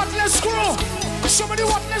 When you want, let's scroll. Somebody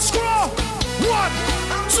want, let's scroll. 1,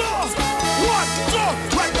 2, 1,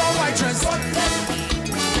 2. Right now, white dress.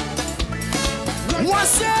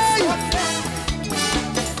 Wassy.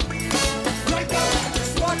 Right now,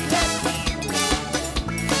 just one left.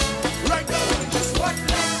 Right now, just one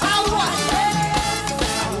left.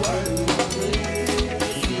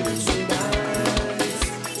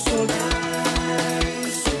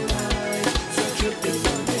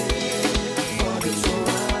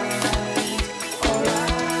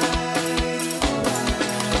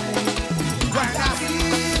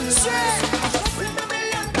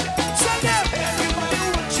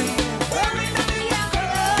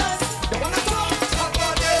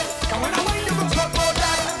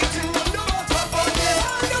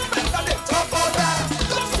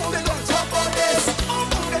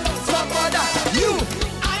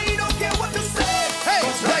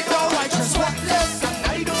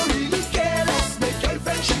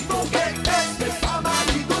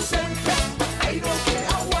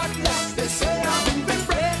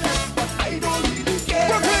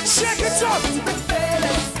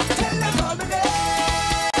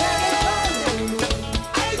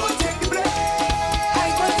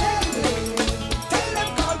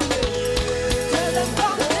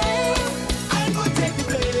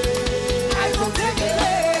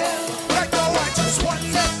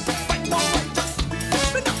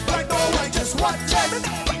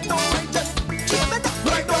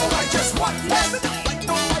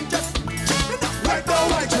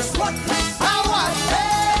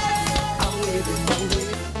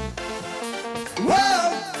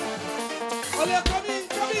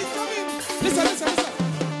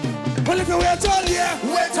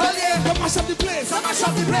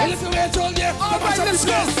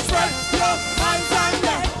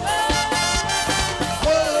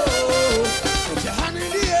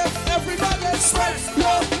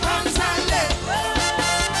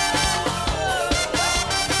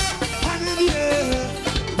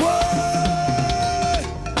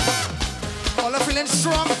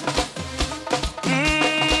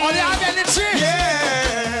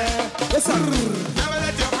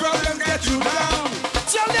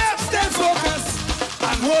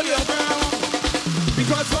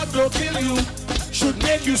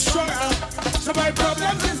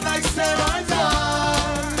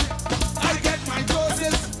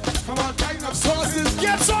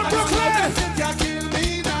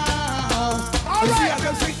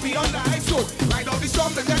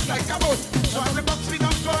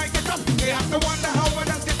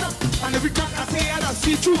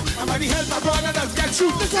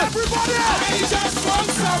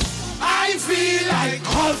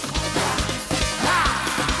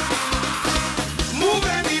 Move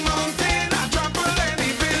any mountain and trample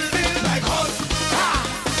any building like Hulk.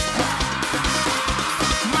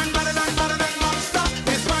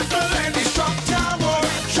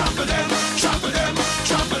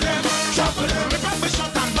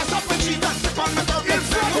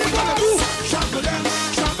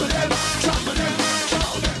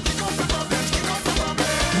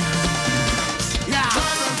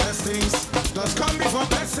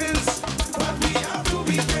 blessings.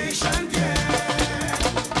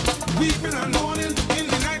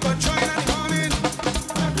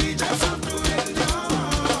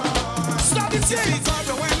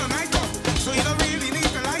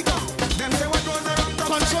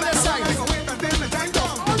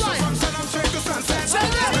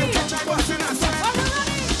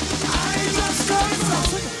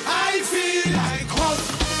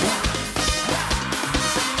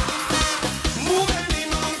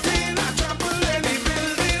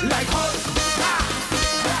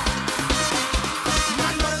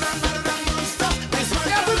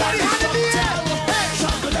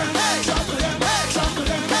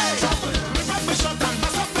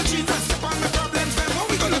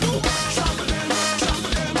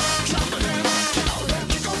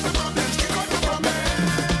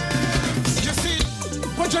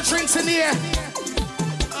 drinks in the air.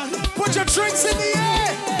 Put your drinks in the air.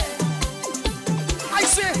 I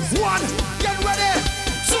say 1, get ready.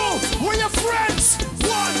 2, we're your friends.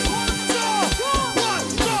 1, 2, 1,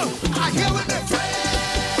 2. I hear with the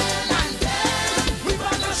friend and then we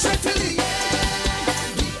run the shit till the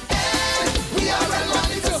end. We are real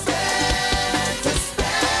money to spend.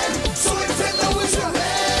 So if you know it's your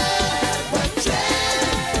head, but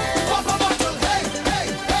yeah, pop a bottle, hey, hey,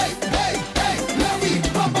 hey, hey, hey. Let me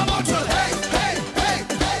pop a bottle, hey, hey, hey,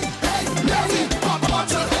 hey, hey. Let me pop a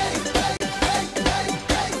bottle, hey, hey, hey, hey,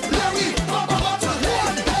 hey. Let me pop a bottle,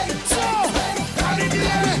 1, 2, and in the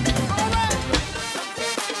air. All right.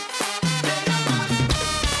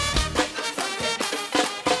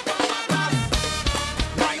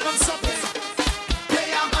 Wine on something, they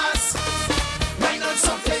are us. Wine on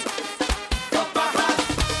something, pop a bottle.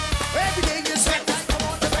 Every day you sweat, come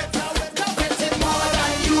on, the better with the sweating more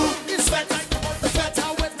than you. You sweat, the better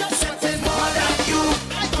with the sweating more than you.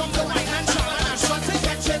 I come to wine and try and I shot to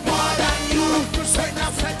catch it more than you. You sweat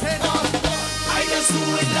now, sweating up. I just do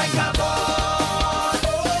it like a ball.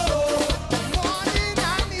 Morning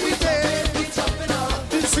and evening, we jumping up.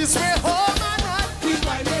 This is my home and I keep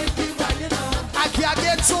riding up. I can't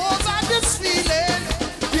get over this feeling.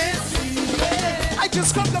 I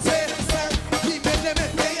just come to play.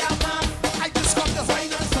 I just come to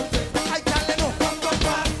find out something. I can't let no come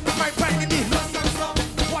back. My pride in me.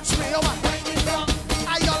 Watch me over. I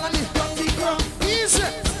all on it. Easy.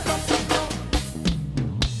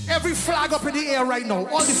 Every flag up in the air right now.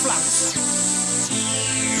 All the flags.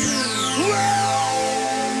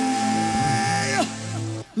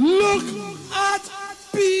 Look at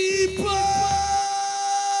people.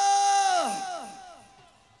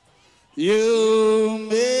 You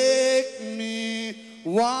make me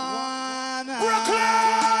wanna.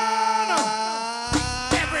 Brooklyn!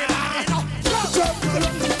 Everybody know. Jump in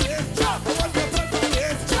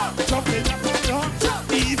the front,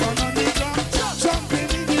 even on the ground. Jumping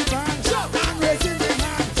in the van, and raising the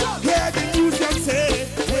hand. Hear the music say,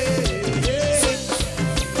 hey, hey.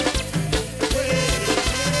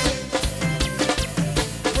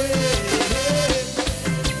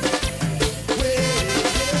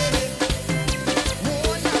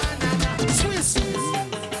 Swiss.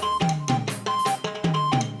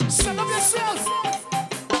 Set up yourself.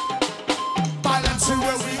 Balancing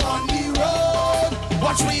where we on the road.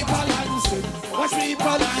 Watch me balancing. Watch me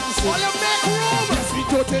balancing. All you make room. Yes, we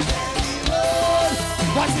go to any road.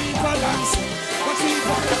 Watch me balancing. Watch me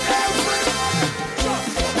balancing.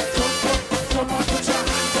 Jump on, put your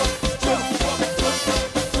hands up. Jump on,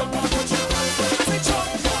 put your hands up. I say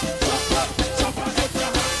jump on, put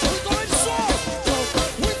your hands up. We going so.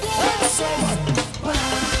 We going so.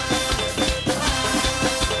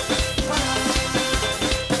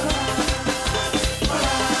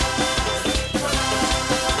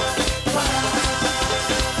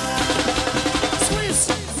 Squeeze.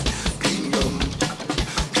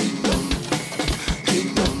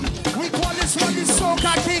 We call this one the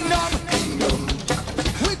Soca Kingdom.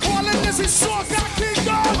 We call it this is Soca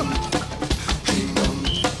Kingdom.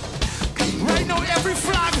 Right now, every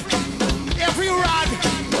flag, every rag,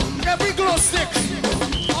 every glow stick,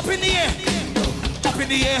 up in the air, up in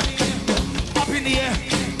the air, up in the air,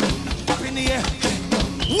 up in the air.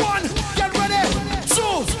 1, get ready.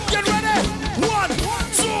 2, get ready. 1,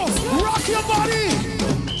 2, rock your body.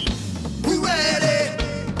 We ready.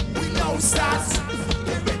 We know stars.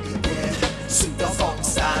 Get ready, yeah. See the funk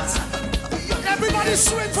stars. Everybody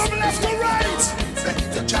swing from left to right. Ready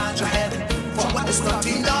to charge your head for what is not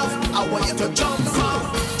enough. I want you to jump from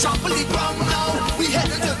trampoline ground now. We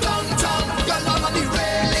headed to downtown. You're not on the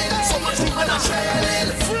railing. So much people are trailing.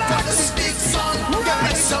 For this big song, get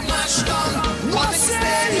ready to mash down. One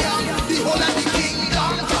stadium, the whole of the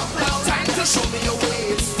kingdom. Time to show me your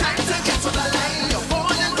ways. Time to get to the line. You're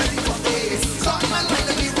born and ready for face. Come and ride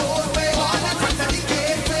on the roadway. On the front of the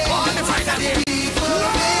gateway. On the front of the people.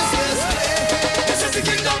 This is the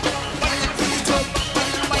kingdom.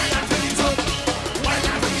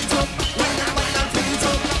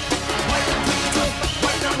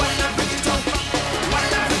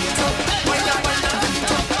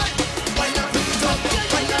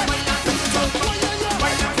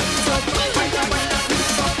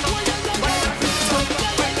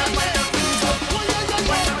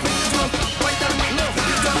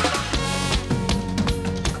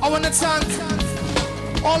 I want to thank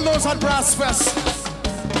all those at Brass Fest.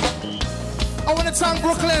 I want to thank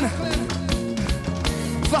Brooklyn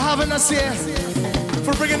for having us here,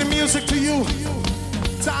 for bringing the music to you,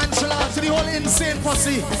 to Angela, to the whole Insane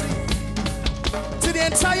Posse, to the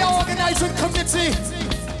entire organizing committee.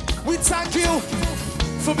 We thank you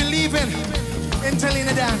for believing in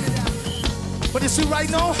Dil-E-Nada. But you see right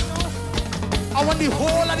now, I want the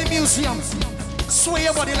whole of the museum. Sway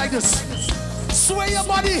your body like this. Sway your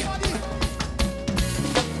body.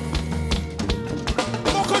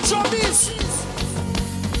 Local drummies.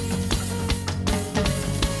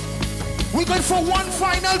 We're going for one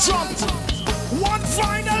final jump. One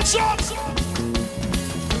final jump.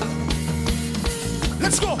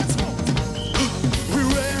 Let's go. We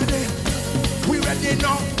ready. We ready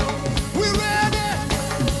now. We ready.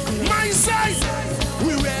 My side.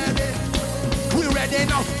 We ready. We ready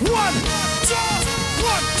now. 1, 2,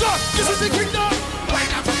 1, 2. This is the kingdom.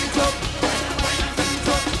 Wind up, feet up.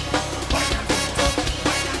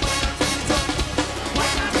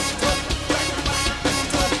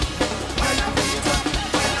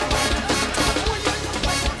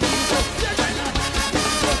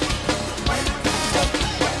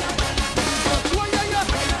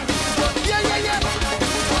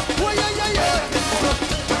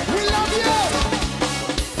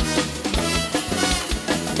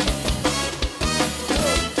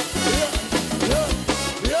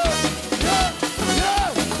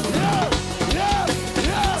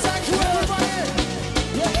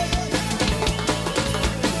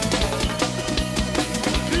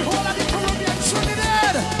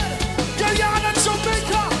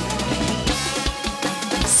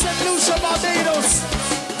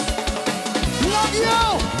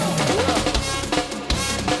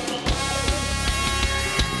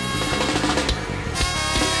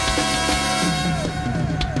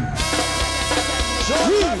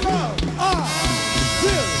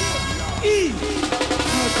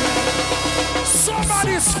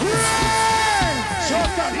 Somebody scream!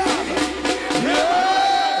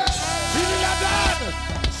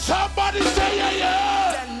 Somebody say yeah,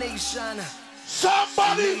 yeah! That nation.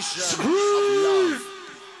 Somebody scream!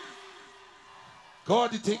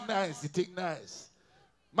 God, the thing nice, the thing nice.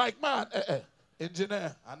 Mike man,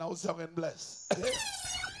 engineer, I know something blessed.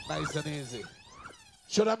 Nice and easy.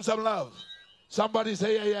 Show them some love. Somebody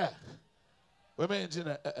say yeah, yeah. Where my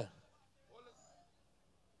engineer?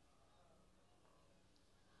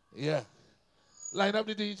 Yeah. Line up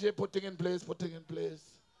the DJ, putting in place, putting in place.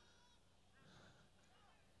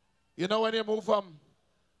 You know when you move from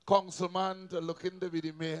councilman to looking to be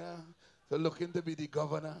the mayor, to looking to be the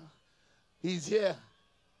governor, he's here.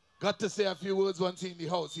 Got to say a few words once in the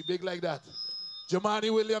house. He big like that.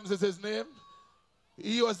 Jemani Williams is his name.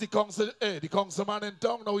 He was the councilman in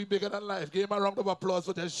town. Now he bigger than life. Give him a round of applause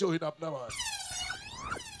for just showing up now, man.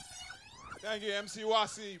 Thank you, MC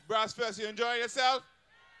Wassy. Brass Fest, you enjoying yourself?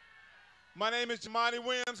 My name is Jemani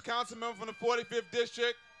Williams, councilman from the 45th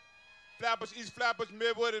District, Flatbush, East Flatbush,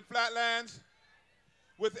 Midwood, and Flatlands.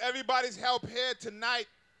 With everybody's help here tonight,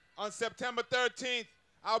 on September 13th,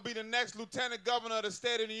 I'll be the next Lieutenant Governor of the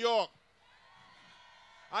state of New York.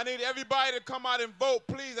 I need everybody to come out and vote,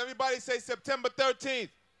 please. Everybody say September 13th.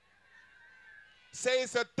 Say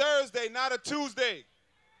it's a Thursday, not a Tuesday.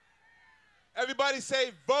 Everybody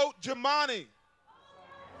say vote Jemani.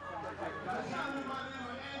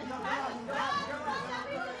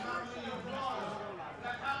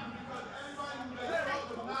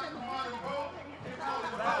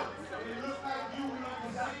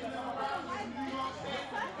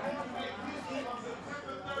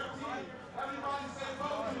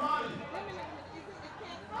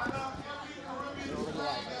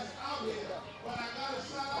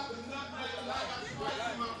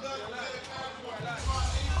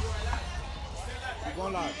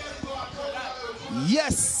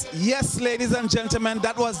 Yes, yes, ladies and gentlemen,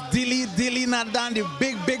 that was Dil-E-Nada, the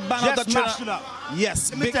big band of the mashed it up.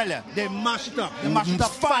 Yes, let me tell you, they mashed it up. They mashed it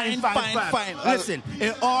up fine. Listen,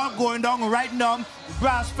 it's all going down right now.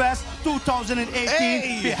 Brass Fest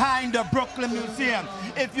 2018 behind the Brooklyn Museum.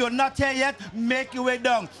 If you're not here yet, make your way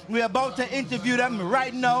down. We're about to interview them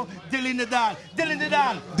right now. Dil-E-Nada.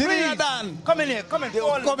 Dil-E-Nada. Come in here. Come in.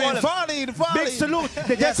 Big salute.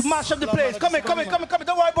 They just mashed up the place. Come in.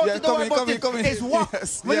 Don't worry about it. Don't worry about it. It's work.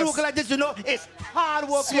 When you look like this, you know, it's hard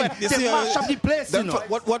work. They mash up the place, you know.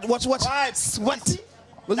 What?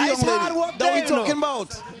 That's hard work. That we talking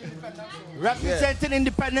about? Representing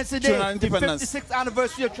Independence Day, the 56th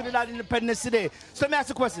anniversary of Trinidad Independence Day. So let me ask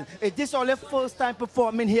you a question. Is this all your first time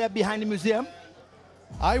performing here behind the museum?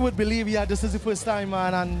 I would believe, yeah, this is the first time,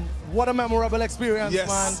 man, and what a memorable experience,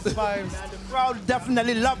 man. The vibes. Man, the crowd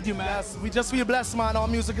definitely loved you, man. Yes, we just feel blessed, man. Our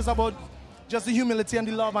music is about just the humility and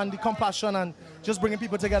the love and the compassion, and just bringing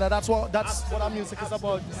people together. That's what our music is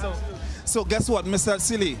about. So guess what, Mr.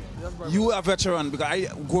 Silly? You are a veteran because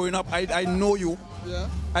growing up, I know you. Yeah.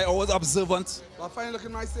 I always observant. I finally look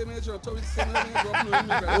at my same age, or same age,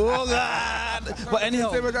 oh God! But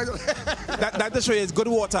anyhow, that to show you is good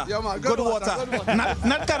water. Yeah, man, good water. Good water.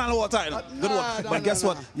 not canal water. Good water. But guess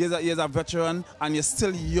what? You're a veteran and you're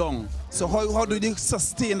still young. So how do you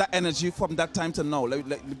sustain that energy from that time to now?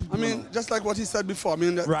 I mean, just like what he said before. I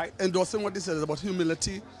mean, right. Endorsing what he said is about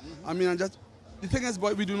humility. I mean, the thing is,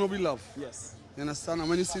 boy, we do what we love. Yes. You understand? And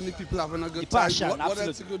when you see the people having a good passion, time, what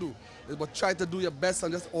else you could do? Is but try to do your best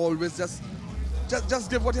and just always just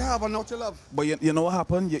give what you have and not your love. But you know what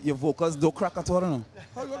happened? Your vocals don't crack at all, no?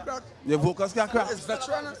 How you crack? Your vocals can't crack. It's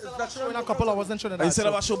veteran. In a couple hours in Trinidad. Instead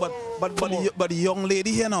of a show, but the young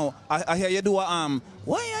lady here now, I hear you do a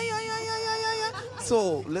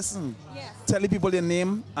So listen, tell the people your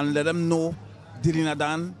name and let them know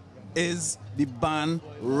Dil-E-Nada is the band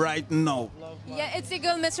right now. Yeah, it's your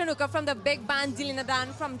girl, Miss Renuka, from the big band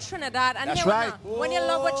Dil-E-Nada from Trinidad. And That's here right. When you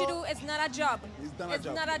love what you do, it's not a job. It's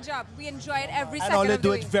not a job. We enjoy it every And second all they of do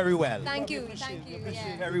the it week. very well. Thank you.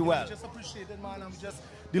 Yeah. Very well. Just appreciate it, man.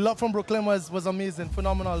 The love from Brooklyn was amazing,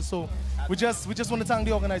 phenomenal. So we just want to thank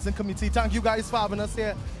the organizing committee. Thank you guys for having us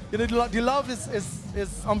here. You know, the love is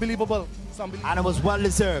unbelievable. It's unbelievable. And it was well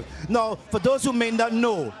deserved. Now, for those who may not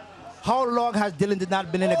know, how long has Dil-E-Nada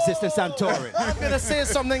been in existence, Santori? I'm going to say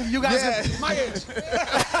something. You guys Yeah. my age.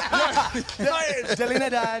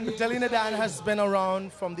 Dil-E-Nada has been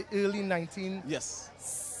around from the early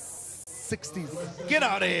 1960s. Get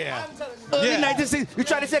out of here. Early Early 1960s. You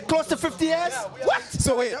trying to say close to 50 years? What?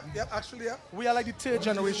 So wait. Yep, actually, yeah. We are like the third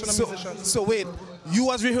generation of musicians. So wait, you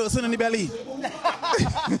was rehearsing in the belly?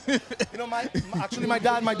 You know, my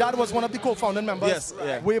dad was one of the co-founding members. Yes,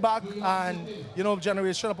 yeah. Way back, and you know,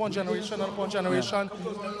 generation upon generation upon generation.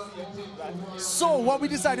 So what we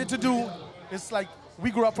decided to do is like we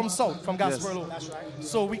grew up from South, from Gasparilla. That's right.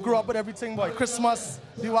 So we grew up with everything, boy. Christmas,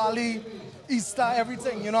 Diwali, Easter,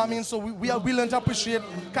 everything, you know what I mean? So we learned to appreciate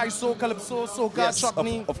Kaiso, Calypso, Soca, Yes,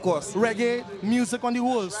 Chutney, of course. reggae, music on the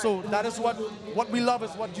whole. So that is what we love,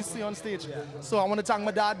 is what you see on stage. So I want to thank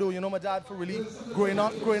my dad, though, you know, my dad for really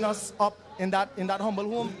growing us up in that humble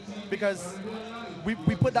home, because we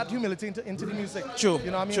put that humility into the music. True.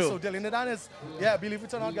 You know what I mean? True. So Dil-E-Nada is, yeah, believe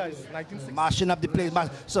it or not, guys, 1960. Mashing up the place.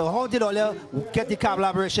 So how did all you get the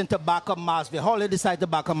collaboration to back up Marzville? How did you decide to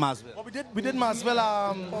back up Marzville? Well, we did Marzville,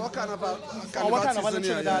 Our carnival in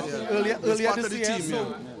Trinidad earlier part this of the year. team,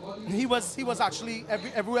 So he was actually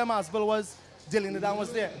everywhere Marzville was, Dil-E-Nada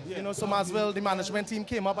was there. You know, so Marzville, the management team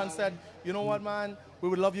came up and said, you know what, man, we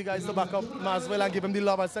would love you guys to back up Marzville and give him the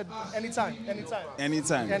love. I said, anytime.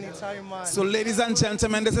 Anytime, man. So ladies and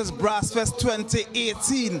gentlemen, this is Brass Fest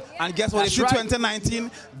 2018. And guess what? That's It's right. 2019.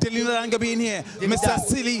 Dil-E-Nada gonna be in here. Mr.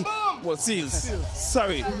 Silly. Well, Seals.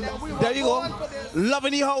 Sorry. There you go. Love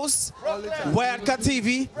in the house. WIADCA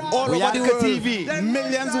TV. All over the WIADCA world. TV.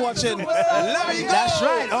 Millions watching. Love you go. That's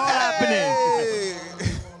right. All happening.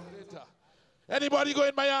 Anybody go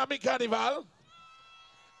in Miami Carnival?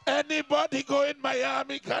 Anybody go in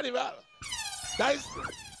Miami Carnival? That's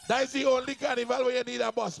the only carnival where you need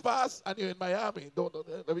a bus pass and you're in Miami. Don't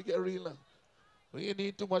let me get real now. You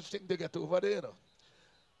need too much thing to get over there. You know.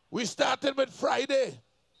 We started with Friday.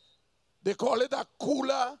 They call it a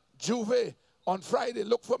cooler Juve on Friday.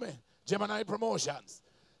 Look for me. Gemini Promotions.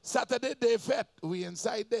 Saturday Day Fete. We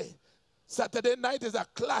inside there. Saturday night is a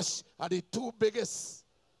clash of the two biggest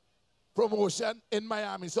promotion in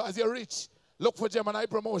Miami. So as you reach, look for Gemini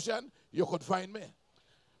Promotion, you could find me.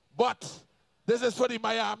 But this is for the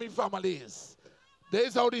Miami families. This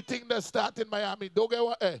is how the thing that start in Miami. Don't get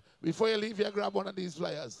one. Before you leave here, grab one of these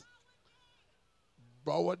flyers.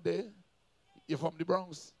 Broward Day, you're from the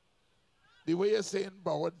Bronx. The way you're saying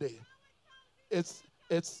Broward Day, it's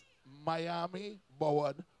Miami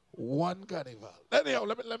Broward one carnival. Anyhow,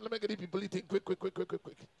 let me get the people eating quick.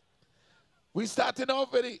 We starting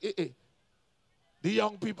off with the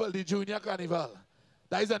young people, the junior carnival.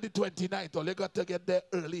 That is on the 29th. All you got to get there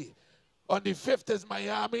early. On the 5th is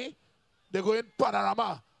Miami. They go in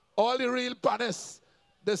Panorama. All the real panis.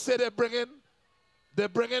 They say they're bringing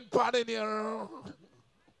pan in here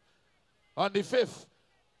on the 5th.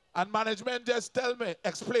 And management just tell me,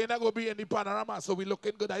 explain I go be in the Panorama. So we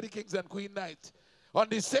looking good at the Kings and Queen night. On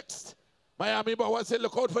the 6th, Miami Bower say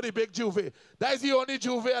look out for the big Juve. That is the only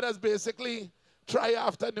Juve that's basically try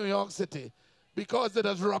after New York City. Because they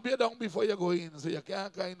just rub you down before you go in. So you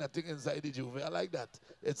can't find nothing inside the Juve. I like that.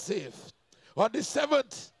 It's safe. On the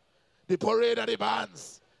 7th, the parade of the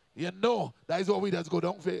bands. You know, that is what we just go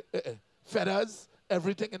down for. Feathers,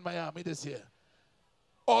 everything in Miami this year.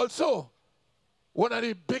 Also, one of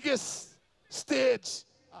the biggest stage.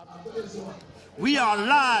 We are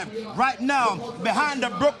live right now behind the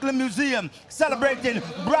Brooklyn Museum celebrating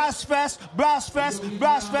Brass Fest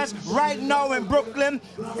right now in Brooklyn.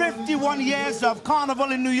 51 years of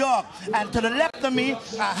Carnival in New York. And to the left of me,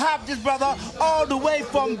 I have this brother all the way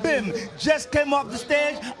from BIM. Just came off the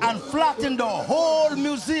stage and flattened the whole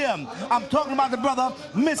museum. I'm talking about the brother,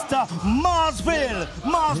 Mr. Marzville.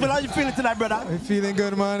 Marzville, how you feeling tonight, brother? I'm feeling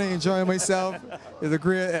good, man. Enjoying myself. It's a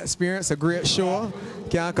great experience, a great show.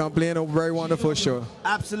 Can't complain, a very wonderful show.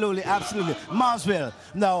 Absolutely, absolutely. Marzville,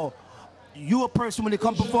 now, you a person when you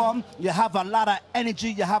come perform, you have a lot of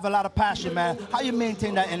energy, you have a lot of passion, man. How you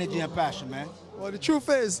maintain that energy and passion, man? Well, the truth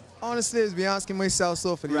is, honestly, I've been asking myself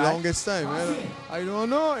so for the longest time. Man. I don't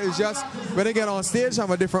know. It's just when I get on stage, I'm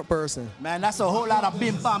a different person. Man, that's a whole lot of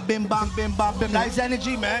bim bam, bim bam, bim bam, bim. That's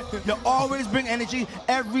energy, man. You always bring energy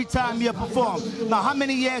every time you perform. Now, how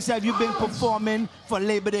many years have you been performing for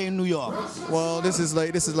Labor Day in New York? Well, this is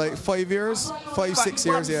like 5 years, 6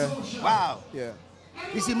 years, yeah. Wow. Yeah.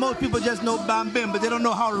 You see, most people just know Bam Bim, but they don't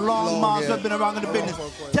know how long Marzville been around in the business.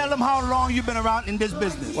 Tell them how long you've been around in this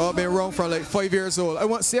business. Well, I've been around from like 5 years old. I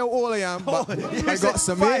won't say how old I am, but I got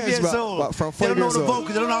some 5 years, years old. but from 5 years old. They don't know the old.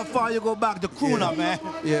 vocals, they don't know how far you go back. The crooner, man.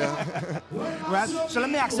 Yeah. Right? So let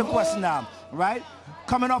me ask you a question now, right?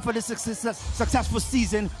 Coming off of this successful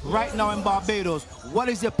season right now in Barbados, what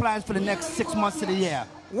is your plans for the next 6 months of the year?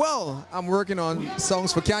 Well, I'm working on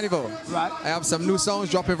songs for Carnival. Right. I have some new songs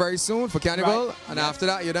dropping very soon for Carnival, Right. and after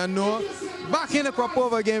that, you don't know, back in the crop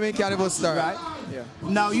over again when Carnival start. Right. Yeah.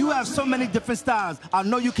 Now, you have so many different styles. I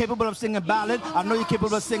know you're capable of singing ballad. I know you're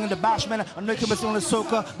capable of singing the bashment. I know you're capable of singing the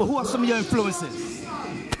soca. But who are some of your influences?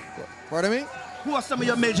 Pardon me? Who are some of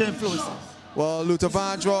your major influences? Well, Luther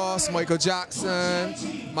Vandross, Michael Jackson,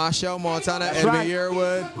 Marshall Montana, That's Edwin right.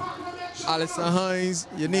 Yearwood, Alison Hines,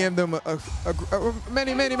 you name them,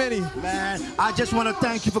 many. Man, I just want to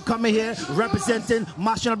thank you for coming here, representing,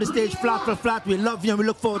 marching up the stage flat for flat. We love you and we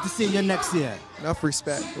look forward to seeing you next year. Enough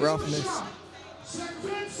respect, roughness.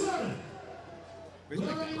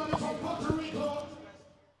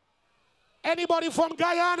 Anybody from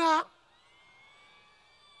Guyana?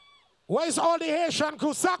 Where's all the Haitian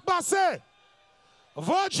crew? Sac Basse,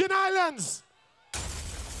 Virgin Islands,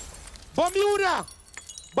 Bermuda,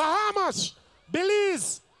 Bahamas,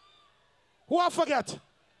 Belize. Who I forget?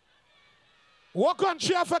 What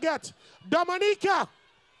country I forget? Dominica,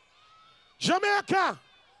 Jamaica.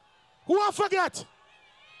 Who I forget?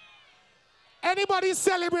 Anybody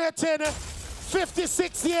celebrating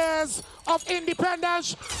 56 years of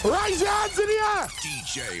independence? Raise your hands in the air.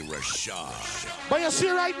 DJ Rashad. But you see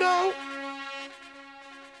right now,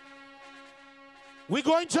 we're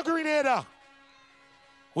going to Grenada.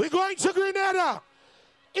 We're going to Grenada.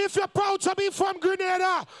 If you're proud to be from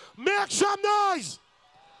Grenada, make some noise.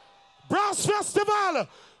 Brass Festival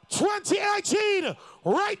 2018.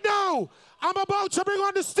 Right now, I'm about to bring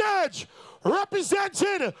on the stage,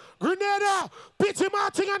 representing Grenada, Pity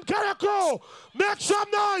Martin and Carriacou. Make some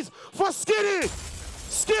noise for Skinny,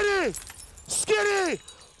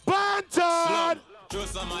 Banton. Throw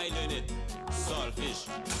some oil in it. Saltfish.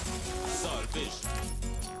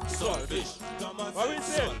 Come on, what we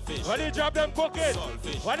say? saltfish. What the job them cooking?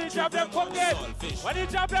 Saltfish. What the job them cooking? Saltfish. What the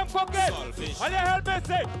job them cooking? Saltfish. What the hell me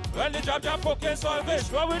say? When the job them cooking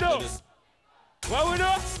saltfish, what we do? What we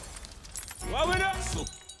do? What we do?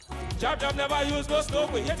 Job never use no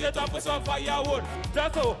stove. We hit it up with some firewood.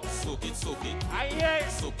 That's all. Soak it. I hear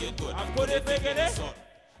it. Soak it good. I'm putting it in it.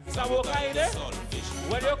 Sawoka in it.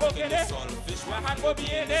 When you cook in it, your hand will be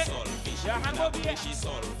in it. Your hand will be in it.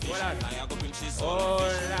 I go bring she saltfish.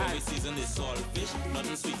 Alright. We season this saltfish.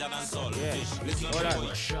 Nothing sweeter than saltfish.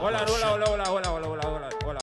 Hold on.